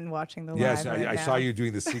a friend watching the Yes, live right I now. saw you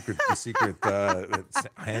doing the secret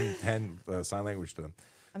hand sign language to them.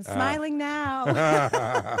 I'm smiling now.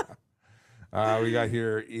 We got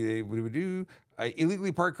here. What do we do?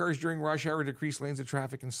 Illegally parked cars during rush hour decrease lanes of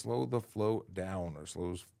traffic and slow the flow down, or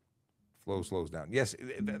slows down. Yes,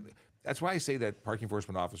 that's why I say that parking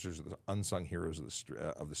enforcement officers are the unsung heroes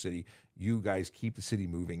of the city. You guys keep the city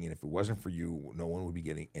moving, and if it wasn't for you, no one would be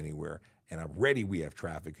getting anywhere. And already we have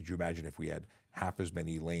traffic. Could you imagine if we had half as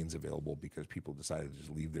many lanes available because people decided to just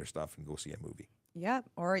leave their stuff and go see a movie? Yeah,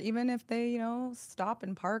 or even if they, stop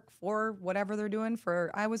and park for whatever they're doing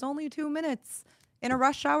for, I was only 2 minutes. In a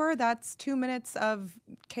rush hour, that's 2 minutes of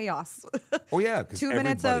chaos. Oh, yeah. 'Cause 2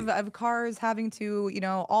 minutes everybody- of cars having to,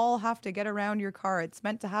 all have to get around your car. It's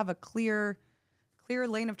meant to have a clear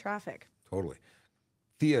lane of traffic. Totally.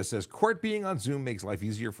 Thea says, court being on Zoom makes life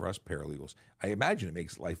easier for us paralegals. I imagine it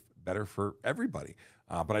makes life better for everybody.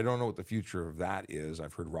 But I don't know what the future of that is.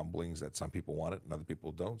 I've heard rumblings that some people want it and other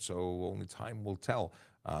people don't. So only time will tell.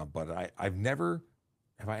 But I've never,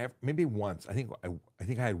 have I ever, maybe once, I think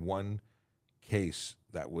I had one case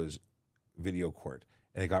that was video court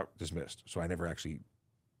and it got dismissed. So I never actually,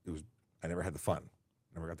 I never had the fun.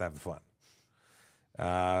 Never got to have the fun.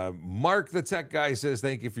 Mark, the tech guy, says,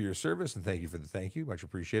 thank you for your service and thank you for the thank you. Much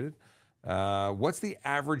appreciated. What's the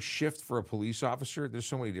average shift for a police officer? There's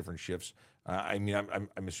so many different shifts.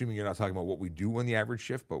 I'm assuming you're not talking about what we do on the average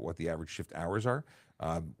shift, but what the average shift hours are.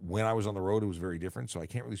 When I was on the road, it was very different, so I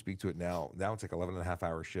can't really speak to it now. Now it's like 11 and a half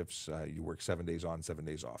hour shifts. You work 7 days on, 7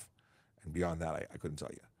 days off. And beyond that, I couldn't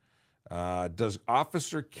tell you. Does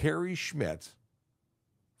Officer Kerry Schmidt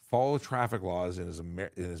follow traffic laws in his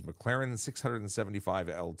McLaren 675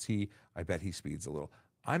 LT? I bet he speeds a little.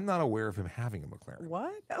 I'm not aware of him having a McLaren.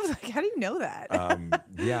 What? I was like, how do you know that?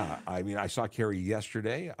 Yeah, I mean, I saw Kerry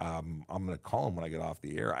yesterday. I'm gonna call him when I get off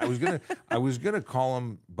the air. I was gonna call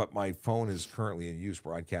him, but my phone is currently in use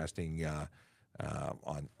broadcasting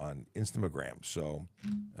on Instagram. So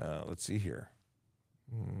let's see here.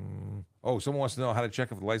 Oh, someone wants to know how to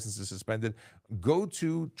check if the license is suspended. Go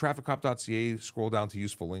to trafficcop.ca, scroll down to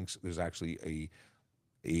useful links. There's actually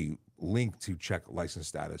a link to check license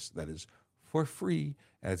status that is for free,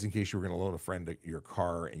 and it's in case you were going to loan a friend your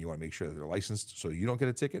car and you want to make sure that they're licensed so you don't get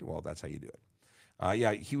a ticket. Well, that's how you do it.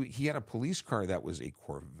 Yeah, he had a police car that was a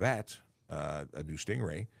Corvette, a new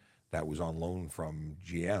Stingray, that was on loan from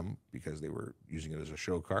GM because they were using it as a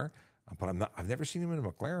show car. But I've never seen him in a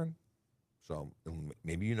McLaren. So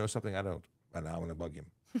maybe you know something I don't, and now I'm going to bug him.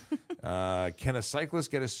 Can a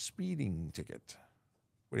cyclist get a speeding ticket?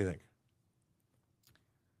 What do you think?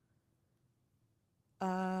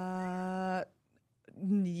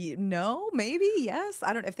 No, maybe, yes.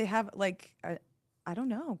 I don't, if they have, I don't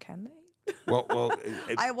know, can they? Well,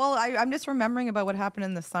 I'm just remembering about what happened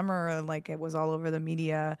in the summer. Like it was all over the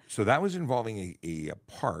media. so that was involving a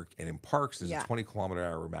park, and in parks, there's Yeah. a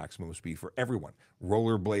 20-kilometer-hour maximum speed for everyone.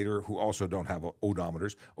 Rollerblader, who also don't have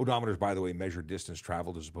odometers. Odometers, by the way, measure distance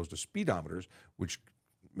traveled as opposed to speedometers, which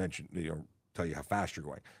tell you how fast you're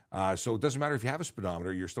going. So it doesn't matter if you have a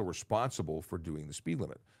speedometer; you're still responsible for doing the speed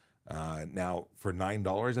limit. Now, for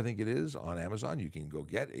 $9, I think it is, on Amazon, you can go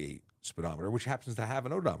get a speedometer, which happens to have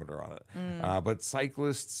an odometer on it. But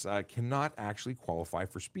cyclists cannot actually qualify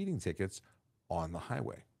for speeding tickets on the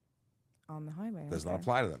highway. On the highway. Does not okay.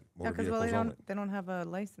 apply to them. Yeah, Motor because vehicles only. they don't have a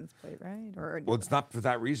license plate, right? Or Well, it's not for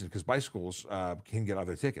that reason, because bicycles can get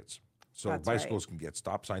other tickets. So That's bicycles can get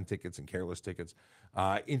stop sign tickets and careless tickets.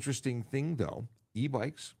 Interesting thing though,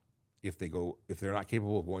 e-bikes, if they're not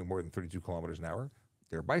capable of going more than 32 kilometers an hour,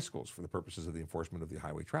 they're bicycles for the purposes of the enforcement of the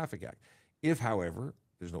Highway Traffic Act. If, however,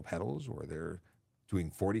 there's no pedals or they're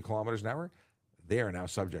doing 40 kilometers an hour, they are now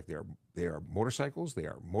subject. They are motorcycles, they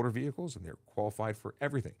are motor vehicles, and they're qualified for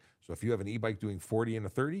everything. So if you have an e-bike doing 40 and a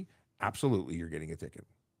 30, absolutely you're getting a ticket.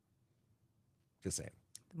 Just saying.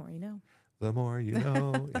 the more you know. The more you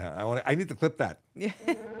know. Yeah, I need to clip that. Yeah.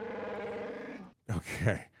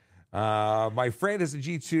 Okay. My friend is a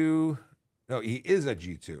G2. No, he is a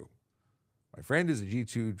G2. My friend is a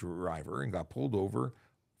G2 driver and got pulled over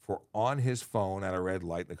for on his phone at a red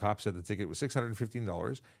light. The cop said the ticket was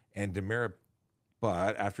 $615 and demerit,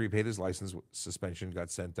 but after he paid his license suspension, got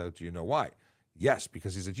sent out. Do you know why? Yes,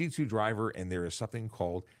 because he's a G2 driver and there is something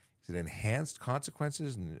called enhanced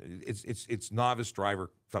consequences, and it's novice driver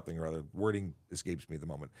something or other. Wording escapes me at the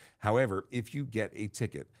moment. However, if you get a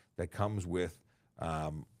ticket that comes with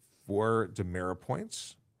 4 demerit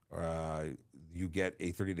points, you get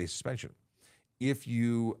a 30-day suspension. If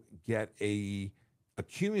you get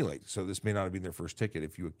accumulate, so this may not have been their first ticket,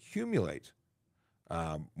 if you accumulate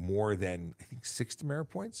more than, I think, 6 demerit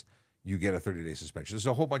points, you get a 30-day suspension. There's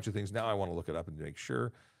a whole bunch of things. Now I want to look it up and make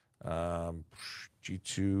sure.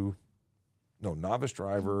 G2, no, novice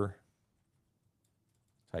driver,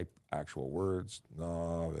 type actual words,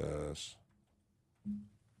 novice.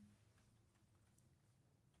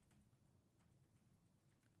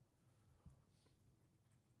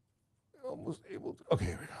 Almost able to, okay,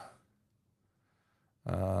 here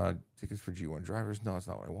we go. Tickets for G1 drivers, no, it's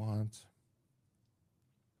not what I want.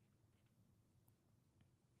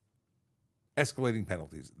 Escalating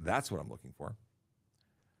penalties, that's what I'm looking for.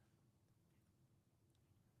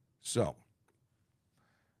 So,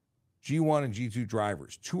 G1 and G2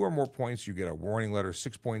 drivers, 2 or more points, you get a warning letter.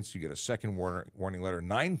 6 points, you get a second warning letter.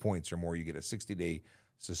 9 points or more, you get a 60-day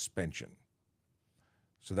suspension.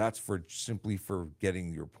 So that's simply for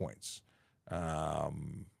getting your points.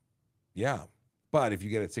 Yeah, but if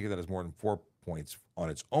you get a ticket that has more than 4 points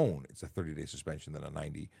on its own, it's a 30-day suspension, then a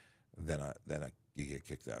 90, then you get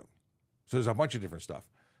kicked out. So there's a bunch of different stuff.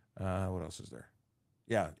 What else is there?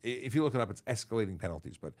 Yeah, if you look it up, it's escalating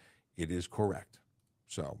penalties, but it is correct.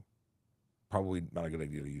 So probably not a good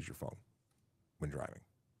idea to use your phone when driving.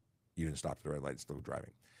 You didn't stop at the red light, still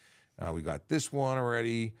driving. We got this one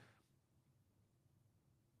already.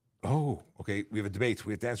 Oh, okay. We have a debate.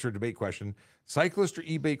 We have to answer a debate question. Cyclist or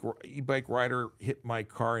e-bike rider hit my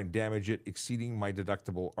car and damage it, exceeding my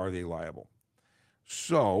deductible. Are they liable?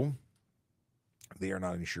 So they are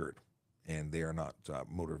not insured, and they are not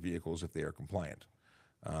motor vehicles if they are compliant.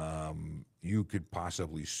 You could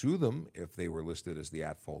possibly sue them if they were listed as the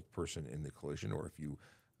at-fault person in the collision, or if you,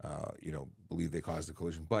 believe they caused the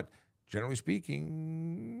collision. But generally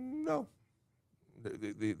speaking, no.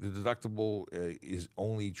 The deductible is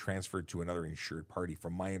only transferred to another insured party.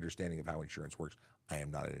 From my understanding of how insurance works, I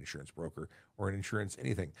am not an insurance broker or an insurance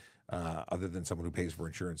anything other than someone who pays for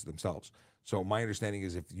insurance themselves. So my understanding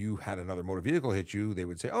is if you had another motor vehicle hit you, they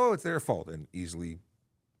would say, "Oh, it's their fault," and easily,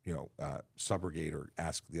 subrogate or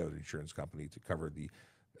ask the other insurance company to cover the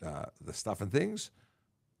stuff and things.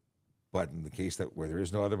 But in the case where there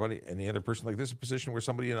is any other person like this, a position where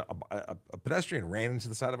somebody, a pedestrian, ran into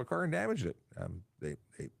the side of a car and damaged it, they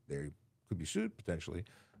could be sued potentially,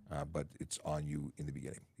 but it's on you in the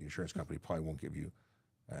beginning. The insurance company probably won't give you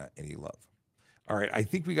any love. All right, I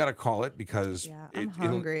think we got to call it because I'm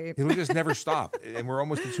hungry. It'll just never stop, and we're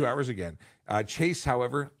almost at 2 hours again. Chase,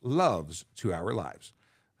 however, loves 2-hour lives.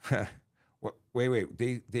 Wait,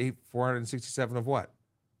 day 467 of what?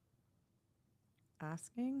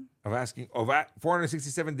 Asking? Of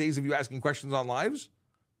 467 days of you asking questions on lives?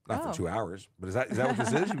 Not for 2 hours, but is that what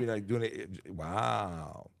this is? You'd be like doing it.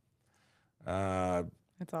 Wow.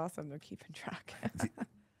 It's awesome. They're keeping track.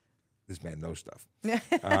 This man knows stuff.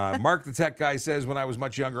 Mark the tech guy says, when I was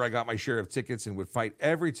much younger, I got my share of tickets and would fight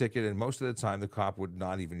every ticket. And most of the time, the cop would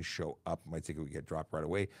not even show up. My ticket would get dropped right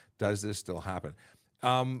away. Does this still happen?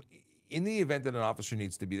 In the event that an officer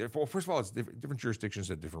needs to be there, well, first of all, it's different jurisdictions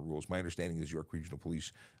have different rules. My understanding is York Regional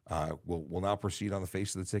Police will now proceed on the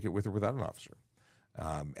face of the ticket with or without an officer.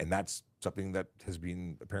 And that's something that has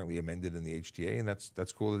been apparently amended in the HTA, and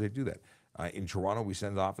that's cool that they do that. In Toronto, we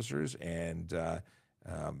send officers, and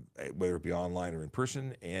whether it be online or in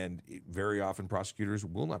person, and very often prosecutors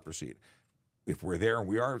will not proceed. If we're there and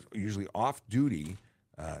we are usually off duty,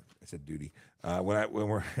 I said duty,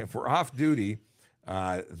 if we're off duty,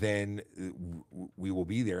 then we will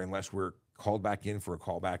be there unless we're called back in for a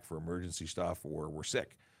callback for emergency stuff or we're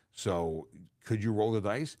sick. So could you roll the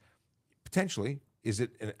dice? Potentially. Is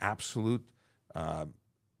it an absolute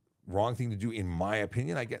wrong thing to do? In my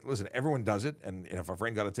opinion, listen, everyone does it. And if a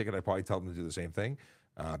friend got a ticket, I'd probably tell them to do the same thing.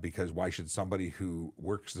 Because why should somebody who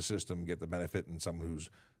works the system get the benefit and someone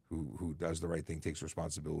who does the right thing, takes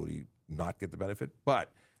responsibility, not get the benefit?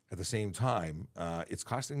 But at the same time, it's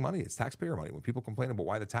costing money. It's taxpayer money. When people complain about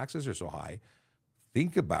why the taxes are so high,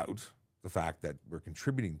 think about the fact that we're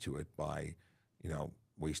contributing to it by,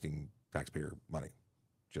 wasting taxpayer money.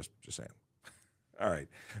 Just saying. All right.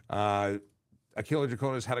 Akila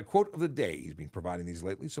Jaconas had a quote of the day. He's been providing these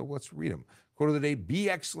lately, so let's read them. Quote of the day: be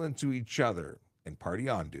excellent to each other and party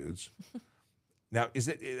on, dudes. Now,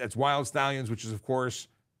 that's Wild Stallions, which is, of course,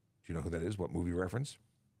 do you know who that is? What movie reference?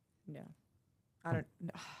 No. I don't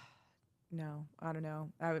know. No, I don't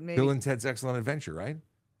know. I would maybe. Bill and Ted's Excellent Adventure, right?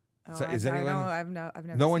 Oh, So, is anyone? I've never.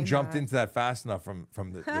 No one seen jumped that. into that fast enough from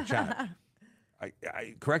the chat.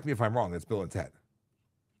 Correct me if I'm wrong. That's Bill and Ted,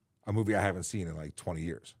 a movie I haven't seen in like 20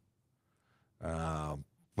 years.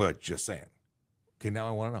 But just saying. Okay, now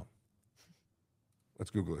I want to know.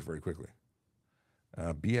 Let's Google it very quickly.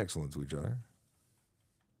 Be excellent to each other.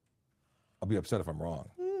 I'll be upset if I'm wrong.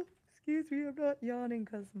 Excuse me, I'm not yawning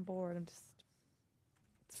because I'm bored.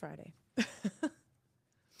 It's Friday.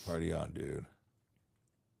 Party on, dude.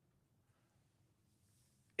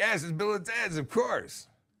 Yes, it's Bill and Ted's, of course.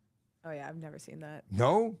 Oh yeah, I've never seen that.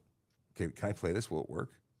 No? Okay, can I play this? Will it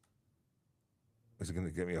work? Is it going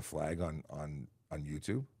to get me a flag on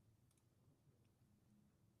YouTube?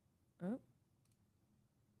 Oh.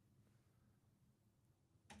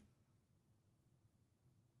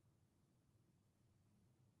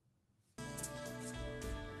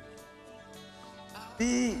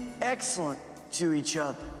 Be excellent to each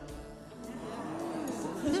other.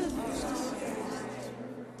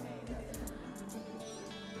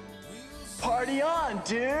 Party on,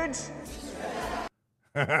 dudes!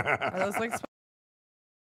 Are those like?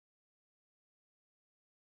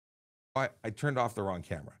 I turned off the wrong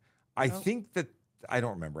camera. I think that I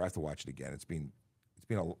don't remember. I have to watch it again. It's been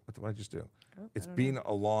a what did I just do? It's been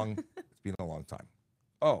a long time.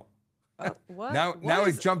 Oh. What? Now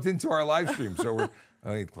it jumped into our live stream, so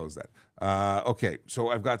I need to close that. Okay, so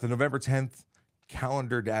I've got the November 10th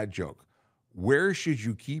calendar dad joke. Where should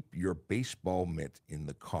you keep your baseball mitt in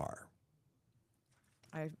the car?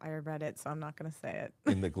 I read it, so I'm not going to say it.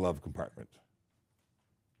 In the glove compartment.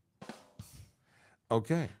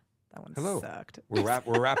 Okay. That one Hello. sucked.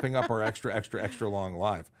 We're wrapping up our extra long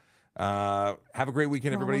live. Have a great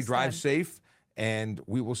weekend, everybody. Almost Drive done. safe, and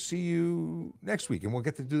we will see you next week. And we'll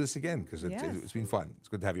get to do this again because it's been fun. It's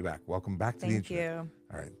good to have you back. Welcome back to the Thank internet. you.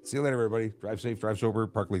 All right. See you later, everybody. Drive safe, drive sober,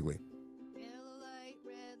 park legally. Yellow light,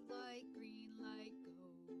 red light, green light, go.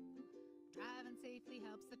 Driving safely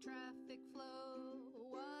helps the traffic flow.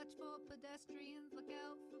 Watch for pedestrians, look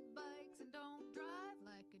out for bikes, and don't drive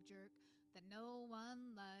like a jerk that no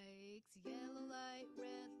one likes. Yellow light,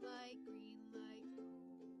 red light, green light, go.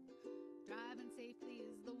 Driving safely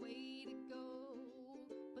is the way to go.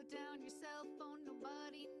 Put down your cell phone,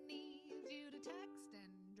 nobody needs you to text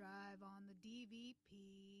and drive on the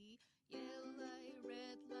DVP. Yellow light,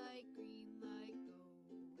 red light, green light, go.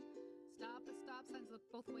 Stop at stop signs, look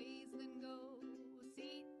both ways, then go.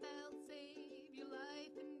 Seatbelt save your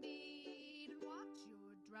life indeed. And watch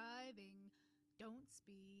your driving, don't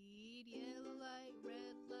speed. Yellow light,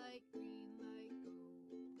 red light, green light, go.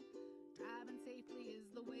 Driving safely is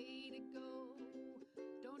the way to go.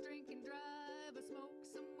 Don't drink and drive or smoke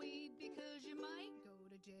some weed because you might go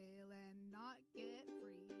to jail